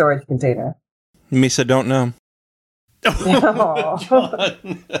alone in a storage container? Misa don't know.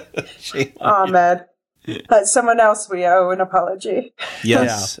 Oh, man. Someone else we owe an apology.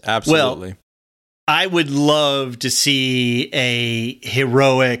 Yes, absolutely. Well, I would love to see a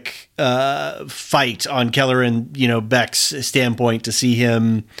heroic fight on Kelleran, Beck's standpoint, to see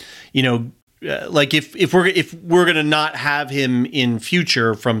him, like if we're going to not have him in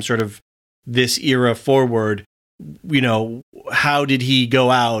future from sort of this era forward, how did he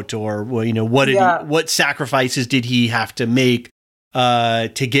go out, or what sacrifices did he have to make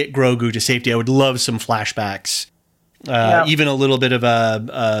to get Grogu to safety? I would love some flashbacks. Even a little bit of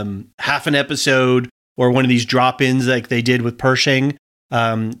a half an episode or one of these drop-ins like they did with Pershing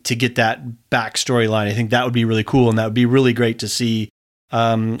to get that backstory line. I think that would be really cool, and that would be really great to see.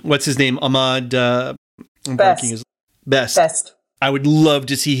 What's his name? Ahmad Best. I would love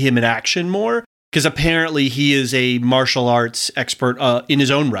to see him in action more, because apparently he is a martial arts expert in his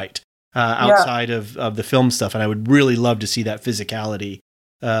own right outside of the film stuff, and I would really love to see that physicality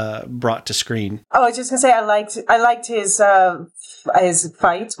brought to screen. Oh, I was just gonna say I liked his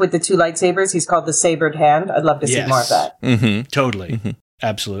fight with the two lightsabers. He's called the Sabered Hand. I'd love to see more of that. Mm-hmm. Totally. Mm-hmm.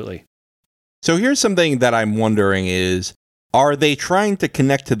 Absolutely. So here's something that I'm wondering is, are they trying to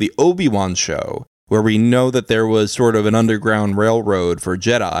connect to the Obi-Wan show, where we know that there was sort of an underground railroad for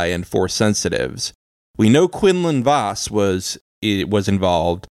Jedi and Force sensitives? We know Quinlan Vos was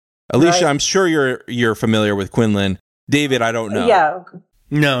involved. Alicia, I'm sure you're familiar with Quinlan. David, I don't know. Yeah.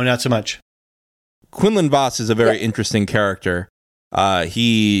 No, not so much. Quinlan Vos is a very interesting character.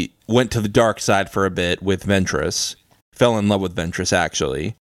 He went to the dark side for a bit with Ventress, fell in love with Ventress,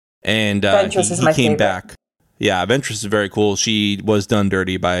 actually. And he came back. Yeah, Ventress is very cool. She was done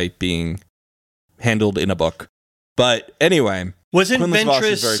dirty by being handled in a book. But anyway. Wasn't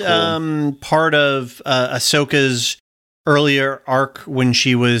Ventress part of Ahsoka's earlier arc when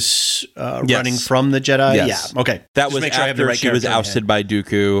she was running from the Jedi? Yes. Yeah, okay. That was after she was ousted by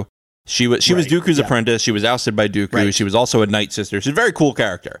Dooku. She was Dooku's apprentice. She was ousted by Dooku. Right. She was also a Night Sister. She's a very cool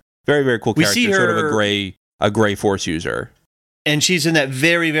character. Very, very cool character. We see her, sort of a gray Force user. And she's in that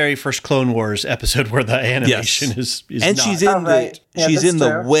very, very first Clone Wars episode where the animation is and not. She's in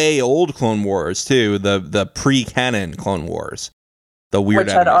the way old Clone Wars too, the pre-canon Clone Wars. The weird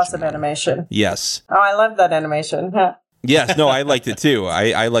which had awesome animation. Yes. Oh, I love that animation. Yes, no, I liked it too.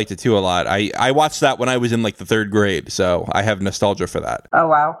 I liked it too a lot. I watched that when I was in like the 3rd grade, so I have nostalgia for that. Oh,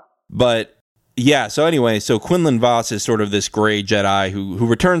 wow. But yeah, so anyway, so Quinlan Vos is sort of this gray Jedi who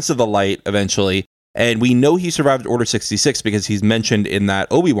returns to the light eventually, and we know he survived Order 66 because he's mentioned in that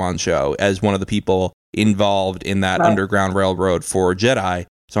Obi-Wan show as one of the people involved in that underground railroad for Jedi.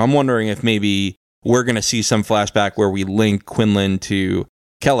 So I'm wondering if maybe we're going to see some flashback where we link Quinlan to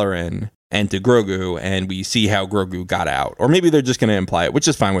Kelleran and to Grogu, and we see how Grogu got out. Or maybe they're just going to imply it, which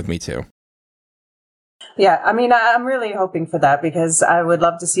is fine with me too. Yeah, I mean, I'm really hoping for that, because I would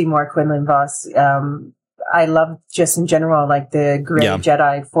love to see more Quinlan Vos. I love just in general, like the gray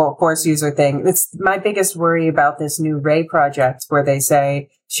Jedi Force user thing. It's my biggest worry about this new Rey project, where they say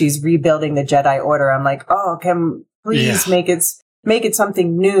she's rebuilding the Jedi Order. I'm like, oh, can please make it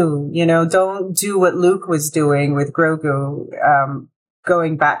something new. Don't do what Luke was doing with Grogu,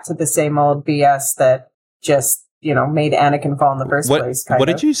 going back to the same old BS that just made Anakin fall in the first place. What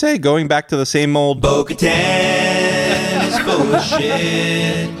did you say? Going back to the same old Bo-Katan is full of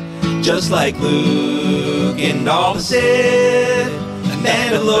shit, just like Luke and all the Sith.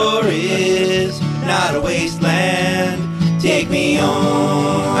 Mandalore is not a wasteland. Take me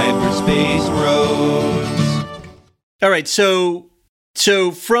on hyperspace roads. All right, so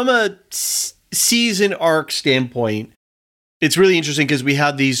from a season arc standpoint, it's really interesting because we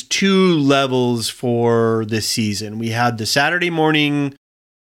had these two levels for this season. We had the Saturday morning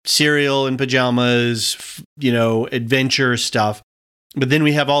cereal and pajamas, adventure stuff. But then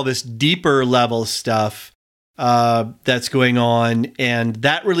we have all this deeper level stuff that's going on. And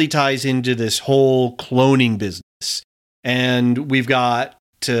that really ties into this whole cloning business. And we've got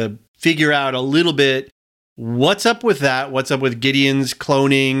to figure out a little bit what's up with that. What's up with Gideon's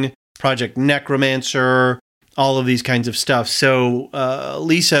cloning, Project Necromancer, all of these kinds of stuff. So,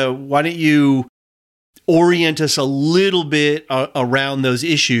 Lisa, why don't you orient us a little bit around those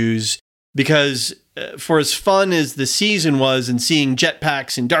issues? Because for as fun as the season was and seeing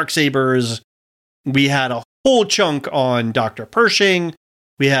jetpacks and darksabers, we had a whole chunk on Dr. Pershing.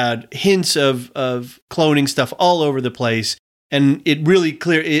 We had hints of cloning stuff all over the place. And it really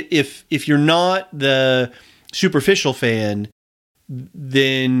clear, if you're not the superficial fan,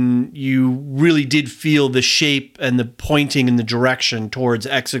 then you really did feel the shape and the pointing in the direction towards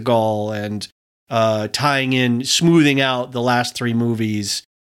Exegol and tying in, smoothing out the last three movies,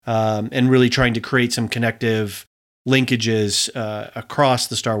 and really trying to create some connective linkages across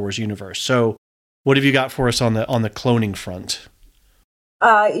the Star Wars universe. So what have you got for us on the cloning front?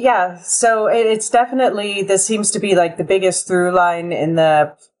 So it's definitely, this seems to be like the biggest through line in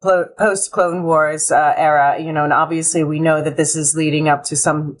the post-Clone Wars era, and obviously we know that this is leading up to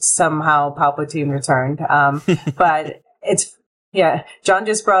somehow Palpatine returned. But John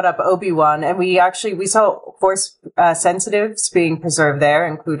just brought up Obi-Wan, and we saw Force sensitives being preserved there,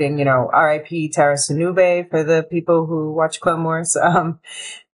 including, R.I.P. Tara Sinube for the people who watch Clone Wars.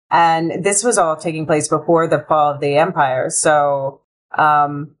 And this was all taking place before the fall of the Empire. So,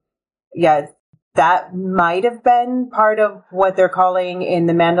 that might have been part of what they're calling in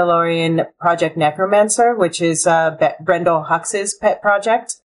the Mandalorian Project Necromancer, which is Brendel Hux's pet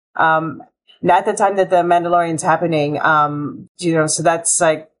project. At the time that the Mandalorian's happening, so that's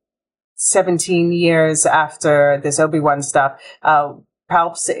like 17 years after this Obi-Wan stuff.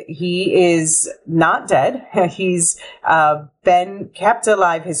 Palps, he is not dead. He's been kept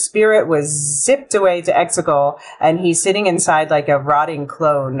alive. His spirit was zipped away to Exegol, and he's sitting inside like a rotting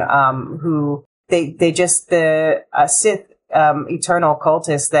clone who the Sith eternal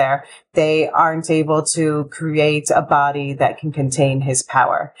cultists there, they aren't able to create a body that can contain his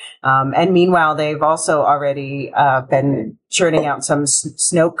power. And meanwhile, they've also already been churning out some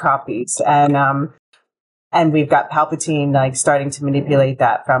Snoke copies, and we've got Palpatine like starting to manipulate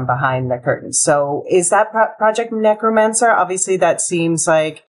that from behind the curtain. So is that Project Necromancer? Obviously, that seems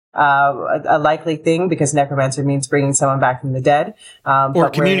like a likely thing because Necromancer means bringing someone back from the dead. Or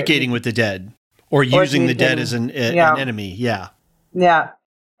communicating with the dead. Or using the dead as an enemy. Yeah. Yeah.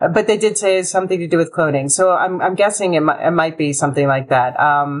 But they did say it's something to do with cloning. So I'm guessing it might be something like that.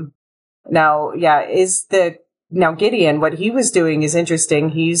 Now, Gideon, what he was doing is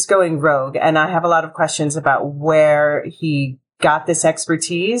interesting. He's going rogue, and I have a lot of questions about where he got this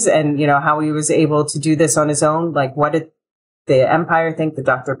expertise and, how he was able to do this on his own. Like, what did the Empire think that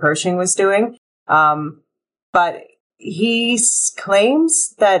Dr. Pershing was doing? But he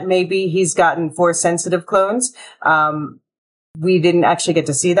claims that maybe he's gotten Force-sensitive clones. We didn't actually get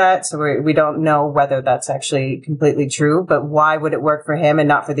to see that, so we don't know whether that's actually completely true. But why would it work for him and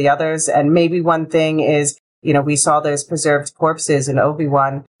not for the others? And maybe one thing is, we saw those preserved corpses in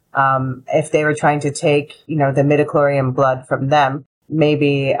Obi-Wan. If they were trying to take, the midichlorian blood from them,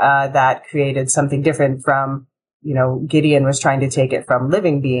 maybe that created something different from, Gideon was trying to take it from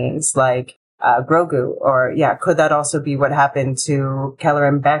living beings like Grogu. Or, could that also be what happened to Keller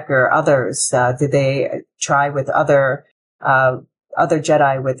and Beck or others? Did they try with other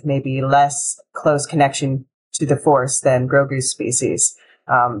Jedi with maybe less close connection to the Force than Grogu's species?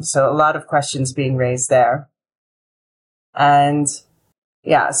 So a lot of questions being raised there. And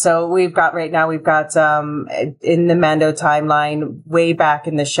so we've got in the Mando timeline, way back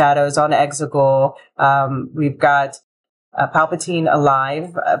in the shadows on Exegol, we've got Palpatine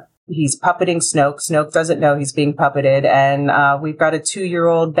alive. He's puppeting Snoke. Snoke doesn't know he's being puppeted. And we've got a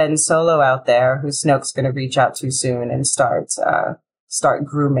 2-year-old Ben Solo out there who Snoke's going to reach out to soon and start start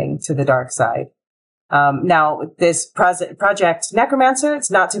grooming to the dark side. Now, this Project Necromancer, it's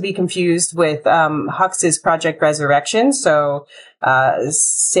not to be confused with Hux's Project Resurrection. So,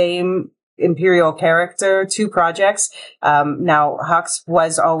 same Imperial character, two projects. Now, Hux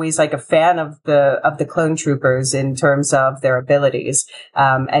was always like a fan of the clone troopers in terms of their abilities.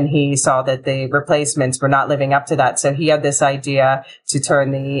 And he saw that the replacements were not living up to that. So he had this idea to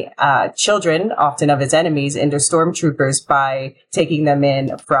turn the children, often of his enemies, into stormtroopers by taking them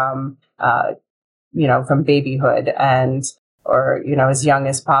in from babyhood or as young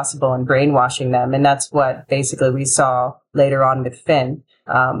as possible and brainwashing them. And that's what basically we saw later on with Finn.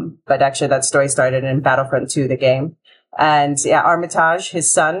 But actually that story started in Battlefront 2, the game. And yeah, Armitage,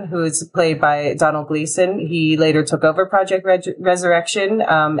 his son, who is played by Donald Gleason, he later took over Project Resurrection.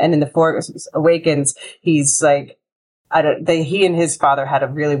 And in The Force Awakens, he's like, he and his father had a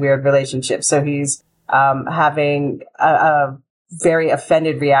really weird relationship. So he's, having a very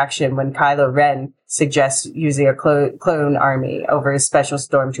offended reaction when Kylo Ren suggests using a clone army over special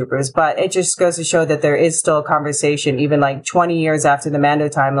stormtroopers. But it just goes to show that there is still a conversation, even like 20 years after the Mando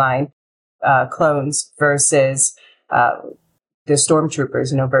timeline, clones versus the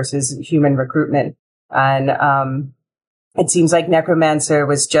stormtroopers, versus human recruitment. And it seems like Necromancer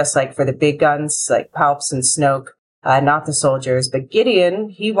was just like for the big guns, like Palps and Snoke, not the soldiers. But Gideon,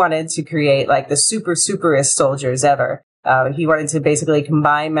 he wanted to create like the superest soldiers ever. He wanted to basically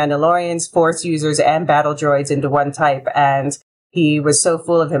combine Mandalorians, Force users, and battle droids into one type. And he was so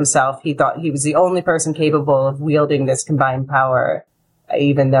full of himself, he thought he was the only person capable of wielding this combined power,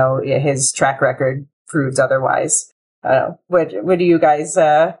 even though his track record proves otherwise. What do you guys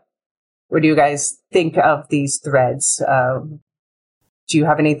think of these threads? Do you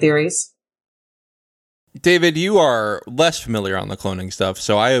have any theories? David, you are less familiar on the cloning stuff,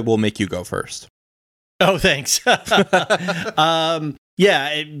 so I will make you go first. Oh, thanks.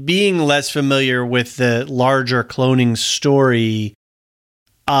 Being less familiar with the larger cloning story,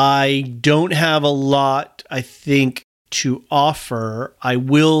 I don't have a lot, I think, to offer. I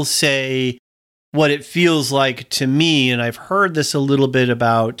will say what it feels like to me, and I've heard this a little bit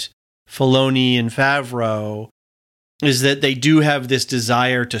about Filoni and Favreau, is that they do have this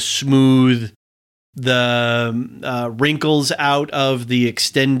desire to smooth the wrinkles out of all of the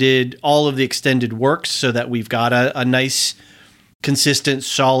extended works, so that we've got a nice, consistent,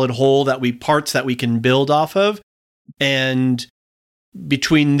 solid whole parts that we can build off of. And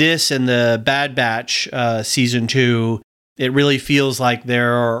between this and the Bad Batch season 2, it really feels like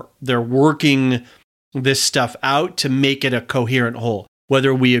they're working this stuff out to make it a coherent whole.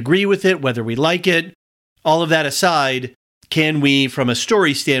 Whether we agree with it, whether we like it, all of that aside, can we, from a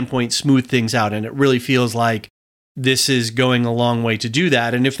story standpoint, smooth things out? And it really feels like this is going a long way to do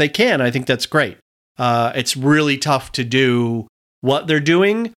that. And if they can, I think that's great. It's really tough to do what they're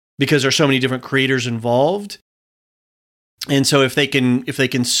doing because there's so many different creators involved. And so if they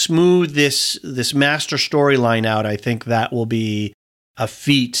can smooth this master storyline out, I think that will be a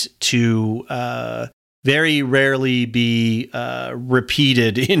feat to very rarely be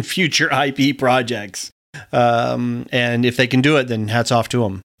repeated in future IP projects. And if they can do it, then hats off to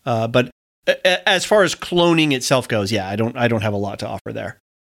them. But as far as cloning itself goes, I don't have a lot to offer there.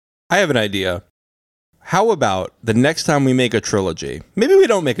 I have an idea. How about the next time we make a trilogy? Maybe we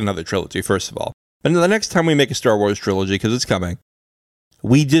don't make another trilogy, first of all. But the next time we make a Star Wars trilogy, because it's coming,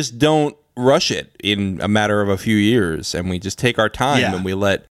 we just don't rush it in a matter of a few years, and we just take our time and we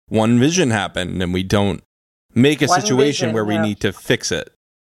let one vision happen, and we don't make a situation where we need to fix it.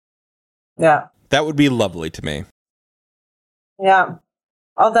 Yeah. That would be lovely to me. Yeah.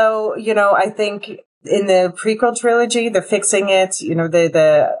 Although, I think in the prequel trilogy, the fixing it,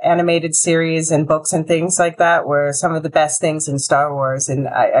 the animated series and books and things like that were some of the best things in Star Wars. And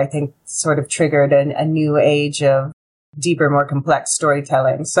I think sort of triggered a new age of deeper, more complex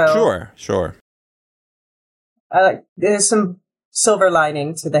storytelling. So Sure. There's some silver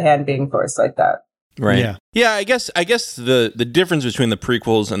lining to the hand being forced like that. Right. Yeah. I guess the difference between the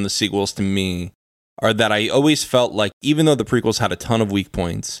prequels and the sequels to me are that I always felt like even though the prequels had a ton of weak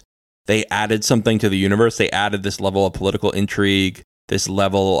points, they added something to the universe. They added this level of political intrigue, this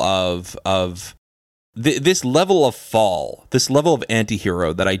level of this level of fall, this level of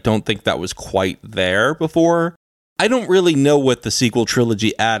anti-hero that I don't think that was quite there before. I don't really know what the sequel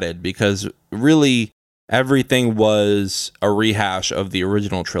trilogy added, because really everything was a rehash of the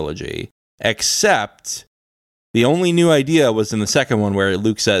original trilogy, except the only new idea was in the second one where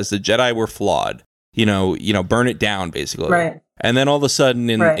Luke says the Jedi were flawed. Burn it down, basically. Right. And then all of a sudden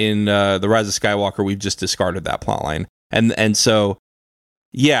in The Rise of Skywalker, we've just discarded that plotline. And so,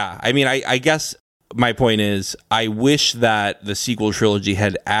 I mean, I guess my point is, I wish that the sequel trilogy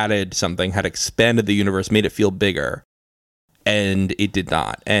had added something, had expanded the universe, made it feel bigger. And it did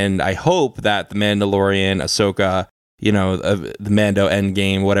not. And I hope that The Mandalorian, Ahsoka, the Mando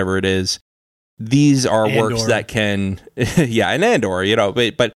Endgame, whatever it is, these are works that can, and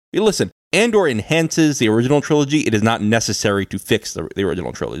Andor, but listen, Andor enhances the original trilogy. It is not necessary to fix the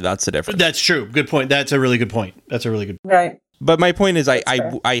original trilogy. That's the difference. That's true. Good point. That's a really good point. Right. But my point is,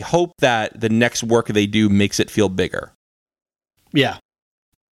 I hope that the next work they do makes it feel bigger. Yeah.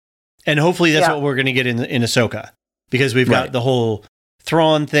 And hopefully that's what we're going to get in Ahsoka. Because we've got the whole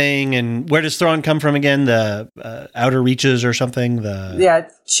Thrawn thing, and where does Thrawn come from again? The outer reaches or something?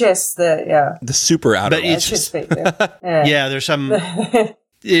 Chiss, the super outer reaches. Yeah, there's some...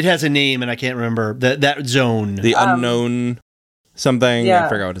 It has a name, and I can't remember. That zone. The unknown something. Yeah. I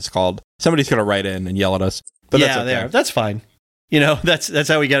forgot what it's called. Somebody's going to write in and yell at us. But that's okay. That's fine. That's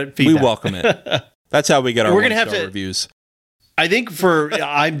how we get feedback. We welcome it. That's how we get our one-star reviews. I think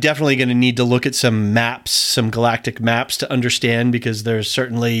I'm definitely going to need to look at some maps, some galactic maps to understand, because there's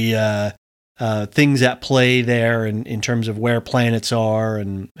certainly things at play there in terms of where planets are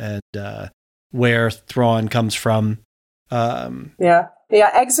and where Thrawn comes from.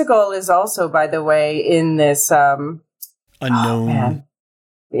 Exegol is also, by the way, in this unknown.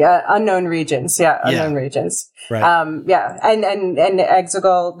 Unknown regions. Unknown regions. Right. And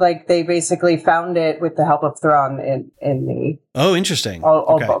Exegol, like, they basically found it with the help of Thrawn in the interesting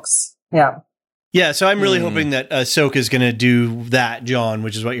old books. Yeah. So I'm really hoping that Ahsoka is going to do that, John,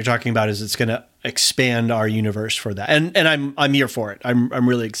 which is what you're talking about. Is it's going to expand our universe for that, and I'm here for it. I'm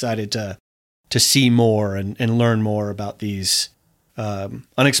really excited to see more and learn more about these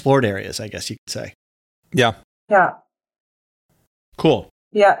unexplored areas, I guess you could say. Yeah. Cool.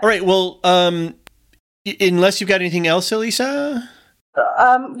 Yeah. All right. Well, unless you've got anything else, Elisa?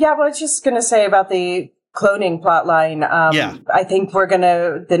 I was just going to say about the cloning plotline. I think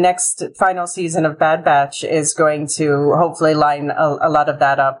the next final season of Bad Batch is going to hopefully line a lot of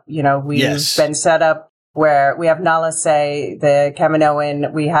that up. We've been set up where we have Nala Se, the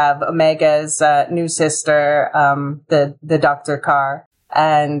Kaminoan, we have Omega's new sister, the Dr. Carr,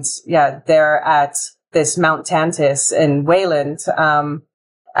 and they're at this Mount Tantis in Wayland.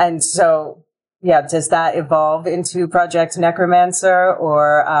 And so, does that evolve into Project Necromancer,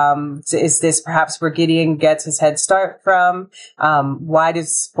 or is this perhaps where Gideon gets his head start from? Why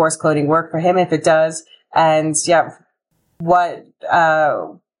does Force cloning work for him if it does? And what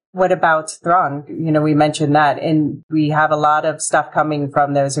about Thrawn? We mentioned that, and we have a lot of stuff coming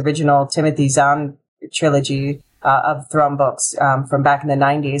from those original Timothy Zahn trilogy of Thrawn books from back in the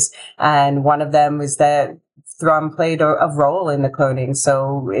 90s, and one of them was that Thrawn played a role in the cloning,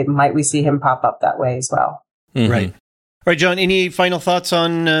 so we see him pop up that way as well. Mm-hmm. Right. All right, John, any final thoughts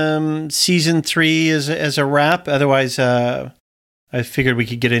on season 3 as a wrap? Otherwise, I figured we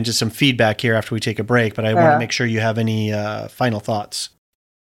could get into some feedback here after we take a break, but I want to make sure you have any final thoughts.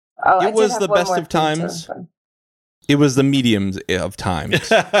 It was the best of times. It was the mediums of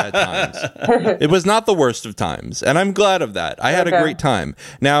times at times. It was not the worst of times, and I'm glad of that. I had a great time.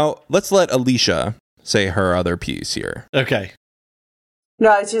 Now, let's let Alicia say her other piece here. Okay.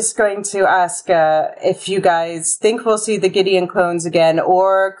 No, I was just going to ask if you guys think we'll see the Gideon clones again,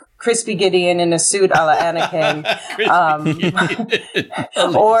 or Crispy Gideon in a suit a la Anakin.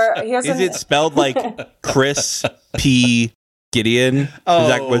 Or here's is it spelled like Chris P. Gideon? Is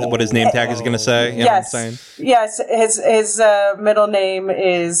that what his name tag is going to say? You know what I'm saying? Yes. His middle name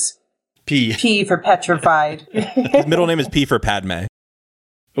is P for petrified. His middle name is P for Padme.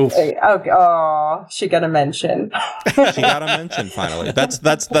 Oof. Oh, she got a mention. She got a mention finally. That's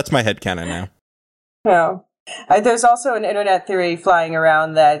my headcanon now. No. There's also an internet theory flying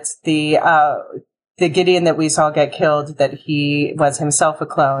around that the Gideon that we saw get killed, that he was himself a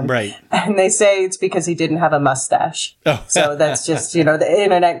clone. Right. And they say it's because he didn't have a mustache. Oh. So that's just, the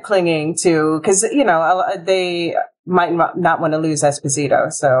internet clinging to, because, they might not want to lose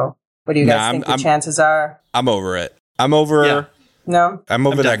Esposito. So what do you guys think the chances are? I'm over it. I'm over... Yeah. No? I'm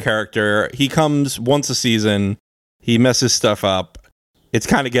over that character. He comes once a season. He messes stuff up. It's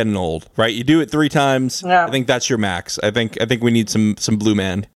kind of getting old, right? You do it 3 times. Yeah. I think that's your max. I think we need some Blue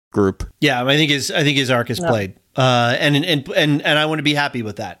Man group. Yeah, I think his arc is played. And I want to be happy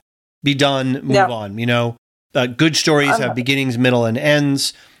with that. Be done, move on. Good stories have beginnings, middle, and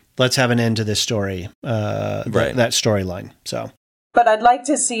ends. Let's have an end to this story. That storyline. So. But I'd like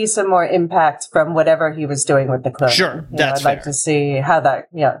to see some more impact from whatever he was doing with the clone. Sure, that's fair. I'd like to see how that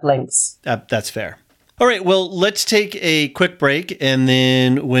links. That's fair. All right, well, let's take a quick break, and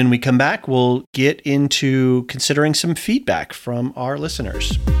then when we come back, we'll get into considering some feedback from our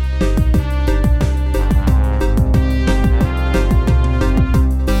listeners.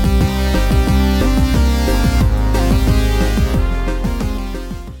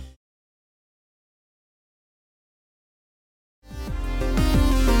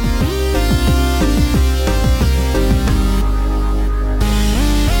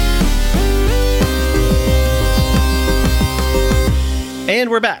 And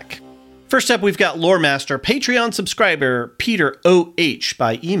we're back. First up, we've got Lore Master, Patreon subscriber Peter OH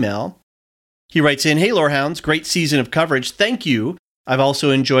by email. He writes in, "Hey Lorehounds, great season of coverage. Thank you. I've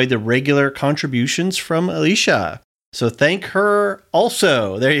also enjoyed the regular contributions from Alicia. So thank her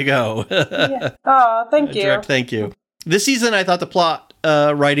also." There you go. Yeah. Oh, thank you. Direct thank you. This season, I thought the plot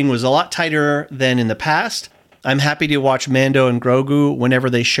writing was a lot tighter than in the past. I'm happy to watch Mando and Grogu whenever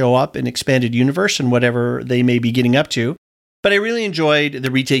they show up in Expanded Universe and whatever they may be getting up to. But I really enjoyed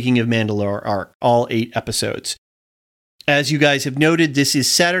the retaking of Mandalore arc, all 8 episodes. As you guys have noted, this is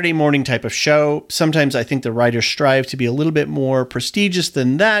Saturday morning type of show. Sometimes I think the writers strive to be a little bit more prestigious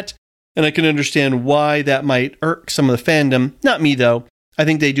than that, and I can understand why that might irk some of the fandom. Not me, though. I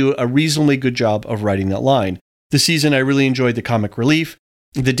think they do a reasonably good job of writing that line. This season, I really enjoyed the comic relief.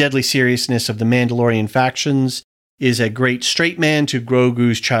 The deadly seriousness of the Mandalorian factions is a great straight man to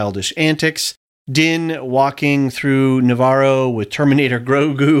Grogu's childish antics. Din walking through Navarro with Terminator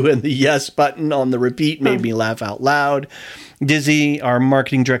Grogu and the yes button on the repeat made me laugh out loud. Dizzy are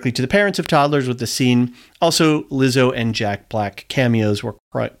marketing directly to the parents of toddlers with the scene. Also, Lizzo and Jack Black cameos were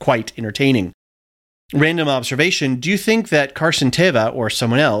quite entertaining. Random observation, do you think that Carson Teva or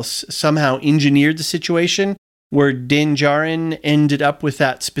someone else somehow engineered the situation where Din Djarin ended up with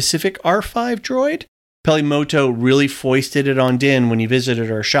that specific R5 droid? Pelimoto really foisted it on Din when he visited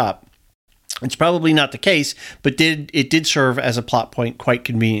her shop. It's probably not the case, but it did serve as a plot point quite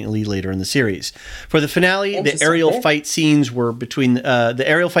conveniently later in the series. For the finale, the aerial fight scenes between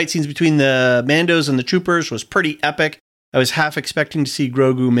the Mandos and the troopers was pretty epic. I was half expecting to see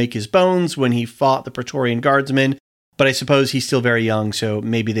Grogu make his bones when he fought the Praetorian Guardsmen, but I suppose he's still very young, so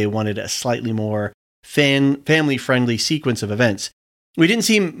maybe they wanted a slightly more family-friendly sequence of events. We didn't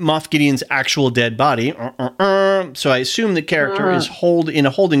see Moff Gideon's actual dead body, so I assume the character is in a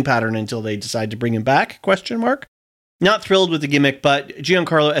holding pattern until they decide to bring him back, ? Not thrilled with the gimmick, but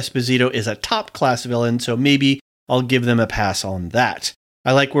Giancarlo Esposito is a top-class villain, so maybe I'll give them a pass on that.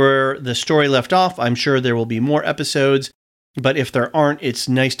 I like where the story left off. I'm sure there will be more episodes, but if there aren't, it's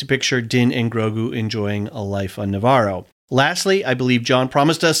nice to picture Din and Grogu enjoying a life on Navarro. Lastly, I believe John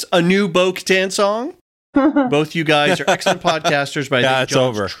promised us a new Bo-Katan song. Both you guys are excellent podcasters, but I think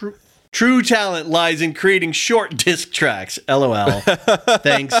John's true talent lies in creating short disc tracks. LOL.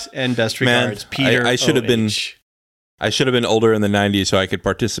 Thanks and best regards, Peter. I should have been older in the 90s so I could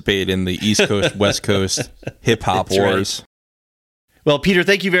participate in the East Coast, West Coast hip hop wars. Right. Well, Peter,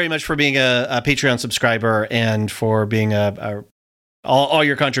 thank you very much for being a Patreon subscriber and for being all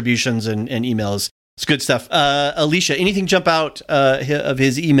your contributions and emails. It's good stuff. Alicia, anything jump out of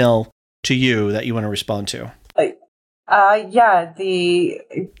his email to you that you want to respond to? Yeah,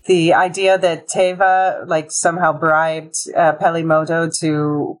 the idea that Teva somehow bribed Pelimoto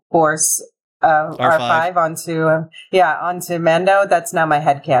to force R5 onto Mando. That's now my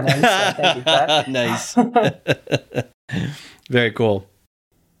headcanon. So thank you, Jeff. Nice. Very cool.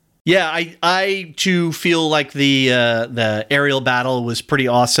 Yeah, I too feel like the aerial battle was pretty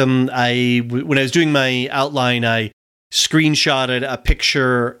awesome. When I was doing my outline, I screenshotted a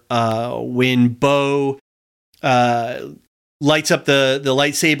picture when Bo lights up the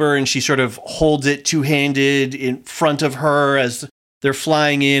lightsaber and she sort of holds it two-handed in front of her as they're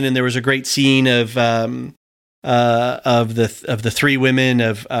flying in, and there was a great scene of the three women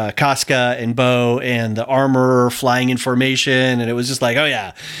of Casca and Bo and the armorer flying in formation, and it was just like, oh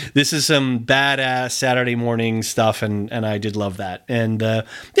yeah, this is some badass Saturday morning stuff, and I did love that. And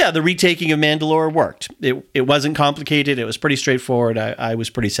the retaking of Mandalore worked. It wasn't complicated. It was pretty straightforward. I was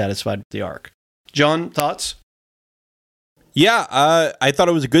pretty satisfied with the arc. John, thoughts? Yeah, I thought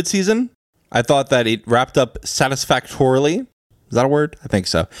it was a good season. I thought that it wrapped up satisfactorily. Is that a word? I think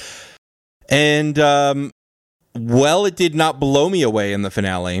so. And well, it did not blow me away in the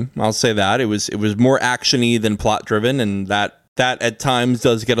finale. I'll say that. It was more action-y than plot-driven, and that at times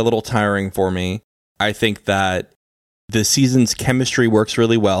does get a little tiring for me. I think that the season's chemistry works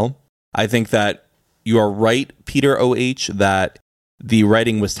really well. I think that you are right, Peter OH, that the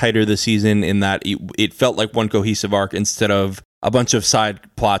writing was tighter this season in that it felt like one cohesive arc instead of a bunch of side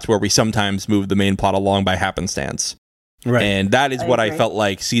plots where we sometimes move the main plot along by happenstance. Right. And that is what I felt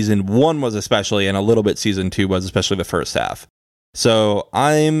like season 1 was, especially, and a little bit season 2 was, especially the first half. So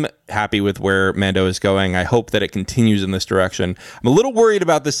I'm happy with where Mando is going. I hope that it continues in this direction. I'm a little worried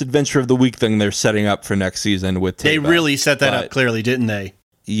about this Adventure of the Week thing they're setting up for next season with Teva. They really set that up clearly, didn't they?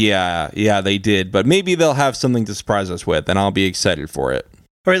 Yeah, they did. But maybe they'll have something to surprise us with, and I'll be excited for it.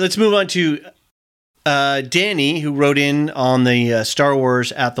 All right, let's move on to Danny, who wrote in on the Star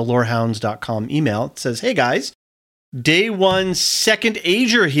Wars at thelorehounds.com email. It says, hey guys, Day one, second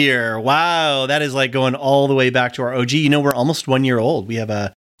ager here. Wow, that is like going all the way back to our OG. You know, we're almost 1 year old. We have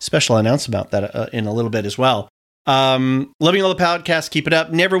a special announcement about that in a little bit as well. Loving all the podcasts. Keep it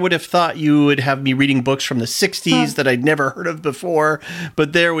up. Never would have thought you would have me reading books from the 60s that I'd never heard of before.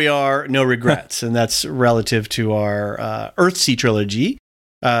 But there we are. No regrets. And that's relative to our Earthsea trilogy.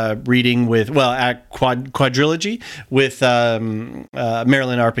 Reading with, quadrilogy with Marilyn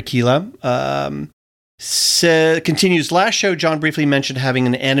Arpakila. Continues, last show, John briefly mentioned having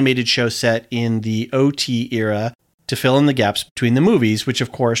an animated show set in the OT era to fill in the gaps between the movies, which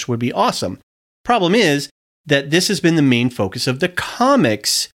of course would be awesome. Problem is that this has been the main focus of the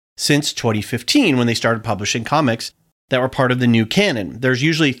comics since 2015, when they started publishing comics that were part of the new canon. There's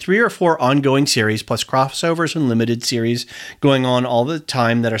usually 3 or 4 ongoing series, plus crossovers and limited series going on all the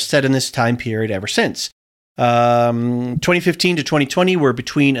time that are set in this time period ever since. 2015 to 2020 were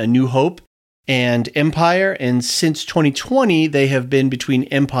between A New Hope and Empire, and since 2020, they have been between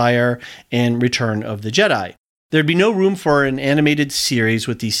Empire and Return of the Jedi. There'd be no room for an animated series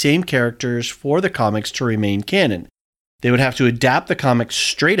with these same characters for the comics to remain canon. They would have to adapt the comics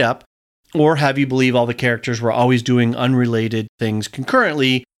straight up, or have you believe all the characters were always doing unrelated things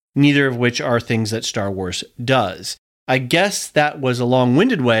concurrently, neither of which are things that Star Wars does. I guess that was a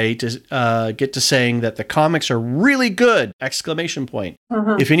long-winded way to get to saying that the comics are really good! !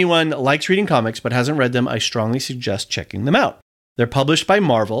 If anyone likes reading comics but hasn't read them, I strongly suggest checking them out. They're published by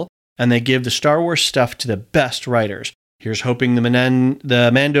Marvel, and they give the Star Wars stuff to the best writers. Here's hoping the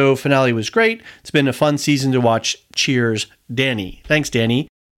Mando finale was great. It's been a fun season to watch. Cheers, Danny. Thanks, Danny.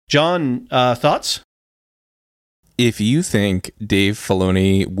 John, thoughts? If you think Dave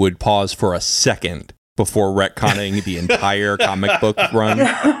Filoni would pause for a second before retconning the entire comic book run,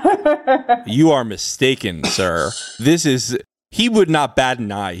 you are mistaken, sir. He would not bat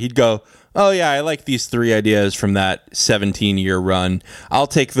an eye. He'd go, oh yeah, I like these 3 ideas from that 17-year run. I'll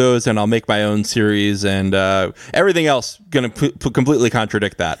take those and I'll make my own series, and everything else going to completely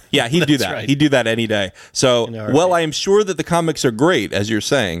contradict that. Yeah, he'd do that. Right. He'd do that any day. So, I am sure that the comics are great, as you're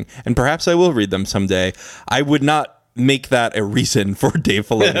saying, and perhaps I will read them someday. I would not make that a reason for Dave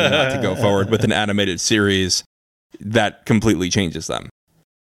Filoni not to go forward with an animated series that completely changes them.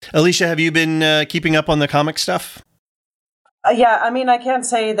 Alicia, have you been keeping up on the comic stuff? Yeah, I mean, I can't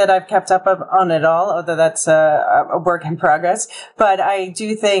say that I've kept up on it all, although that's a work in progress. But I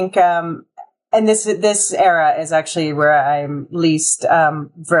do think, and this era is actually where I'm least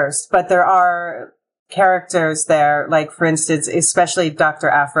versed. But there are characters there, like, for instance, especially Dr.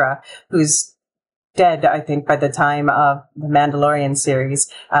 Aphra, who's dead, I think, by the time of the Mandalorian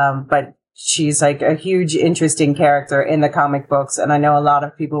series. But she's like a huge, interesting character in the comic books. And I know a lot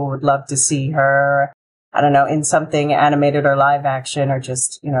of people would love to see her, I don't know, in something animated or live action, or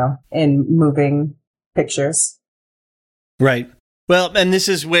just, in moving pictures. Right. Well, and this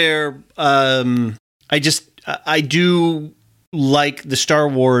is where I do like the Star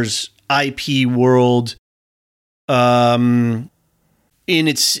Wars IP world in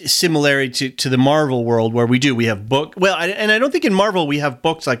its similarity to the Marvel world, where we have book. Well, and I don't think in Marvel we have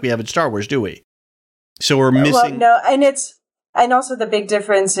books like we have in Star Wars, do we? So we're missing. Well, no, and also the big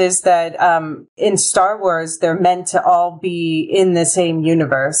difference is that in Star Wars they're meant to all be in the same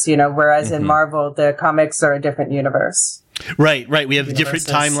universe, whereas in Marvel the comics are a different universe. Right. We have different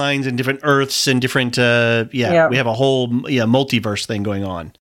timelines and different Earths and different. We have a whole multiverse thing going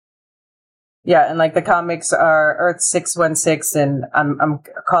on. Yeah, and like the comics are Earth 616, and I'm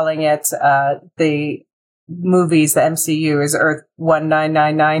calling it the movies, the MCU is Earth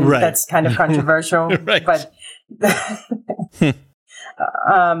 1999. Right. That's kind of controversial, right. But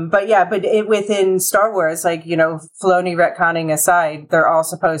within Star Wars, like, Filoni retconning aside, they're all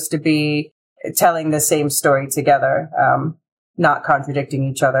supposed to be telling the same story together, not contradicting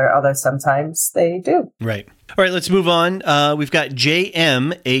each other, although sometimes they do. Right. All right, let's move on. We've got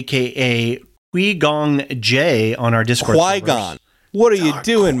JM, aka Qui-Gong J, on our Discord. Qui-Gon. What are you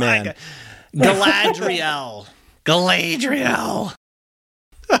doing, man? Galadriel.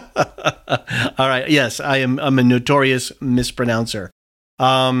 All right. Yes, I'm a notorious mispronouncer.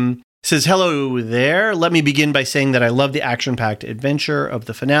 Says, hello there. Let me begin by saying that I love the action-packed adventure of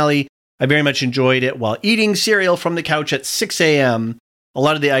the finale. I very much enjoyed it while eating cereal from the couch at 6 a.m. A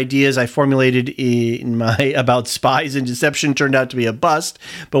lot of the ideas I formulated in my about spies and deception turned out to be a bust,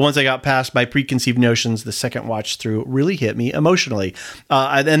 but once I got past my preconceived notions, the second watch through really hit me emotionally.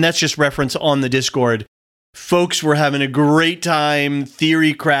 And that's just reference on the Discord. Folks were having a great time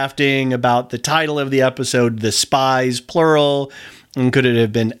theory crafting about the title of the episode, The Spies, plural, And could it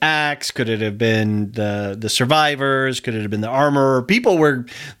have been Axe? Could it have been the survivors? Could it have been the armorer?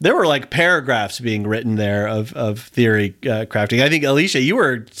 There were like paragraphs being written there of theory crafting. I think, Alicia, you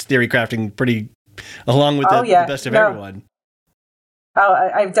were theory crafting pretty along with the best of everyone. Oh,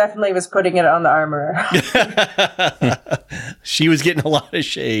 I definitely was putting it on the armorer. She was getting a lot of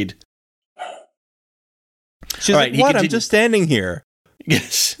shade. She's like, what? I'm just standing here.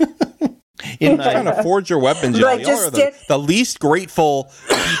 Yes. I'm trying to forge your weapons. Y'all. Y'all are the least grateful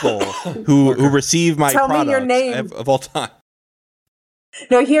people who receive my products. Tell me your name of all time.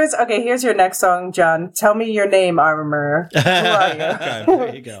 No, here's your next song, John. Tell me your name, armorer. Who are you? Okay,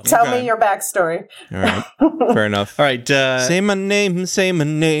 there you go. Tell me your backstory. All right, fair enough. All right, say my name. Say my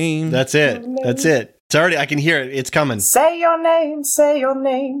name. That's it. That's it. It's already. I can hear it. It's coming. Say your name. Say your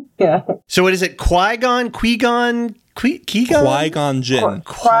name. Yeah. So what is it? Qui-Gon? Qui-Gon Jinn.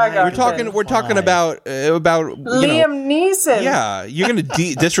 We're talking about Liam Neeson. Yeah, you're going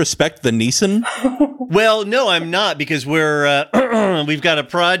to disrespect the Neeson? Well, no, I'm not, because we've got a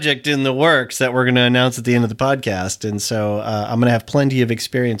project in the works that we're going to announce at the end of the podcast, and so I'm going to have plenty of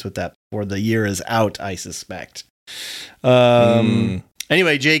experience with that before the year is out, I suspect.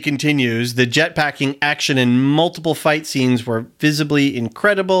 Anyway, Jay continues. The jetpacking action and multiple fight scenes were visibly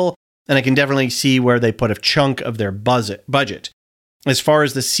incredible, and I can definitely see where they put a chunk of their budget. As far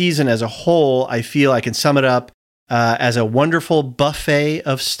as the season as a whole, I feel I can sum it up as a wonderful buffet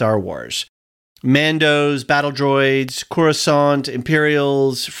of Star Wars. Mandos, battle droids, Coruscant,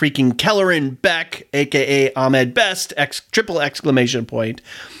 Imperials, freaking Kelleran Beck, a.k.a. Ahmed Best, triple exclamation point.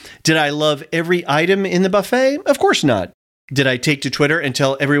 Did I love every item in the buffet? Of course not. Did I take to Twitter and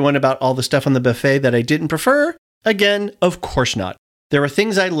tell everyone about all the stuff on the buffet that I didn't prefer? Again, of course not. There were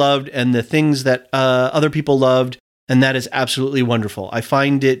things I loved and the things that other people loved, and that is absolutely wonderful. I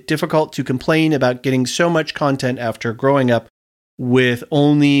find it difficult to complain about getting so much content after growing up with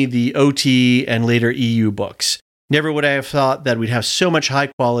only the OT and later EU books. Never would I have thought that we'd have so much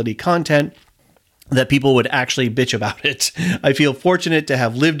high-quality content that people would actually bitch about it. I feel fortunate to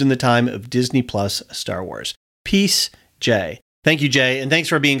have lived in the time of Disney Plus Star Wars. Peace, Jay. Thank you, Jay, and thanks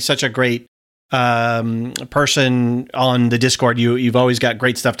for being such a great person on the Discord. You've always got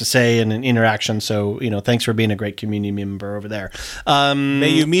great stuff to say and an interaction, so thanks for being a great community member over there. May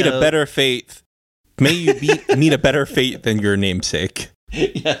you meet a better fate. May you meet a better fate than your namesake.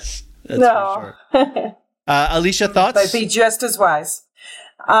 Yes, that's for sure. Alicia, thoughts? But be just as wise.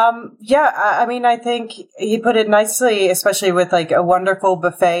 I mean, I think he put it nicely, especially with like a wonderful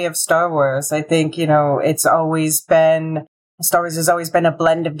buffet of Star Wars. I think, Star Wars has always been a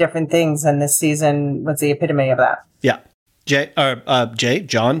blend of different things, and this season was the epitome of that. Yeah. Jay,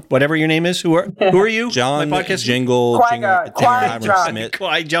 John, whatever your name is. Who are you? John Jingle Qui-Gon.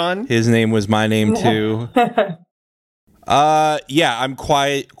 Qui-Gon. His name was my name too. I'm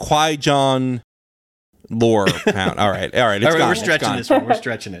Qui-Gon lore pound. All right. It's gone. We're stretching this one. We're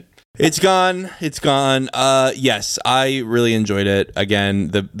stretching it. It's gone. Yes, I really enjoyed it. Again,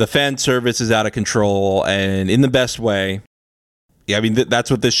 the fan service is out of control, and in the best way. Yeah, I mean,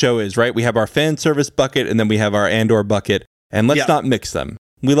 that's what this show is, right? We have our fan service bucket, and then we have our Andor bucket, and let's not mix them.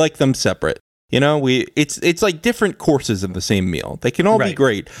 We like them separate. It's like different courses of the same meal. They can all be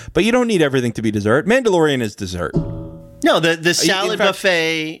great, but you don't need everything to be dessert. Mandalorian is dessert. No, the salad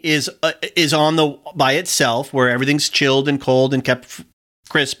buffet is on by itself, where everything's chilled and cold and kept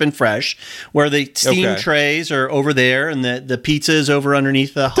crisp and fresh. Where the steam trays are over there, and the pizza is over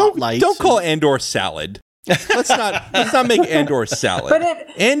underneath the hot lights. Don't call Andor salad. Let's not make Andor salad. But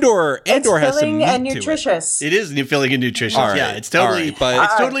Andor has some meat and nutritious. It is filling and nutritious. Right, yeah, it's totally.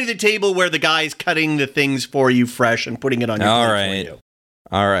 It's totally the table where the guy's cutting the things for you fresh and putting it on your plate for you.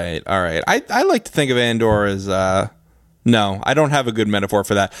 All right. I like to think of Andor as no, I don't have a good metaphor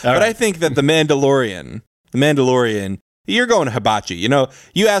for that. But I think that the Mandalorian, you're going hibachi.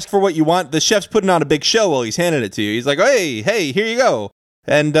 You ask for what you want. The chef's putting on a big show while he's handing it to you. He's like, hey, here you go.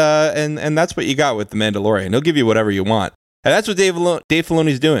 And that's what you got with the Mandalorian. He'll give you whatever you want. And that's what Dave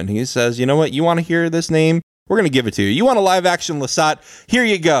Filoni's doing. He says, you know what? You want to hear this name? We're going to give it to you. You want a live action Lasat? Here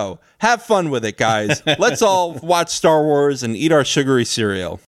you go. Have fun with it, guys. Let's all watch Star Wars and eat our sugary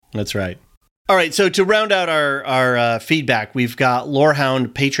cereal. That's right. All right, so to round out our feedback, we've got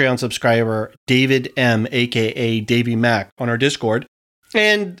Lorehound Patreon subscriber David M, a.k.a. Davey Mac, on our Discord.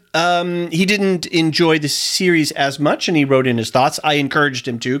 And he didn't enjoy the series as much, and he wrote in his thoughts. I encouraged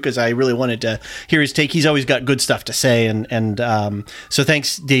him to, because I really wanted to hear his take. He's always got good stuff to say, and so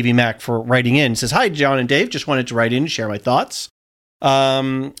thanks, Davey Mac, for writing in. He says, hi, John and Dave. Just wanted to write in and share my thoughts.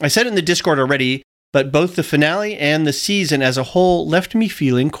 I said it in the Discord already, but both the finale and the season as a whole left me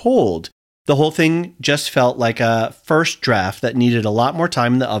feeling cold. The whole thing just felt like a first draft that needed a lot more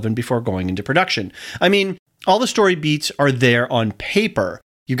time in the oven before going into production. I mean, all the story beats are there on paper.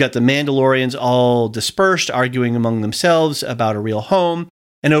 You've got the Mandalorians all dispersed, arguing among themselves about a real home,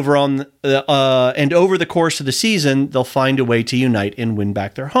 and over the course of the season, they'll find a way to unite and win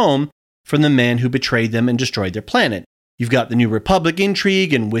back their home from the man who betrayed them and destroyed their planet. You've got the New Republic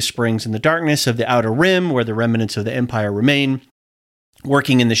intrigue and whisperings in the darkness of the Outer Rim, where the remnants of the Empire remain,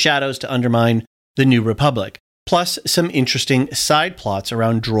 working in the shadows to undermine the New Republic. Plus, some interesting side plots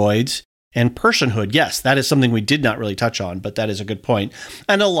around droids and personhood. Yes, that is something we did not really touch on, but that is a good point.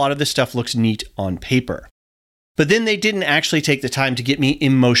 And a lot of this stuff looks neat on paper. But then they didn't actually take the time to get me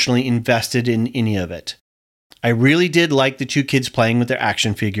emotionally invested in any of it. I really did like the two kids playing with their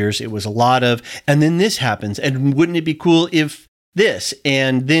action figures. It was a lot of, and then this happens, and wouldn't it be cool if this,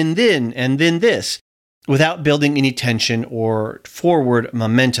 and then, and then this, without building any tension or forward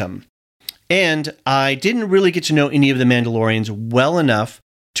momentum. And I didn't really get to know any of the Mandalorians well enough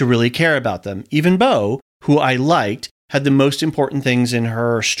to really care about them. Even Bo, who I liked, had the most important things in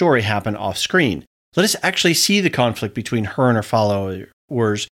her story happen off screen. Let us actually see the conflict between her and her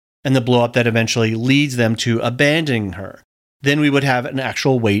followers and the blow-up that eventually leads them to abandoning her. Then we would have an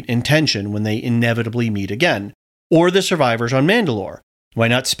actual weight and tension when they inevitably meet again. Or the survivors on Mandalore. Why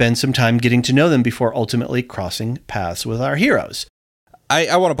not spend some time getting to know them before ultimately crossing paths with our heroes?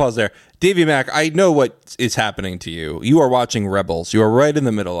 I want to pause there. Davey Mack, I know what is happening to you. You are watching Rebels. You are right in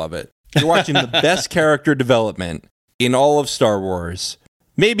the middle of it. You're watching the best character development in all of Star Wars.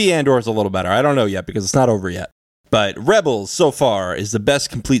 Maybe Andor's a little better. I don't know yet because it's not over yet. But Rebels, so far, is the best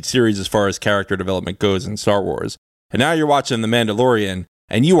complete series as far as character development goes in Star Wars. And now you're watching The Mandalorian,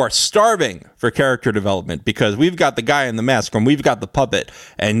 and you are starving for character development because we've got the guy in the mask and we've got the puppet,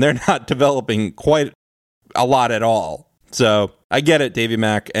 and they're not developing quite a lot at all. So I get it, Davey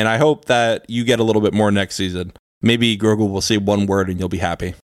Mack, and I hope that you get a little bit more next season. Maybe Grogu will say one word and you'll be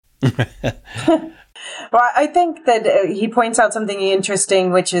happy. Well, I think that he points out something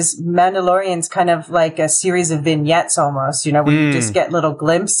interesting, which is Mandalorian's kind of like a series of vignettes almost, where you just get little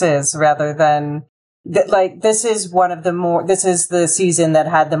glimpses rather than this is the season that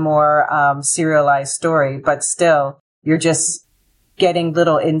had the more serialized story, but still you're just getting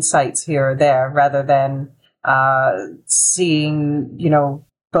little insights here or there rather than seeing,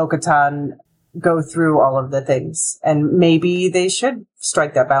 Bo-Katan go through all of the things. And maybe they should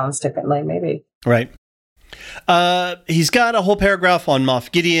strike that balance differently, maybe. Right. He's got a whole paragraph on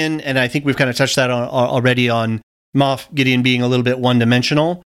Moff Gideon, and I think we've kind of touched that already on Moff Gideon being a little bit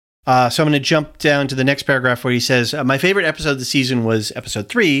one-dimensional. So I'm going to jump down to the next paragraph where he says, my favorite episode of the season was episode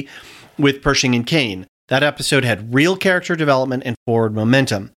 3 with Pershing and Kane. That episode had real character development and forward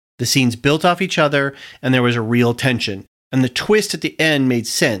momentum. The scenes built off each other, and there was a real tension. And the twist at the end made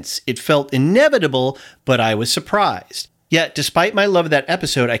sense. It felt inevitable, but I was surprised. Yet, despite my love of that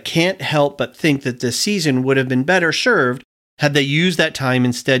episode, I can't help but think that this season would have been better served had they used that time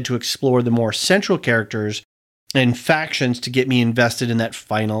instead to explore the more central characters and factions to get me invested in that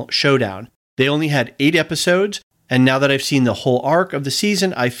final showdown. They only had 8 episodes, and now that I've seen the whole arc of the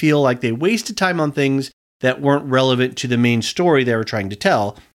season, I feel like they wasted time on things that weren't relevant to the main story they were trying to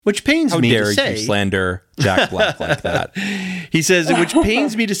tell, which pains me to say. How dare you slander Jack Black like that? He says, which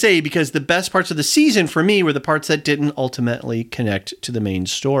pains me to say because the best parts of the season for me were the parts that didn't ultimately connect to the main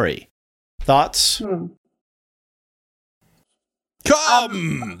story. Thoughts?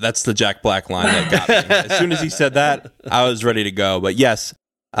 Come! That's the Jack Black line that got me. As soon as he said that, I was ready to go. But yes,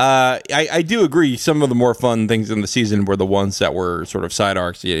 I do agree. Some of the more fun things in the season were the ones that were sort of side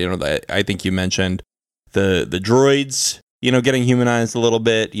arcs. I think you mentioned the droids, getting humanized a little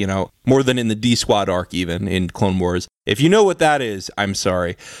bit, more than in the D-Squad arc even in Clone Wars. If you know what that is, I'm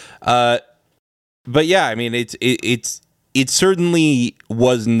sorry. But yeah, I mean, it certainly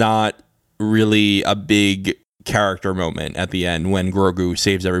was not really a big character moment at the end when Grogu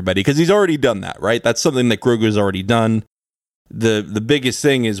saves everybody, because he's already done that, right? That's something that Grogu's already done. The biggest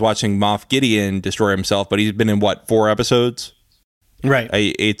thing is watching Moff Gideon destroy himself, but he's been in 4 episodes? Right.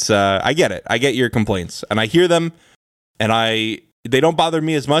 I get it. I get your complaints, and I hear them, and they don't bother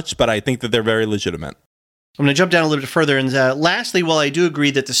me as much, but I think that they're very legitimate. I'm going to jump down a little bit further. And lastly, while I do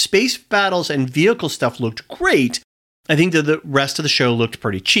agree that the space battles and vehicle stuff looked great, I think that the rest of the show looked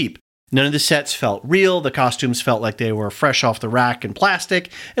pretty cheap. None of the sets felt real. The costumes felt like they were fresh off the rack and plastic.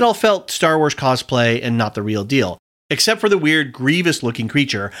 It all felt Star Wars cosplay and not the real deal. Except for the weird, Grievous-looking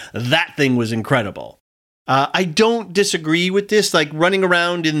creature. That thing was incredible. I don't disagree with this. Like running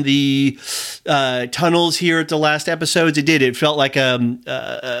around in the tunnels here at the last episodes, it felt like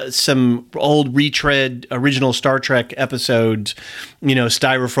some old retread original Star Trek episodes,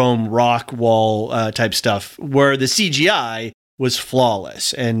 styrofoam rock wall type stuff, where the CGI was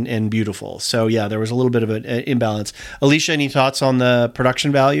flawless and beautiful. So yeah, there was a little bit of an imbalance. Alicia, any thoughts on the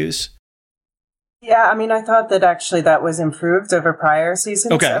production values? Yeah, I mean, I thought that actually that was improved over prior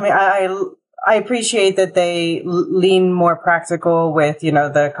seasons. Okay. I mean, I appreciate that they lean more practical with,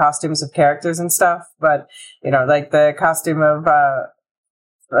 the costumes of characters and stuff. But, like the costume of,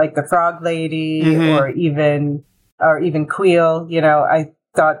 like the Frog Lady or even Queel, I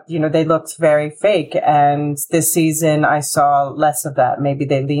thought, they looked very fake. And this season I saw less of that. Maybe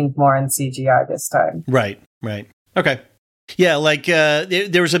they leaned more on CGI this time. Right. Okay. Yeah, like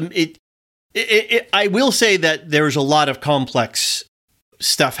there was I will say that there's a lot of complex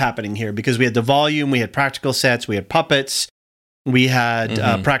stuff happening here because we had the volume, we had practical sets, we had puppets, we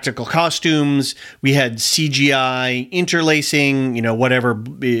had practical costumes, we had CGI interlacing, whatever,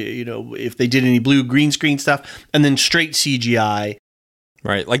 if they did any blue green screen stuff, and then straight CGI.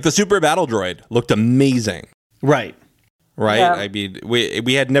 Right. Like the Super Battle Droid looked amazing. Right. Yeah. I mean,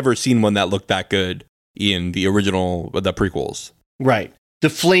 we had never seen one that looked that good in the prequels. Right. The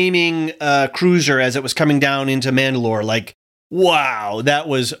flaming cruiser as it was coming down into Mandalore, like, wow, that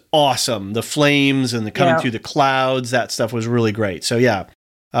was awesome. The flames and the coming through the clouds, that stuff was really great. So yeah,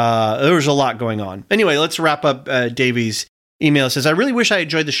 there was a lot going on. Anyway, let's wrap up. Davies' email says, I really wish I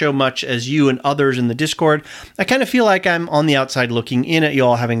enjoyed the show much as you and others in the Discord. I kind of feel like I'm on the outside looking in at you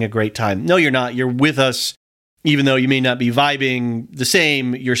all having a great time. No, you're not. You're with us. Even though you may not be vibing the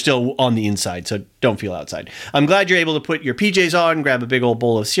same, you're still on the inside, so don't feel outside. I'm glad you're able to put your PJs on, grab a big old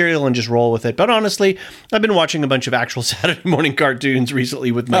bowl of cereal, and just roll with it. But honestly, I've been watching a bunch of actual Saturday morning cartoons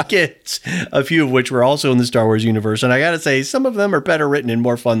recently with my kids, a few of which were also in the Star Wars universe. And I gotta say, some of them are better written and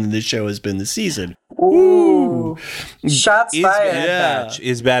more fun than this show has been this season. Ooh. Shots fired.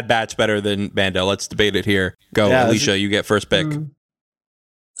 Is Bad Batch better than Mando? Let's debate it here. Go, yeah, Alicia, you get first pick.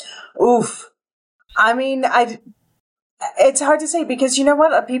 Oof. I mean, it's hard to say because you know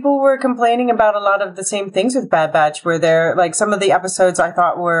what? People were complaining about a lot of the same things with Bad Batch where they're like some of the episodes I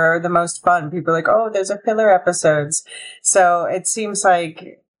thought were the most fun. People are like, oh, there's a filler episodes. So it seems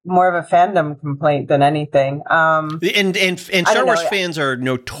like more of a fandom complaint than anything. And Star Wars fans are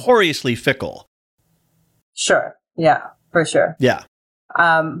notoriously fickle. Sure. Yeah, for sure. Yeah.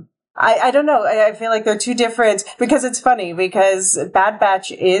 I don't know. I feel like they're two different because it's funny because Bad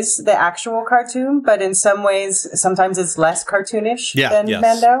Batch is the actual cartoon, but in some ways, sometimes it's less cartoonish than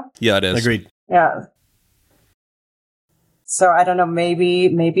Mando. Yeah, it is. Agreed. Yeah. So I don't know. Maybe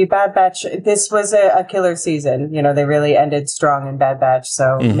Bad Batch. This was a killer season. They really ended strong in Bad Batch.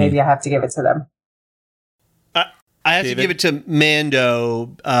 So maybe I have to give it to them. I have to give it to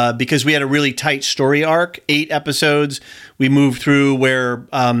Mando because we had a really tight story arc, 8 episodes. We moved through where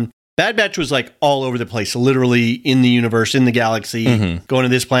Bad Batch was like all over the place, literally in the universe, in the galaxy, going to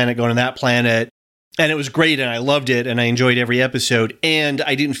this planet, going to that planet. And it was great, and I loved it, and I enjoyed every episode. And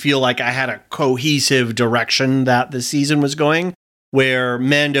I didn't feel like I had a cohesive direction that the season was going, where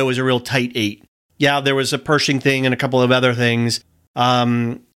Mando was a real tight 8. Yeah, there was a Pershing thing and a couple of other things.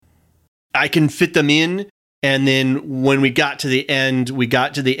 I can fit them in. And then when we got to the end,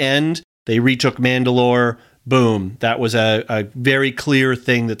 they retook Mandalore. Boom. That was a very clear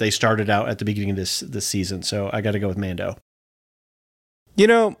thing that they started out at the beginning of this season. So I got to go with Mando.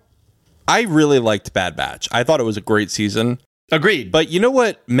 I really liked Bad Batch. I thought it was a great season. Agreed. But you know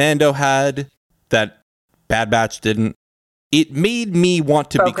what Mando had that Bad Batch didn't? It made me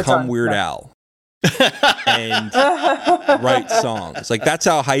want to become Weird Al. And write songs. Like that's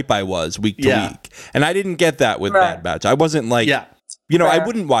how hype I was week to week. And I didn't get that with Bad Batch. I wasn't like, I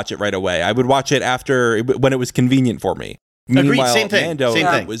wouldn't watch it right away. I would watch it when it was convenient for me. Agreed. Meanwhile, Same thing. Mando,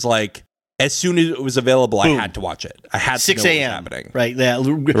 it was like, as soon as it was available, Boom. I had to watch it. I had 6 to know what was a.m. happening. Right. Yeah.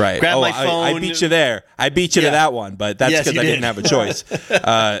 Right. Grab my phone. I beat you there. I beat you to that one, but that's because I didn't have a choice.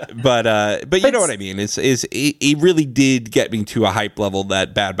 But you know what I mean? It really did get me to a hype level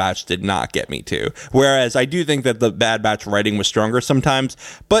that Bad Batch did not get me to. Whereas I do think that the Bad Batch writing was stronger sometimes,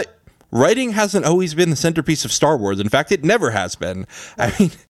 but writing hasn't always been the centerpiece of Star Wars. In fact, it never has been. I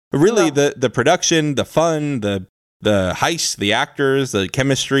mean, really, the production, the fun, the heist, the actors, the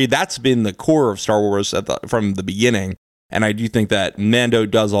chemistry, that's been the core of Star Wars from the beginning. And I do think that Mando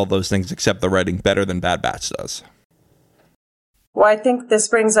does all those things except the writing better than Bad Batch does. Well, I think this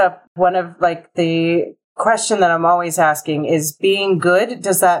brings up one of like the question that I'm always asking is, being good,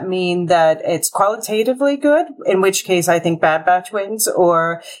 does that mean that it's qualitatively good? In which case I think Bad Batch wins,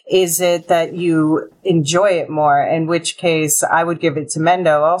 or is it that you enjoy it more? In which case I would give it to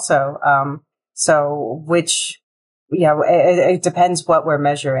Mendo also. So which, it depends what we're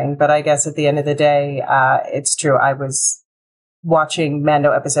measuring, but I guess at the end of the day, it's true. I was watching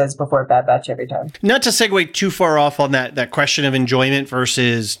Mando episodes before Bad Batch every time. Not to segue too far off on that question of enjoyment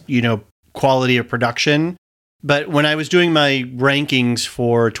versus, quality of production. But when I was doing my rankings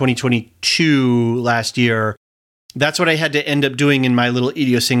for 2022 last year, that's what I had to end up doing in my little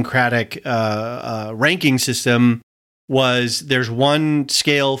idiosyncratic ranking system. Was there's one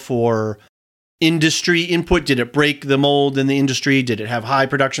scale for industry input. Did it break the mold in the industry? Did it have high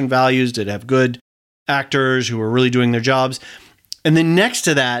production values? Did it have good actors who were really doing their jobs? And then next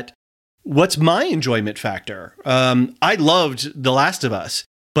to that, what's my enjoyment factor? I loved The Last of Us,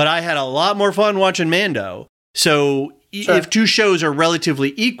 but I had a lot more fun watching Mando. So sure. If two shows are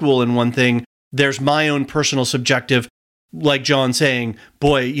relatively equal in one thing, there's my own personal subjective, like John saying,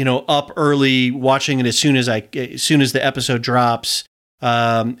 boy, up early, watching it as soon as the episode drops,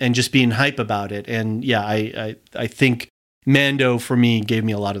 and just being hype about it. And yeah, I think Mando for me gave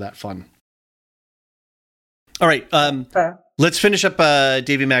me a lot of that fun. All right. Let's finish up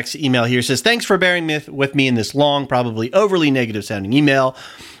Davey Mac's email here. It says, thanks for bearing with me in this long, probably overly negative sounding email.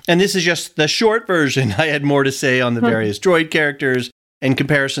 And this is just the short version. I had more to say on the various droid characters and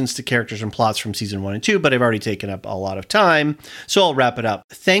comparisons to characters and plots from season 1 and 2, but I've already taken up a lot of time, so I'll wrap it up.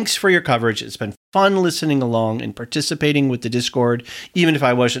 Thanks for your coverage. It's been fun listening along and participating with the Discord, even if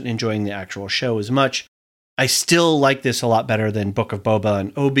I wasn't enjoying the actual show as much. I still like this a lot better than Book of Boba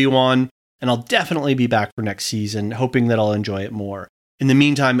and Obi-Wan, and I'll definitely be back for next season, hoping that I'll enjoy it more. In the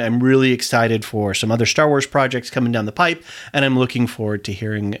meantime, I'm really excited for some other Star Wars projects coming down the pipe, and I'm looking forward to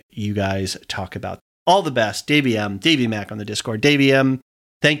hearing you guys talk about them. All the best, Davey Mac on the Discord. Davey M,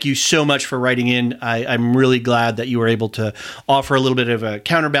 thank you so much for writing in. I'm really glad that you were able to offer a little bit of a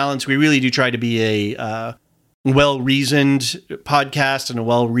counterbalance. We really do try to be a well-reasoned podcast and a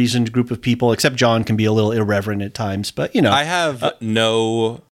well-reasoned group of people, except John can be a little irreverent at times, but I have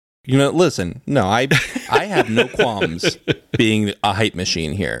listen, no, I have no qualms being a hype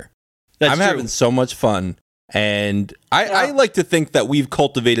machine here. I'm having so much fun, and I like to think that we've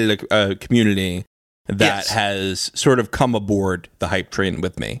cultivated a community that has sort of come aboard the hype train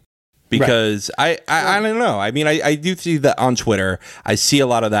with me, because I don't know. I mean, I do see that on Twitter. I see a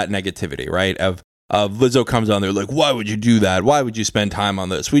lot of that negativity, right? Of Lizzo comes on there like, why would you do that? Why would you spend time on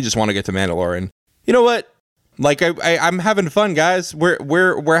this? We just want to get to Mandalorian. You know what? Like I'm having fun, guys.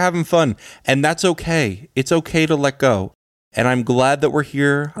 We're having fun, and that's okay. It's okay to let go. And I'm glad that we're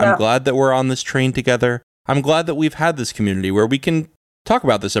here. I'm glad that we're on this train together. I'm glad that we've had this community where we can talk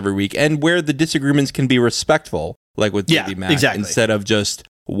about this every week, and where the disagreements can be respectful, like with Davey Mac, instead of just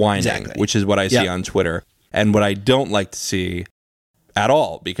whining, which is what I see on Twitter, and what I don't like to see at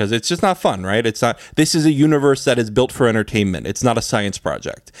all, because it's just not fun, right? It's not. This is a universe that is built for entertainment. It's not a science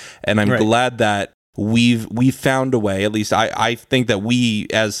project, and I'm glad that we've found a way. At least I think that we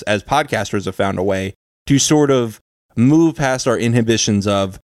as podcasters have found a way to sort of move past our inhibitions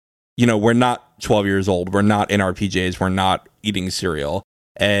of, we're not 12 years old, we're not in RPGs, we're not eating cereal,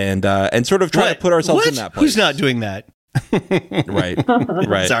 and sort of try to put ourselves in that place. Who's not doing that?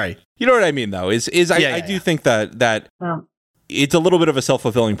 right. Sorry. You know what I mean, though, I do think that it's a little bit of a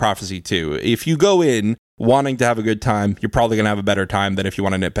self-fulfilling prophecy, too. If you go in wanting to have a good time, you're probably going to have a better time than if you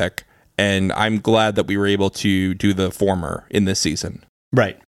want to nitpick. And I'm glad that we were able to do the former in this season.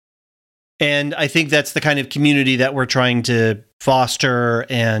 Right. And I think that's the kind of community that we're trying to foster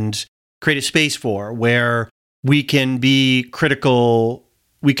and create a space for, where we can be critical,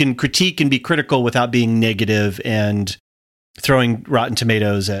 we can critique and be critical without being negative and throwing Rotten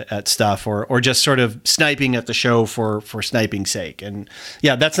Tomatoes at stuff, or just sort of sniping at the show for sniping's sake. And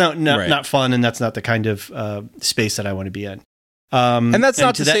yeah, that's not fun, and that's not the kind of space that I want to be in. And that's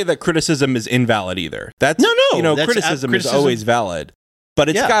not to say that criticism is invalid either. That's criticism is always valid, but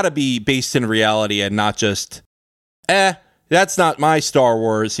it's got to be based in reality and not just, that's not my Star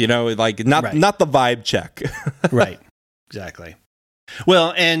Wars, not the vibe check. Right. Exactly.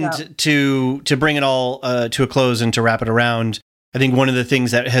 Well, and to bring it all to a close and to wrap it around, I think one of the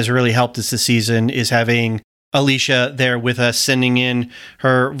things that has really helped us this season is having Alicia there with us, sending in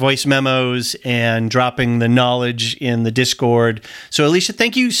her voice memos and dropping the knowledge in the Discord. So, Alicia,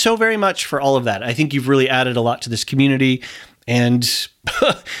 thank you so very much for all of that. I think you've really added a lot to this community, and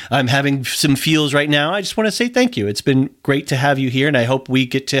I'm having some feels right now. I just want to say thank you. It's been great to have you here, and I hope we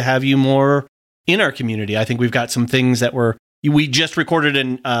get to have you more in our community. I think we've got some things that we just recorded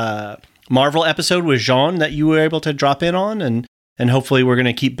Marvel episode with Jean that you were able to drop in on, and hopefully we're going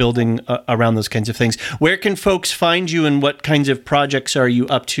to keep building around those kinds of things. Where can folks find you, and what kinds of projects are you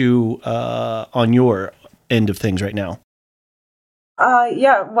up to on your end of things right now?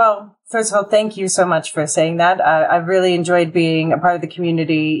 Well, first of all, thank you so much for saying that. I've really enjoyed being a part of the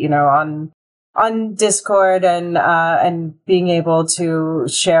community, on Discord and being able to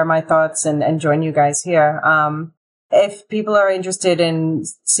share my thoughts and join you guys here. If people are interested in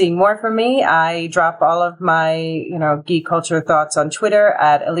seeing more from me, I drop all of my, geek culture thoughts on Twitter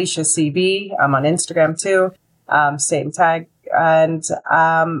at AliciaCB. I'm on Instagram too. Same tag. And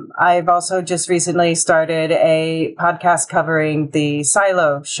I've also just recently started a podcast covering the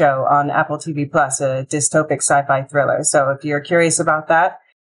Silo show on Apple TV Plus, a dystopic sci-fi thriller. So if you're curious about that,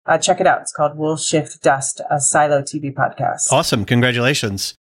 check it out. It's called We'll Shift Dust, a Silo TV podcast. Awesome.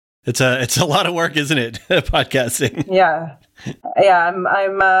 Congratulations. It's a lot of work, isn't it? Podcasting. Yeah.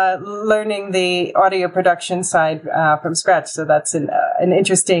 I'm learning the audio production side from scratch, so that's an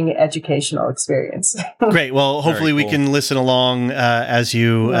interesting educational experience. Great. Well, hopefully we can listen along as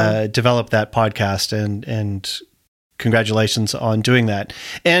you develop that podcast, and congratulations on doing that.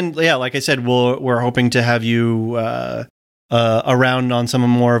 And yeah, like I said, we're hoping to have you around on some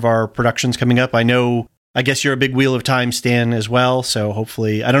more of our productions coming up. I guess you're a big Wheel of Time stan as well, so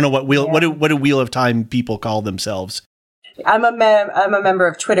hopefully, I don't know what do Wheel of Time people call themselves. I'm a member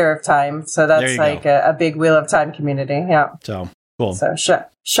of Twitter of Time, so that's like a big Wheel of Time community. Yeah. So cool. So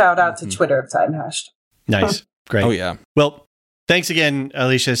shout out to Twitter of Time hash. Nice. Great. Oh yeah. Well, thanks again,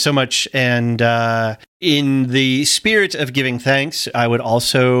 Alicia, so much. And in the spirit of giving thanks, we would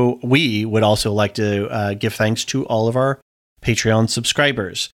also like to give thanks to all of our Patreon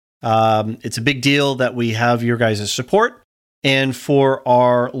subscribers. It's a big deal that we have your guys' support. And for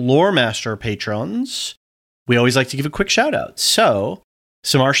our Lore Master patrons, we always like to give a quick shout out. So,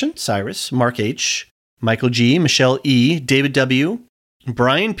 Samartian, Cyrus, Mark H., Michael G., Michelle E., David W.,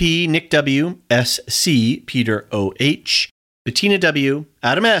 Brian P., Nick W., SC, Peter O.H., Bettina W.,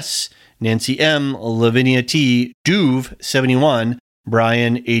 Adam S., Nancy M., Lavinia T., Duve 71,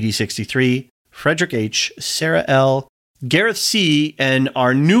 Brian 8063, Frederick H., Sarah L., Gareth C., and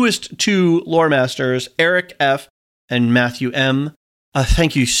our newest two lore masters, Eric F. and Matthew M.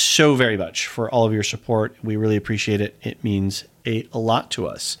 Thank you so very much for all of your support. We really appreciate it. It means a lot to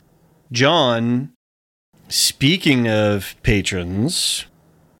us. John, speaking of patrons,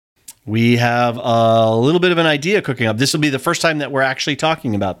 we have a little bit of an idea cooking up. This will be the first time that we're actually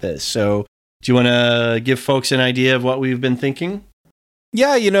talking about this. So do you want to give folks an idea of what we've been thinking?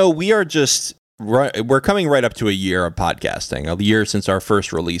 Yeah, we are just... we're coming right up to a year of podcasting, a year since our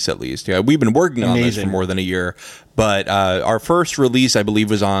first release, at least. Yeah, we've been working on this for more than a year, but our first release, I believe,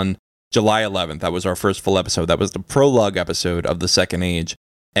 was on July 11th. That was our first full episode. That was the prologue episode of The Second Age,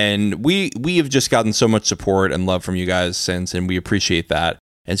 and we have just gotten so much support and love from you guys since, and we appreciate that.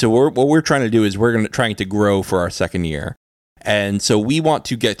 And so what we're trying to do is trying to grow for our second year. And so we want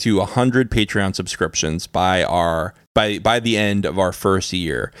to get to 100 Patreon subscriptions by the end of our first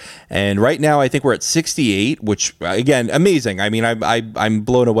year. And right now, I think we're at 68, which, again, amazing. I mean, I'm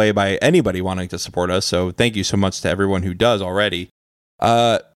blown away by anybody wanting to support us. So thank you so much to everyone who does already.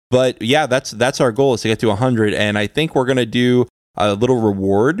 But yeah, that's our goal, is to get to 100. And I think we're going to do a little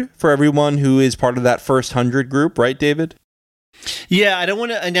reward for everyone who is part of that first 100 group. Right, David? Yeah, I don't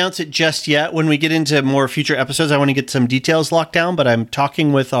want to announce it just yet. When we get into more future episodes, I want to get some details locked down, but I'm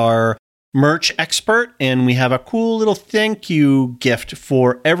talking with our merch expert, and we have a cool little thank you gift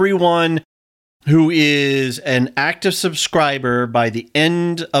for everyone who is an active subscriber by the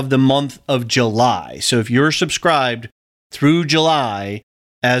end of the month of July. So if you're subscribed through July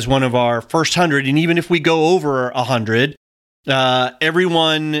as one of our first 100, and even if we go over 100,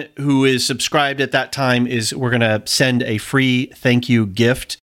 everyone who is subscribed at that time we're going to send a free thank you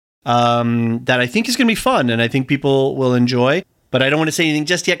gift that I think is going to be fun, and I think people will enjoy. But I don't want to say anything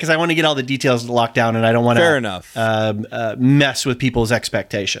just yet because I want to get all the details locked down, and I don't want to mess with people's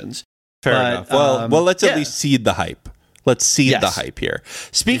expectations. Fair enough. Well, let's at least seed the hype. Let's seed the hype here.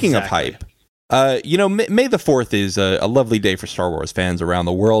 Speaking of hype, May the 4th is a lovely day for Star Wars fans around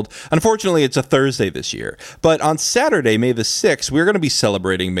the world. Unfortunately, it's a Thursday this year. But on Saturday, May the 6th, we're going to be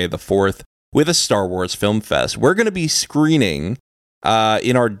celebrating May the 4th with a Star Wars Film Fest. We're going to be screening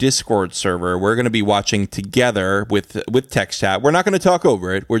in our Discord server. We're going to be watching together with text chat. We're not going to talk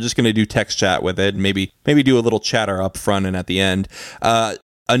over it. We're just going to do text chat with it. Maybe do a little chatter up front and at the end.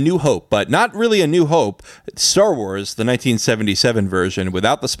 A New Hope, but not really A New Hope. Star Wars, the 1977 version,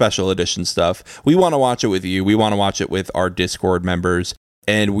 without the special edition stuff. We want to watch it with you. We want to watch it with our Discord members,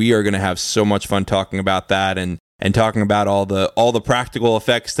 and we are going to have so much fun talking about that and and talking about all the practical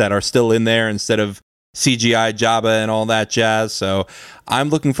effects that are still in there instead of CGI Jabba and all that jazz. So I'm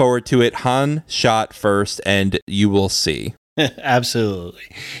looking forward to it. Han shot first, and you will see. Absolutely.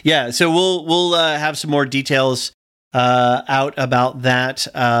 Yeah, so we'll have some more details out about that.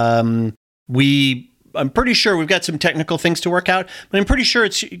 I'm pretty sure we've got some technical things to work out, but I'm pretty sure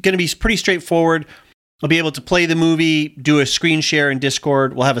it's going to be pretty straightforward. I'll be able to play the movie, do a screen share in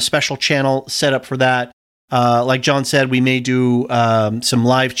Discord. We'll have a special channel set up for that. Like John said, we may do some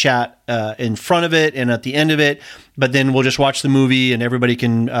live chat in front of it and at the end of it, but then we'll just watch the movie and everybody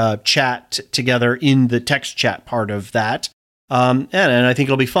can chat together in the text chat part of that. And I think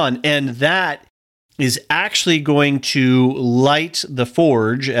it'll be fun. And that is actually going to light the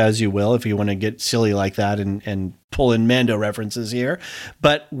forge, as you will, if you want to get silly like that and pull in Mando references here.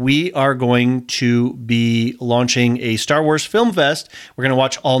 But we are going to be launching a Star Wars Film Fest. We're going to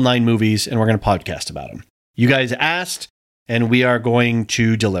watch all 9 movies and we're going to podcast about them. You guys asked, and we are going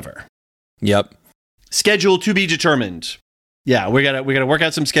to deliver. Yep. Schedule to be determined. Yeah, we gotta work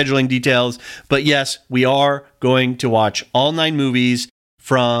out some scheduling details. But yes, we are going to watch all 9 movies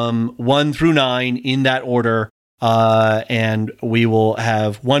from 1 through 9 in that order. And we will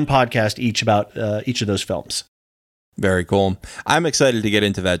have one podcast each about each of those films. Very cool. I'm excited to get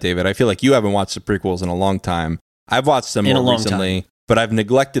into that, David. I feel like you haven't watched the prequels in a long time. I've watched them more recently, but I've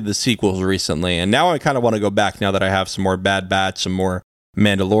neglected the sequels recently. And now I kind of want to go back now that I have some more Bad Batch, some more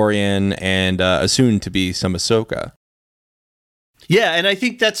Mandalorian, and soon to be some Ahsoka. Yeah, and I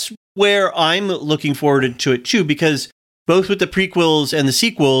think that's where I'm looking forward to it too, because both with the prequels and the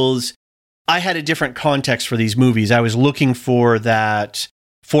sequels, I had a different context for these movies. I was looking for that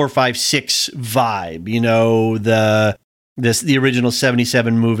 4, 5, 6 vibe, you know, the original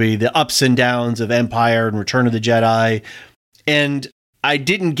 77 movie, the ups and downs of Empire and Return of the Jedi. And I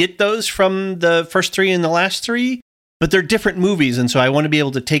didn't get those from the first 3 and the last 3, but they're different movies. And so I want to be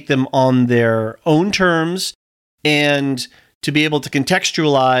able to take them on their own terms and to be able to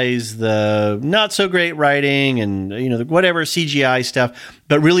contextualize the not so great writing and, you know, whatever CGI stuff,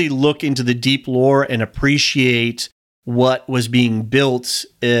 but really look into the deep lore and appreciate what was being built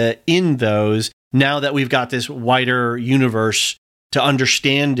in those now that we've got this wider universe to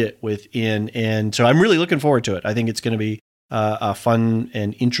understand it within. And so I'm really looking forward to it. I think it's going to be a fun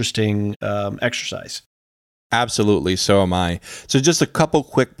and interesting exercise. Absolutely, so am I. So just a couple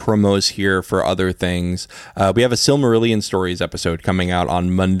quick promos here for other things. We have a Silmarillion Stories episode coming out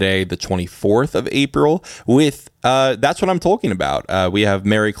on Monday, the 24th of April with That's What I'm Talking About. We have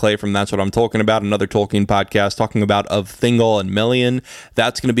Mary Clay from That's What I'm Talking About, another Tolkien podcast, talking about Of Thingol and Melian.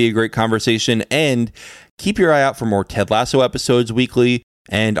 That's going to be a great conversation. And keep your eye out for more Ted Lasso episodes weekly.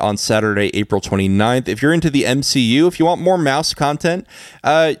 And on Saturday, April 29th, if you're into the MCU, if you want more mouse content,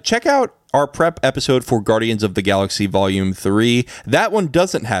 check out our prep episode for Guardians of the Galaxy Volume 3. That one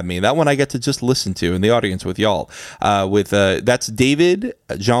doesn't have me. That one I get to just listen to in the audience with y'all. That's David,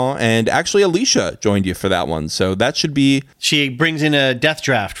 Jean, and actually Alicia joined you for that one. So that should be... She brings in a death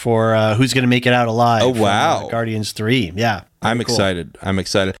draft for who's going to make it out alive. Oh, wow. Guardians 3. Yeah. I'm excited. I'm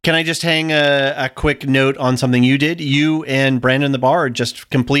excited. Can I just hang a quick note on something you did? You and Brandon the Bard just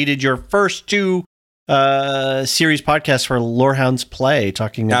completed your first 2 series podcasts for Lorehounds Play,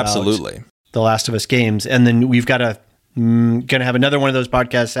 talking about the Last of Us games. And then we've got going to have another one of those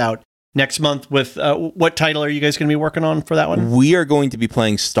podcasts out next month with what title are you guys going to be working on for that one? We are going to be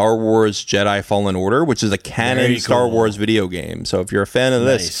playing Star Wars Jedi Fallen Order, which is a canon Star Wars video game. So if you're a fan of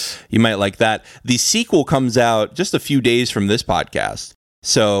this, you might like that. The sequel comes out just a few days from this podcast.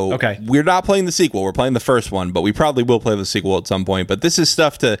 So we're not playing the sequel. We're playing the first one, but we probably will play the sequel at some point. But this is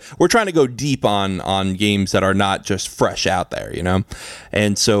stuff we're trying to go deep on games that are not just fresh out there, you know?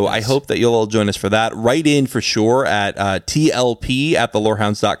 And so I hope that you'll all join us for that. Write in for sure at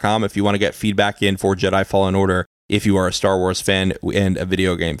tlp@thelorehounds.com if you want to get feedback in for Jedi Fallen Order, if you are a Star Wars fan and a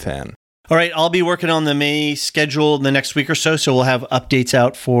video game fan. All right, I'll be working on the May schedule in the next week or so we'll have updates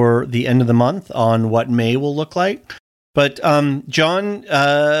out for the end of the month on what May will look like. But John,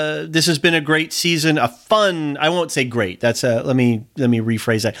 this has been a great season, a fun. I won't say great. That's let me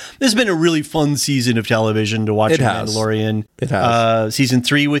rephrase that. This has been a really fun season of television to watch Mandalorian. It has. Season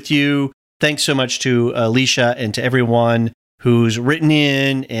 3 with you. Thanks so much to Alicia and to everyone who's written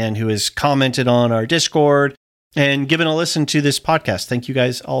in and who has commented on our Discord and given a listen to this podcast. Thank you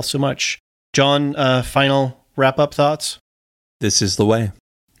guys all so much. John, final wrap up thoughts. This is the way.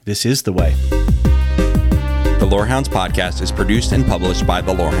 This is the way. The Lorehounds podcast is produced and published by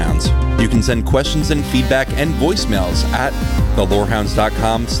The Lorehounds. You can send questions and feedback and voicemails at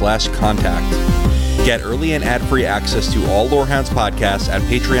thelorehounds.com/contact. Get early and ad-free access to all Lorehounds podcasts at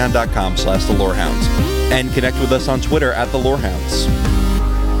patreon.com/thelorehounds. and connect with us on Twitter at The Lorehounds.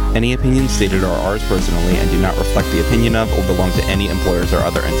 Any opinions stated are ours personally and do not reflect the opinion of or belong to any employers or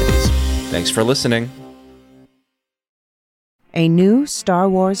other entities. Thanks for listening. A new Star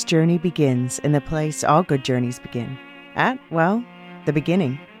Wars journey begins in the place all good journeys begin. At, well, the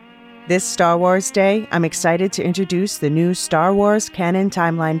beginning. This Star Wars Day, I'm excited to introduce the new Star Wars Canon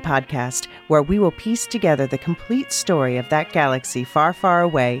Timeline podcast, where we will piece together the complete story of that galaxy far, far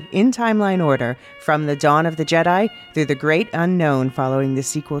away, in timeline order, from the dawn of the Jedi through the great unknown following the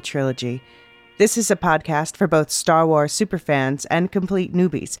sequel trilogy. This is a podcast for both Star Wars superfans and complete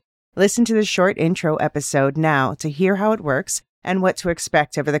newbies. Listen to the short intro episode now to hear how it works and what to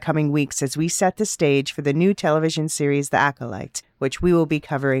expect over the coming weeks as we set the stage for the new television series The Acolyte, which we will be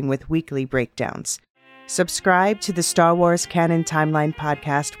covering with weekly breakdowns. Subscribe to the Star Wars Canon Timeline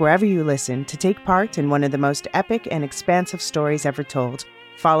podcast wherever you listen to take part in one of the most epic and expansive stories ever told,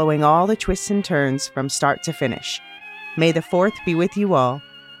 following all the twists and turns from start to finish. May the 4th be with you all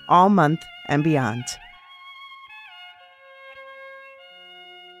month and beyond.